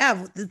story.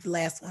 This is the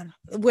last one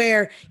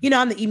where,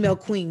 I'm the email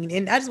queen.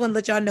 And I just want to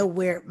let y'all know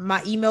where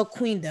my email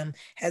queendom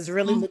has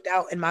really looked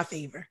out in my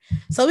favor.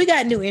 So we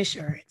got new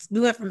insurance.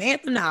 We went from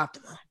Anthem to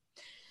Optima.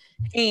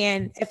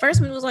 And at first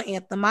when it was on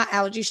Anthem, my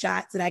allergy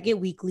shots that I get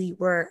weekly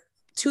were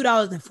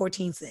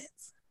 $2.14.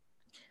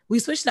 We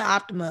switched to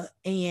Optima.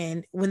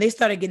 And when they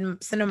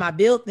started sending my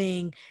bill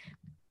thing,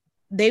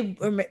 they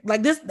were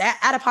like that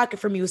out of pocket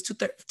for me was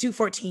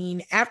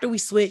 $2.14. After we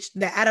switched,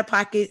 the out of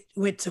pocket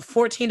went to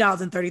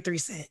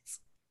 $14.33.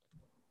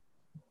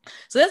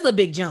 So that's a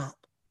big jump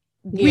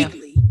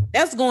weekly.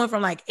 That's going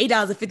from like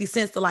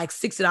 $8.50 to like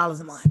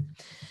 $60 a month.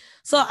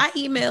 So I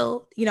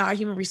emailed, our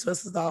human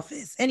resources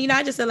office. And,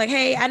 I just said like,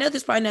 hey, I know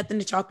there's probably nothing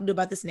that y'all can do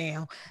about this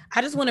now.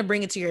 I just want to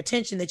bring it to your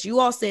attention that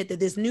you all said that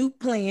this new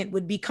plan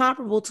would be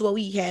comparable to what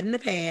we had in the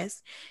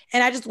past.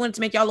 And I just wanted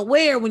to make y'all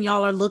aware when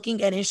y'all are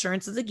looking at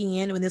insurances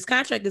again, when this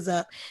contract is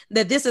up,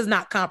 that this is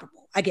not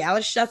comparable. I get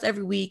allergy shots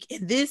every week.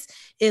 And this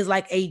is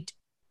I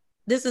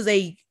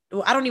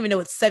don't even know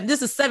it's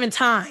this is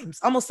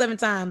almost seven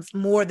times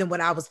more than what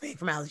I was paying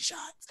for my allergy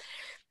shots.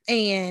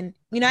 And,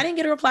 I didn't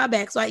get a reply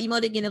back. So I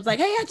emailed again. It was like,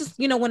 hey, I just,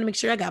 want to make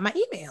sure I got my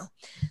email.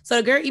 So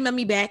the girl emailed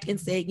me back and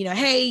said,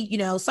 hey,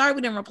 sorry,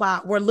 we didn't reply.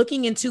 We're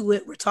looking into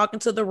it. We're talking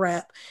to the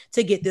rep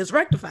to get this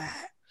rectified.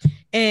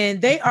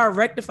 And they are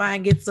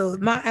rectifying it. So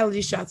my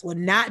allergy shots will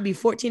not be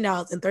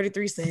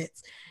 $14.33.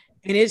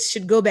 And it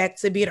should go back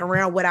to being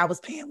around what I was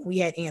paying when we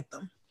had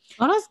Anthem.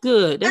 Oh, that's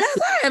good.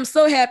 I am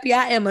so happy.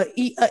 I am a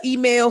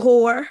email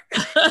whore.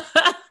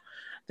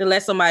 To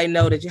let somebody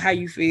know that how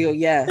you feel,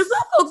 yes. Because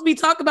some folks be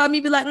talking about me,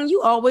 be like,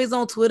 you always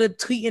on Twitter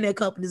tweeting at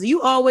companies,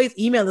 you always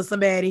emailing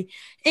somebody.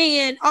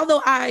 And although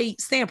I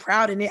stand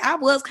proud in it, I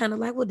was kind of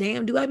like, well,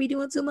 damn, do I be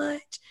doing too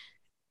much?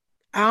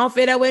 I don't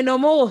feel that way no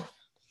more.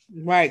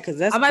 Right,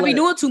 because I might be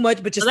doing too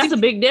much, but that's a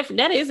big difference.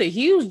 That is a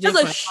huge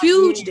difference. That's a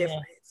huge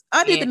difference.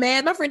 I did the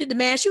math. My friend did the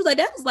math. She was like,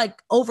 that was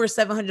like over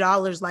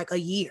 $700 like a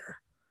year.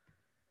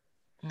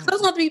 So I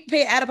was going to be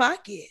paid out of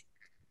pocket.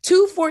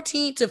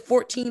 $2.14 to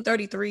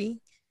 $14.33.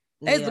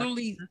 That's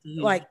literally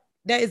like,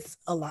 that is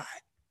a lot.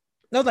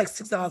 That was like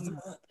 $6 a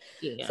month.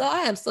 Yeah. So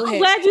I am so happy.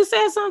 Glad you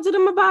said something to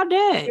them about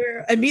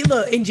that. I mean,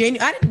 look, in January,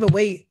 I didn't even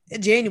wait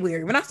in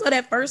January. When I saw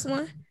that first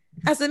one,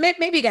 I said,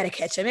 maybe you got to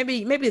catch up.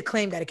 Maybe the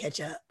claim got to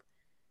catch up.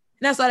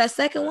 And I saw that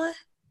second one.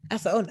 I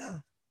said, oh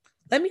no.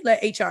 Let me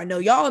let HR know.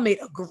 Y'all made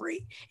a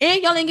great,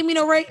 and y'all ain't give me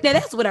no rate. Now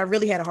that's what I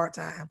really had a hard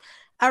time.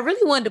 I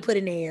really wanted to put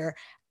in there.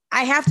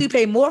 I have to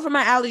pay more for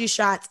my allergy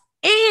shots,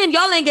 and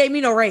y'all ain't gave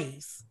me no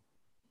raise.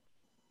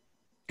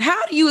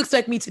 How do you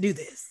expect me to do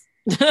this?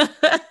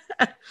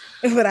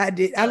 But I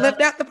did. I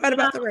left out the part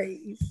about the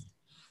raise.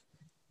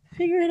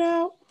 Figure it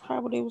out.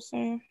 How what they were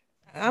saying.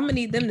 I'm gonna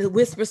need them to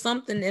whisper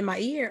something in my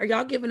ear. Are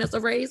y'all giving us a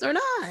raise or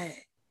not?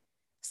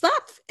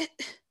 Stop.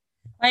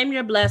 Claim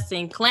your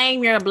blessing.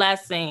 Claim your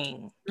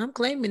blessing. I'm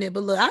claiming it,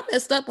 but look, I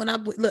messed up when I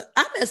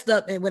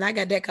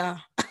got that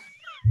car.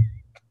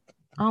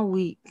 I'm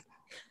weak.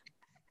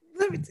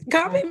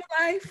 Car payment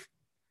life.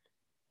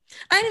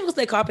 I didn't even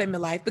say car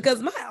payment life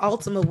because my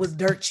Ultima was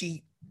dirt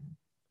cheap.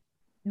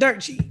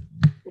 Dirt cheap.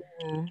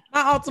 Mm-hmm.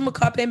 My Ultima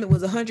car payment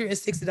was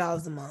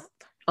 $160 a month.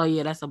 Oh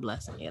yeah, that's a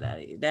blessing. Yeah,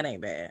 that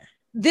ain't bad.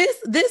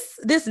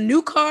 This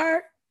new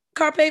car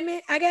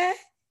payment I got.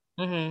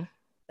 Mm-hmm.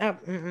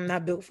 I'm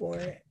not built for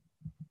it.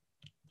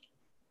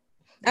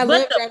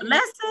 But the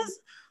blessings.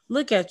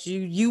 Look at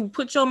you. You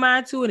put your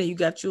mind to it and you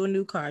got you a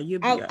new car.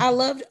 I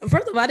loved,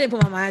 first of all, I didn't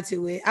put my mind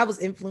to it. I was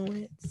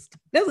influenced.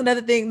 That's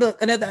another thing.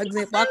 Look, another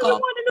example. I wanted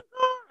a new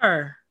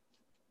car.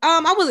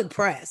 I was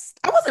impressed.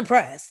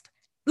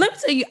 Let me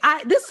tell you,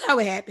 this is how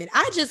it happened.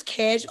 I just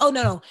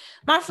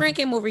my friend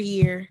came over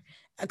here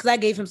because I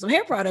gave him some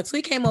hair products. So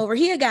he came over.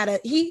 He had got a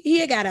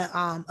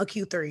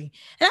Q3. And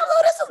I was like,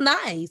 oh, this is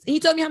nice. And he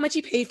told me how much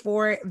he paid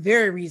for it.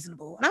 Very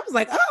reasonable. And I was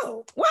like,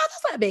 oh, wow,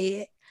 that's not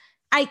bad.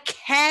 I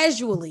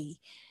casually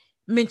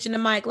mentioned to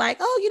Mike, like,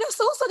 oh,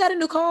 so got a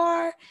new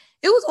car.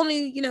 It was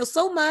only,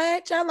 so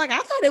much. I'm like, I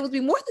thought it would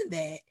be more than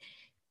that.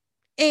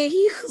 And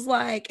he was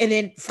like, and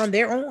then from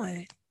there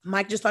on,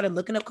 Mike just started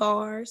looking up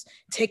cars,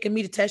 taking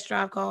me to test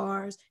drive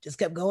cars, just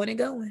kept going and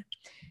going.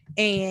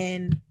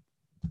 And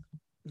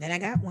then I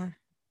got one.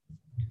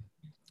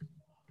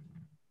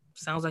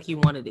 Sounds like you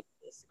wanted it.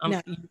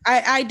 No,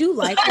 I do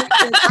like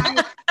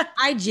it.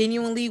 I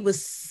genuinely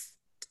was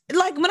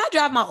like, when I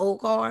drive my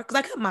old car, because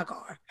I kept my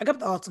car, I kept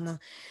the Altima.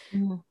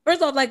 Mm-hmm.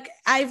 First off, like,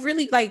 I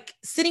really like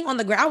sitting on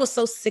the ground. I was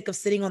so sick of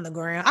sitting on the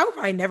ground. I would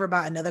probably never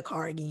buy another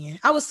car again.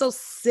 I was so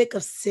sick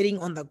of sitting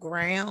on the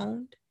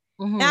ground.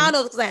 Mm-hmm. Now, I don't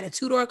know because I had a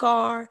 2-door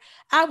car.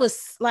 I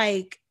was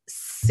like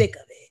sick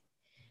of it.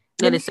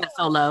 That it sat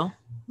so low.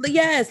 But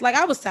yes, like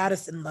I was tired of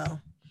sitting low.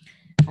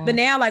 But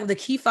now, like the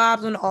key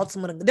fobs on the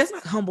Altima, that's my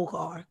humble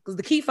car because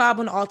the key fob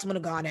on the Altima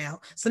have gone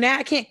out. So now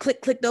I can't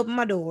click to open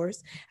my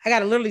doors. I got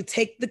to literally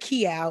take the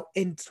key out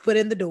and put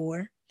in the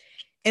door.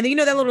 And then, you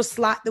know, that little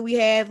slot that we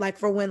have, like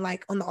for when,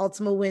 like on the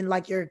Altima, when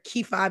like your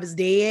key fob is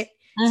dead.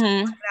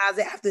 Mm-hmm. So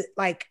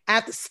I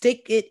have to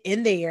stick it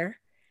in there.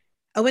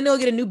 I went to go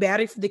get a new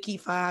battery for the key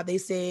fob. They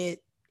said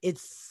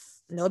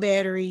it's no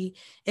battery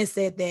and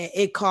said that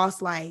it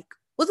costs like,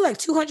 was it like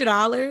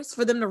 $200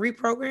 for them to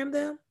reprogram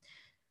them?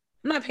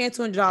 I'm not paying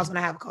 $200 when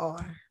I have a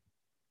car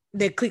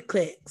that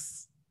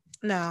clicks.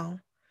 No,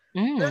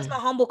 that's my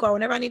humble car.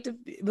 Whenever I need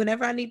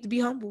to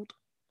be humbled,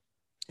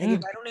 I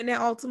get right on in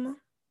that Altima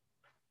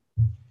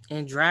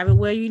and drive it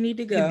where you need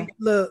to go.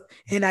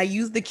 And I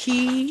use the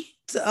key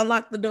to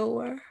unlock the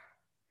door.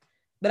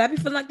 But I be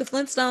feeling like the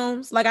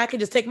Flintstones. Like I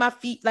could just take my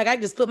feet, like I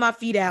just put my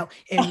feet out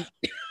and.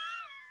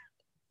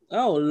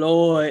 Oh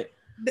Lord,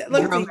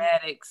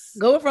 dramatics.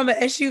 Going from an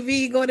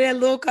SUV, going to that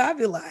little car, I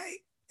be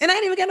like, and I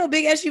ain't even got no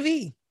big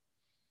SUV.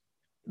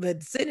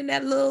 But sitting in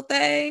that little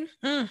thing,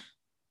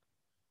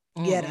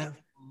 ghetto.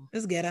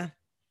 It's ghetto.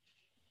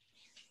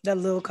 That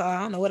little car,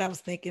 I don't know what I was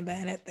thinking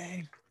behind that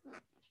thing.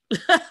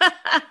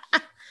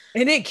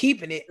 And then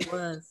keeping it.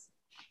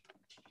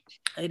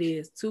 It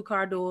is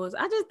 2-car doors.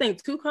 I just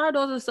think 2-car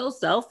doors are so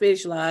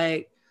selfish.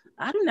 Like,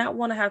 I do not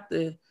want to have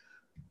to.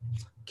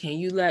 Can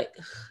you like?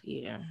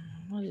 Yeah.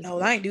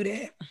 No, I ain't do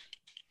that.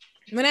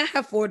 When I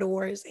have 4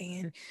 doors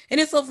and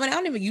it's so funny, I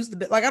don't even use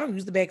I don't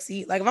use the back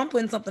seat. Like if I'm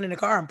putting something in the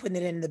car, I'm putting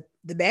it in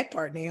the back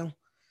part now.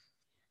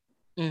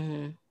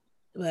 Mm-hmm.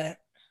 But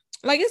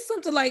like it's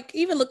something like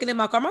even looking at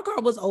my car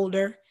was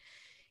older,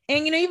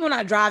 and you know even when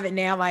I drive it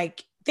now,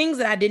 like things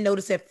that I didn't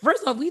notice at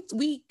first off,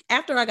 we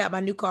after I got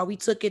my new car, we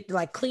took it to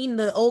like clean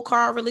the old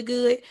car really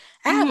good.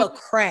 I have a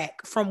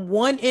crack from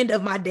one end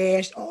of my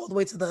dash all the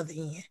way to the other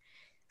end.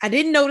 I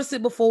didn't notice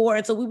it before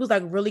until we was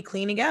like really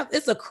cleaning out.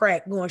 It's a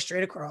crack going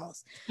straight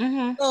across.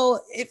 Mm-hmm. So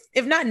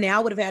if not now,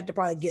 I would have had to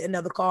probably get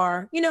another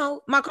car. You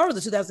know, my car was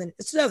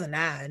it's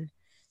 2009.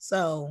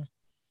 So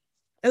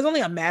it was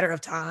only a matter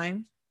of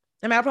time.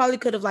 I mean, I probably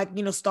could have like,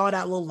 you know, stalled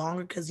out a little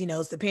longer because, you know,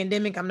 it's the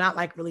pandemic. I'm not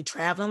like really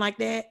traveling like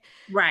that.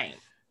 Right.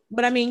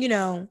 But I mean, you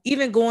know,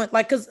 even going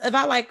like, because if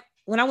I like,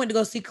 when I went to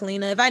go see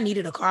Kalina, if I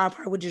needed a car, I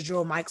probably would just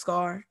drove Mike's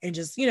car and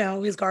just, you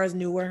know, his car is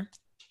newer.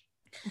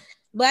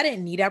 But I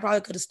didn't need it. I probably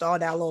could have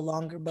stalled out a little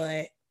longer,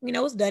 but you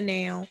know, it's done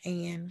now.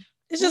 And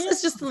it's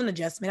just still an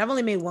adjustment. I've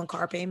only made 1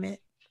 car payment.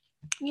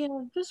 Yeah,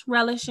 just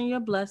relishing your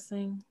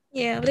blessing.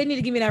 Yeah, but they need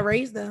to give me that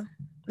raise though.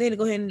 They need to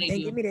go ahead and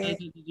give me that. They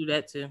need to do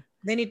that too.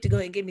 They need to go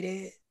ahead and give me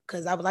that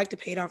because I would like to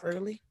pay it off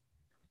early.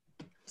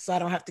 So I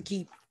don't have to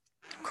keep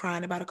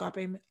crying about a car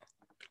payment.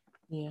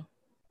 Yeah.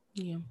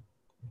 Yeah.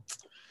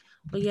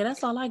 But yeah,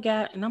 that's all I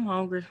got. And I'm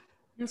hungry.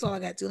 That's all I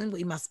got too. Let me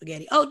eat my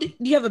spaghetti. Oh, do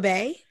you have a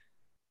bay?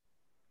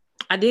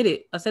 I did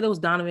it. I said it was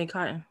Donovan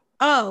Cotton.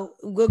 Oh,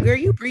 well, girl,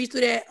 you breezed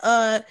through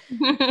that.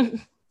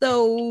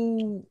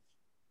 So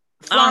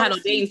I don't have no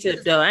dating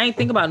tip though. I ain't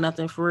think about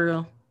nothing for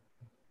real.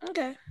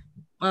 Okay.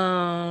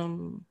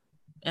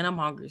 And I'm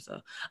hungry,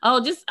 so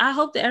I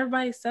hope that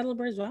everybody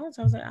celebrates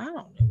Valentine's Day. I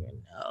don't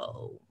even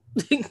know.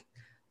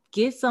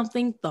 Get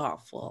something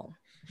thoughtful.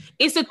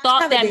 It's the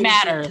thought that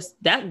matters.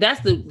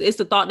 It's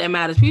the thought that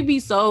matters. People be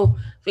so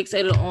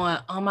fixated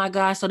on, oh my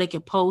gosh, so they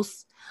can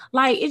post.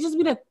 Like, it just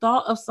be the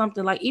thought of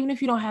something, like, even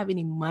if you don't have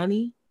any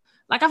money.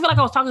 Like, I feel like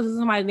I was talking to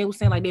somebody and they were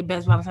saying, like, their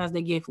best Valentine's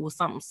Day gift was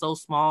something so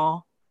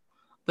small.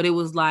 But it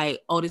was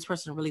like, oh, this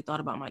person really thought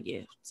about my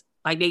gift.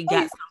 Like, they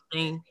got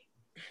something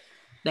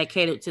that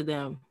catered to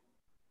them.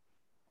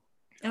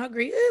 I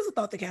agree. It is a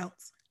thought that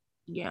counts.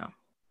 Yeah.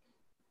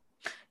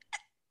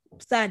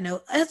 Side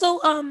note. So,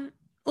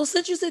 well,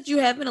 since you said you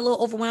have been a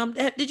little overwhelmed,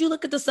 did you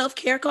look at the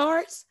self-care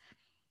cards?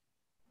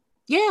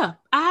 Yeah,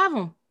 I have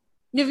them.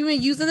 Have you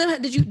been using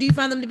them? Do you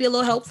find them to be a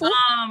little helpful?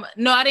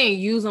 No, I didn't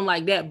use them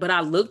like that, but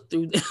I looked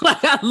through them.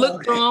 Like I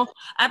looked through them.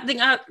 I think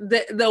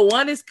the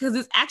one is because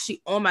it's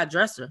actually on my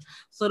dresser.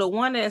 So the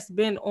one that's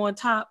been on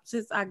top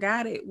since I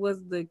got it was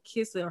the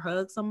kiss or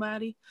hug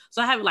somebody.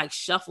 So I haven't like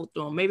shuffled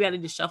through them. Maybe I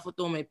need to shuffle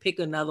through them and pick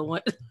another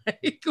one. But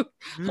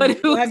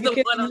it was have you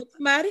kissed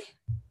somebody?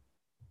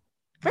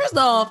 First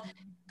off,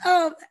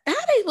 how they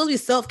supposed to be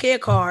self-care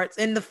cards?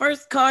 And the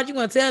first card you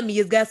want to tell me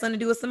has got something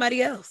to do with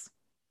somebody else.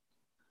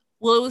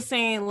 Well, it was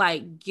saying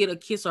like get a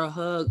kiss or a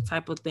hug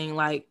type of thing.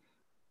 Like,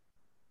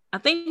 I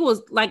think it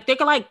was like they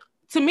could like,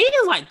 to me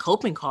it's like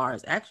coping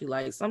cards actually,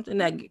 like something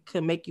that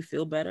could make you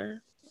feel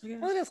better.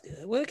 Well, that's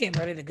good. Well, it came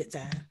right at a good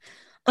time.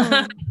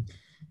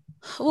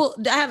 Well,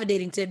 I have a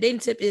dating tip. Dating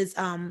tip is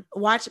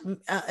watch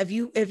if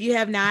you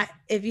have not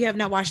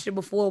watched it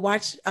before,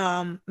 watch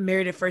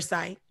Married at First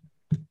Sight.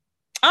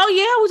 Oh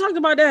yeah, we talked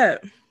about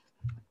that.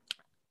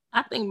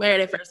 I think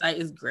Married at First Sight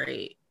is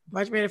great.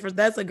 Watch Married at First.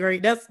 That's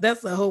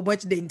a whole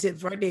bunch of dating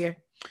tips right there.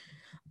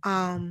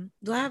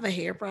 Do I have a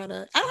hair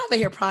product? I don't have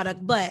a hair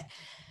product, but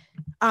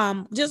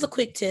just a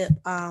quick tip.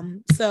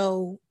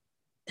 So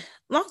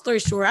long story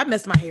short, I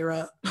messed my hair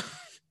up.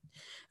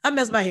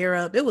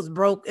 It was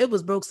broke. It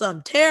was broke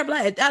something terrible.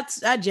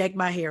 I jacked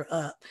my hair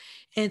up.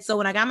 And so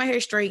when I got my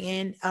hair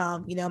straightened,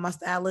 my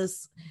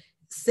stylist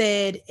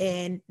said,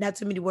 and not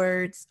too many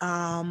words,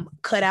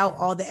 cut out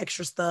all the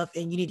extra stuff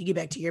and you need to get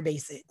back to your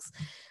basics.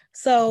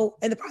 So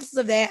in the process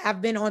of that,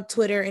 I've been on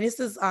Twitter, and this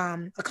is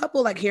a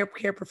couple like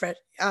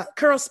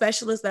curl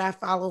specialists that I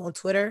follow on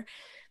Twitter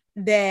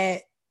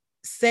that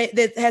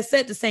has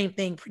said the same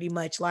thing pretty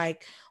much.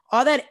 Like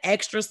all that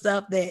extra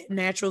stuff that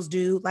naturals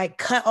do, like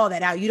cut all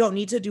that out. You don't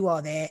need to do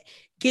all that.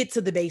 Get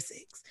to the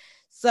basics.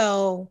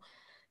 So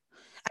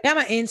I got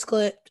my ends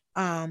clipped,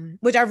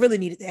 which I really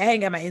needed. I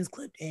hadn't got my ends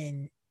clipped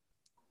in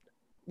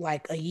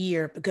like a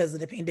year because of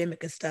the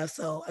pandemic and stuff.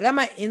 So I got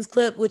my ends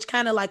clipped, which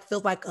kind of like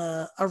feels like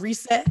a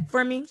reset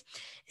for me.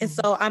 And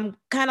so I'm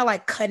kind of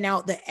like cutting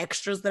out the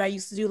extras that I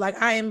used to do. Like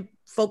I am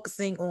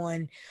focusing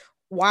on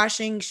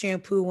washing,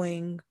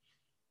 shampooing,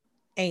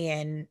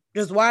 and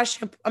just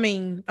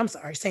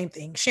same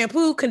thing.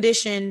 Shampoo,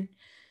 condition,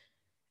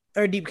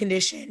 or deep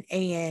condition,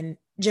 and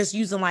just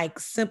using like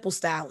simple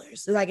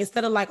stylers. Like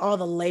instead of like all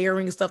the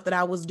layering stuff that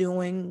I was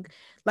doing,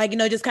 like,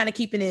 just kind of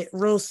keeping it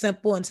real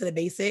simple into the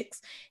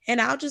basics. And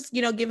I'll just,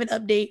 give an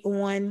update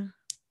on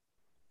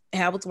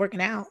how it's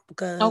working out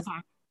because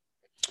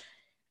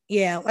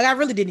yeah, like I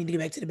really did need to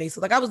get back to the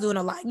basics. Like I was doing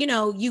a lot,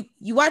 you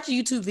watch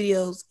YouTube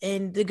videos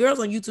and the girls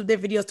on YouTube, their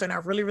videos turn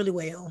out really, really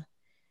well.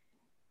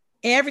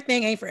 And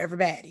everything ain't for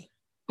everybody.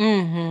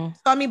 Mm-hmm.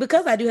 So, I mean,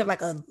 because I do have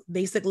like a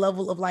basic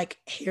level of like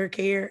hair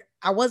care,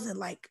 I wasn't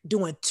like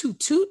doing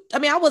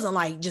I wasn't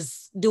like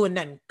just doing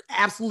nothing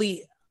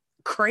absolutely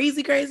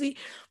crazy,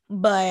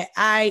 but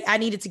I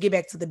needed to get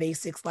back to the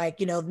basics. Like,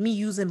 me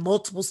using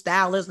multiple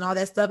stylers and all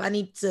that stuff. I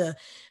need to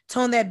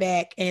tone that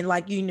back and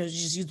like,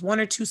 just use one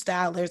or two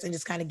stylers and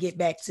just kind of get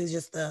back to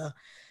just the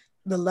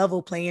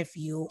level playing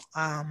field.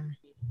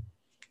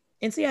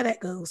 And see how that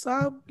goes. So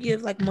I'll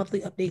give like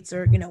monthly updates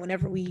or,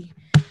 whenever we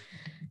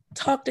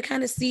talk to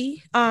kind of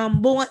see.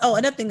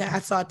 Another thing that I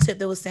saw a tip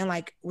that was saying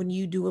like when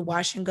you do a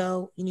wash and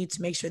go, you need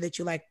to make sure that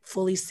you like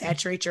fully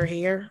saturate your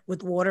hair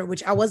with water,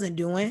 which I wasn't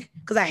doing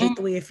because I hate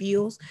the way it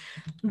feels.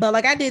 But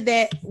like I did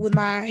that with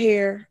my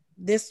hair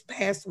this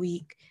past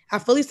week. I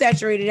fully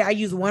saturated it. I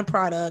used one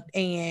product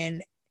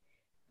and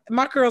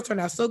my curls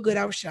turned out so good.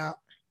 I was shocked.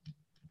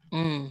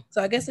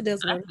 So I guess it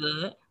does work.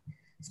 Good.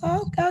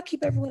 So I'll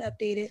keep everyone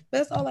updated. But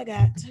that's all I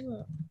got.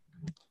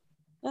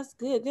 That's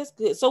good.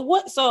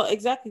 So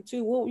exactly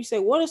too, what you say?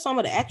 What are some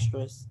of the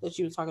extras that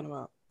you were talking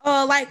about?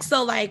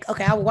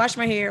 Okay, I will wash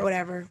my hair or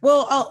whatever.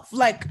 Well,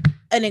 like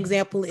an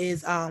example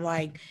is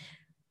pre-poo.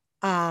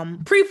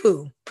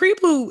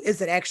 Pre-poo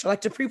is an extra,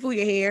 like to pre-poo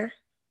your hair.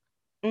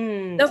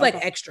 That's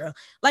like extra.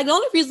 Like the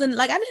only reason,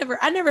 like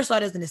I never saw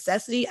it as a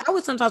necessity. I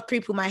would sometimes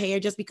pre-poo my hair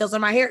just because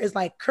when my hair is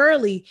like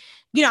curly,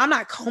 I'm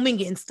not combing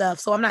it and stuff,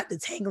 so I'm not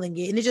detangling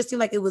it, and it just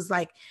seemed like it was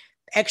like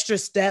extra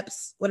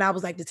steps when I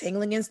was like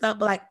detangling and stuff.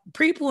 But like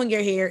pre-pooing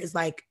your hair is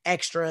like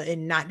extra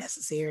and not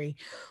necessary.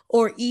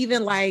 Or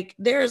even like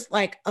there's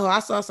like I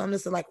saw something that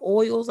said like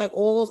oils. Like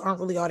oils aren't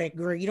really all that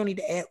great. You don't need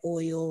to add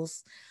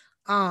oils.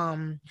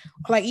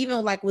 Like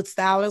even like with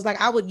stylers,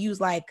 like I would use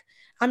like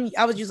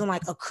I was using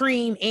like a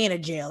cream and a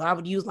gel. I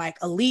would use like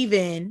a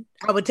leave-in.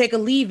 I would take a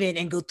leave-in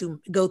and go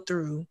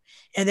through,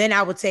 and then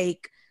I would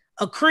take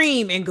a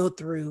cream and go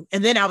through,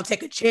 and then I would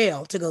take a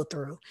gel to go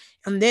through,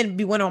 and then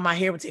be one on my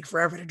hair would take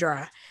forever to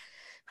dry.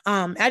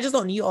 I just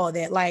don't need all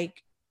that.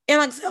 Like, and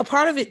like a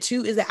part of it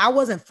too is that I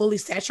wasn't fully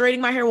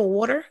saturating my hair with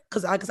water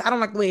because I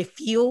don't like the way it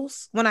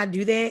feels when I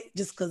do that.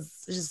 Just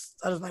because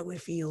I don't like the way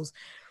it feels,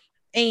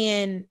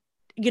 and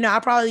I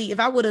probably, if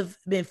I would have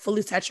been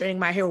fully saturating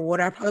my hair with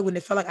water, I probably wouldn't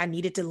have felt like I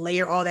needed to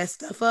layer all that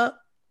stuff up.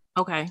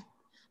 Okay.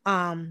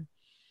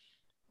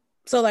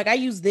 So like I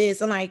use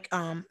this and like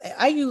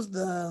I use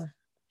the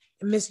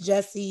Miss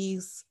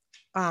Jessie's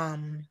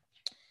coily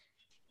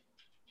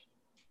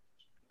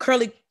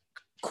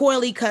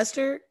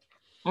custard,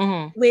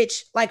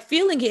 which like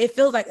feeling it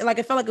feels like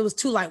it felt like it was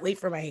too lightweight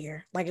for my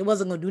hair. Like it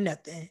wasn't gonna do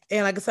nothing.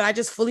 And like I said, I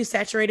just fully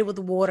saturated with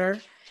the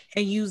water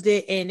and used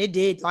it, and it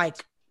did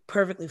like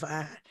perfectly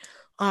fine.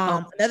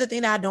 Another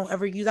thing that I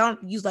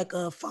don't use like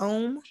a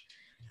foam.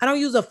 I don't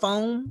use a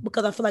foam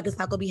because I feel like it's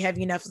not gonna be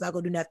heavy enough. It's not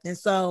gonna do nothing.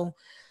 So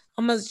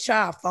I'm gonna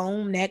try a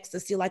foam next to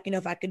see like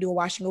if I can do a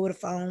wash and go with a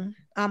foam.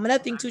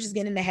 Another thing too, just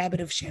getting in the habit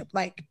of shampoo.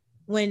 Like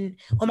when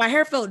my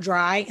hair felt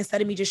dry,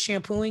 instead of me just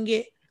shampooing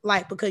it,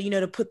 like because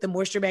to put the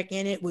moisture back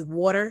in it with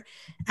water,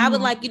 I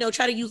would like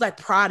try to use like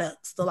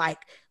products to like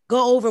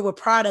go over with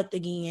product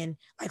again,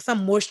 like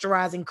some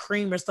moisturizing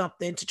cream or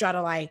something to try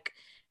to like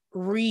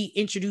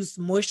reintroduce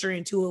moisture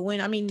into it.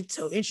 When I mean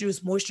to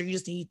introduce moisture, you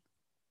just need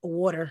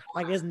water.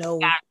 Like there's no,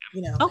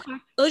 Okay.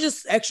 So it's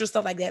just extra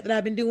stuff like that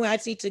I've been doing. I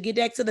just need to get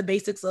back to the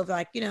basics of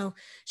like,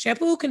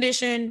 shampoo,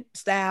 condition,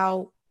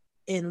 style,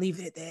 and leave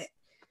it at that.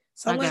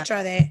 So I'm gonna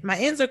try that. My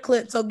ends are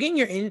clipped, so getting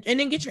your and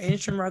then get your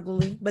ends trimmed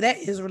regularly. But that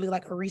is really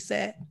like a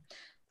reset.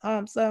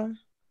 So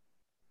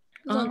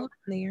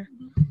there.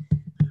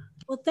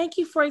 Well, thank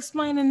you for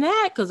explaining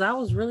that, because I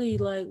was really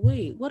like,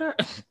 wait, what are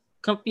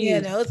confused? Yeah,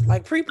 no, it's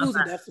like pre-poos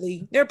are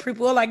definitely they're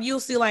pre-poo. Like you'll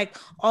see like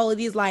all of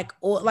these like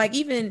or like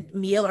even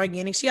Miele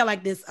Organic. She had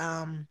like this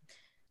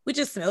which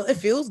just smell it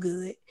feels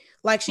good.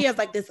 Like she has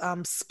like this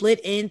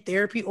split end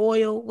therapy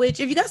oil, which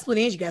if you got split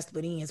ends, you got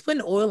split ends.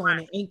 Putting oil on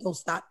it ain't gonna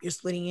stop your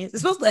splitting ends.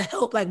 It's supposed to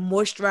help like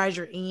moisturize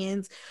your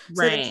ends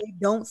so that they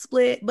don't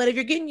split. But if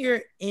you're getting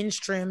your ends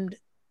trimmed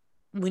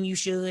when you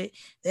should,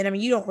 then I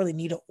mean you don't really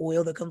need an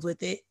oil that comes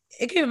with it.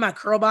 It came in my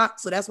curl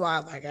box, so that's why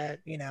I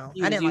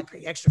didn't like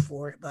pay extra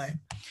for it, but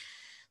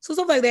so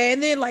stuff like that.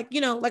 And then like,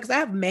 like I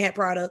have mad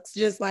products,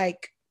 just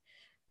like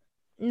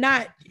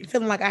not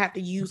feeling like I have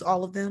to use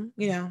all of them,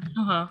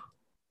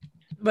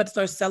 but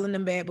start selling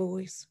them bad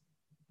boys.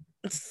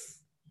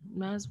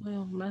 Might as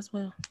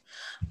well.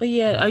 But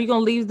yeah, are you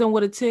gonna leave them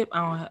with a tip?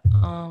 I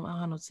don't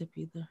have no tip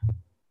either.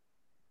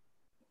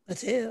 A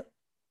tip?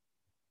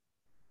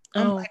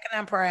 I'm Black and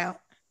I'm proud.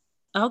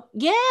 Oh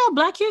yeah,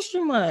 Black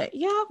History Month.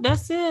 Yep,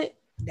 that's it.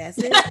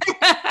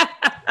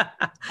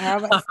 All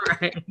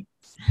right.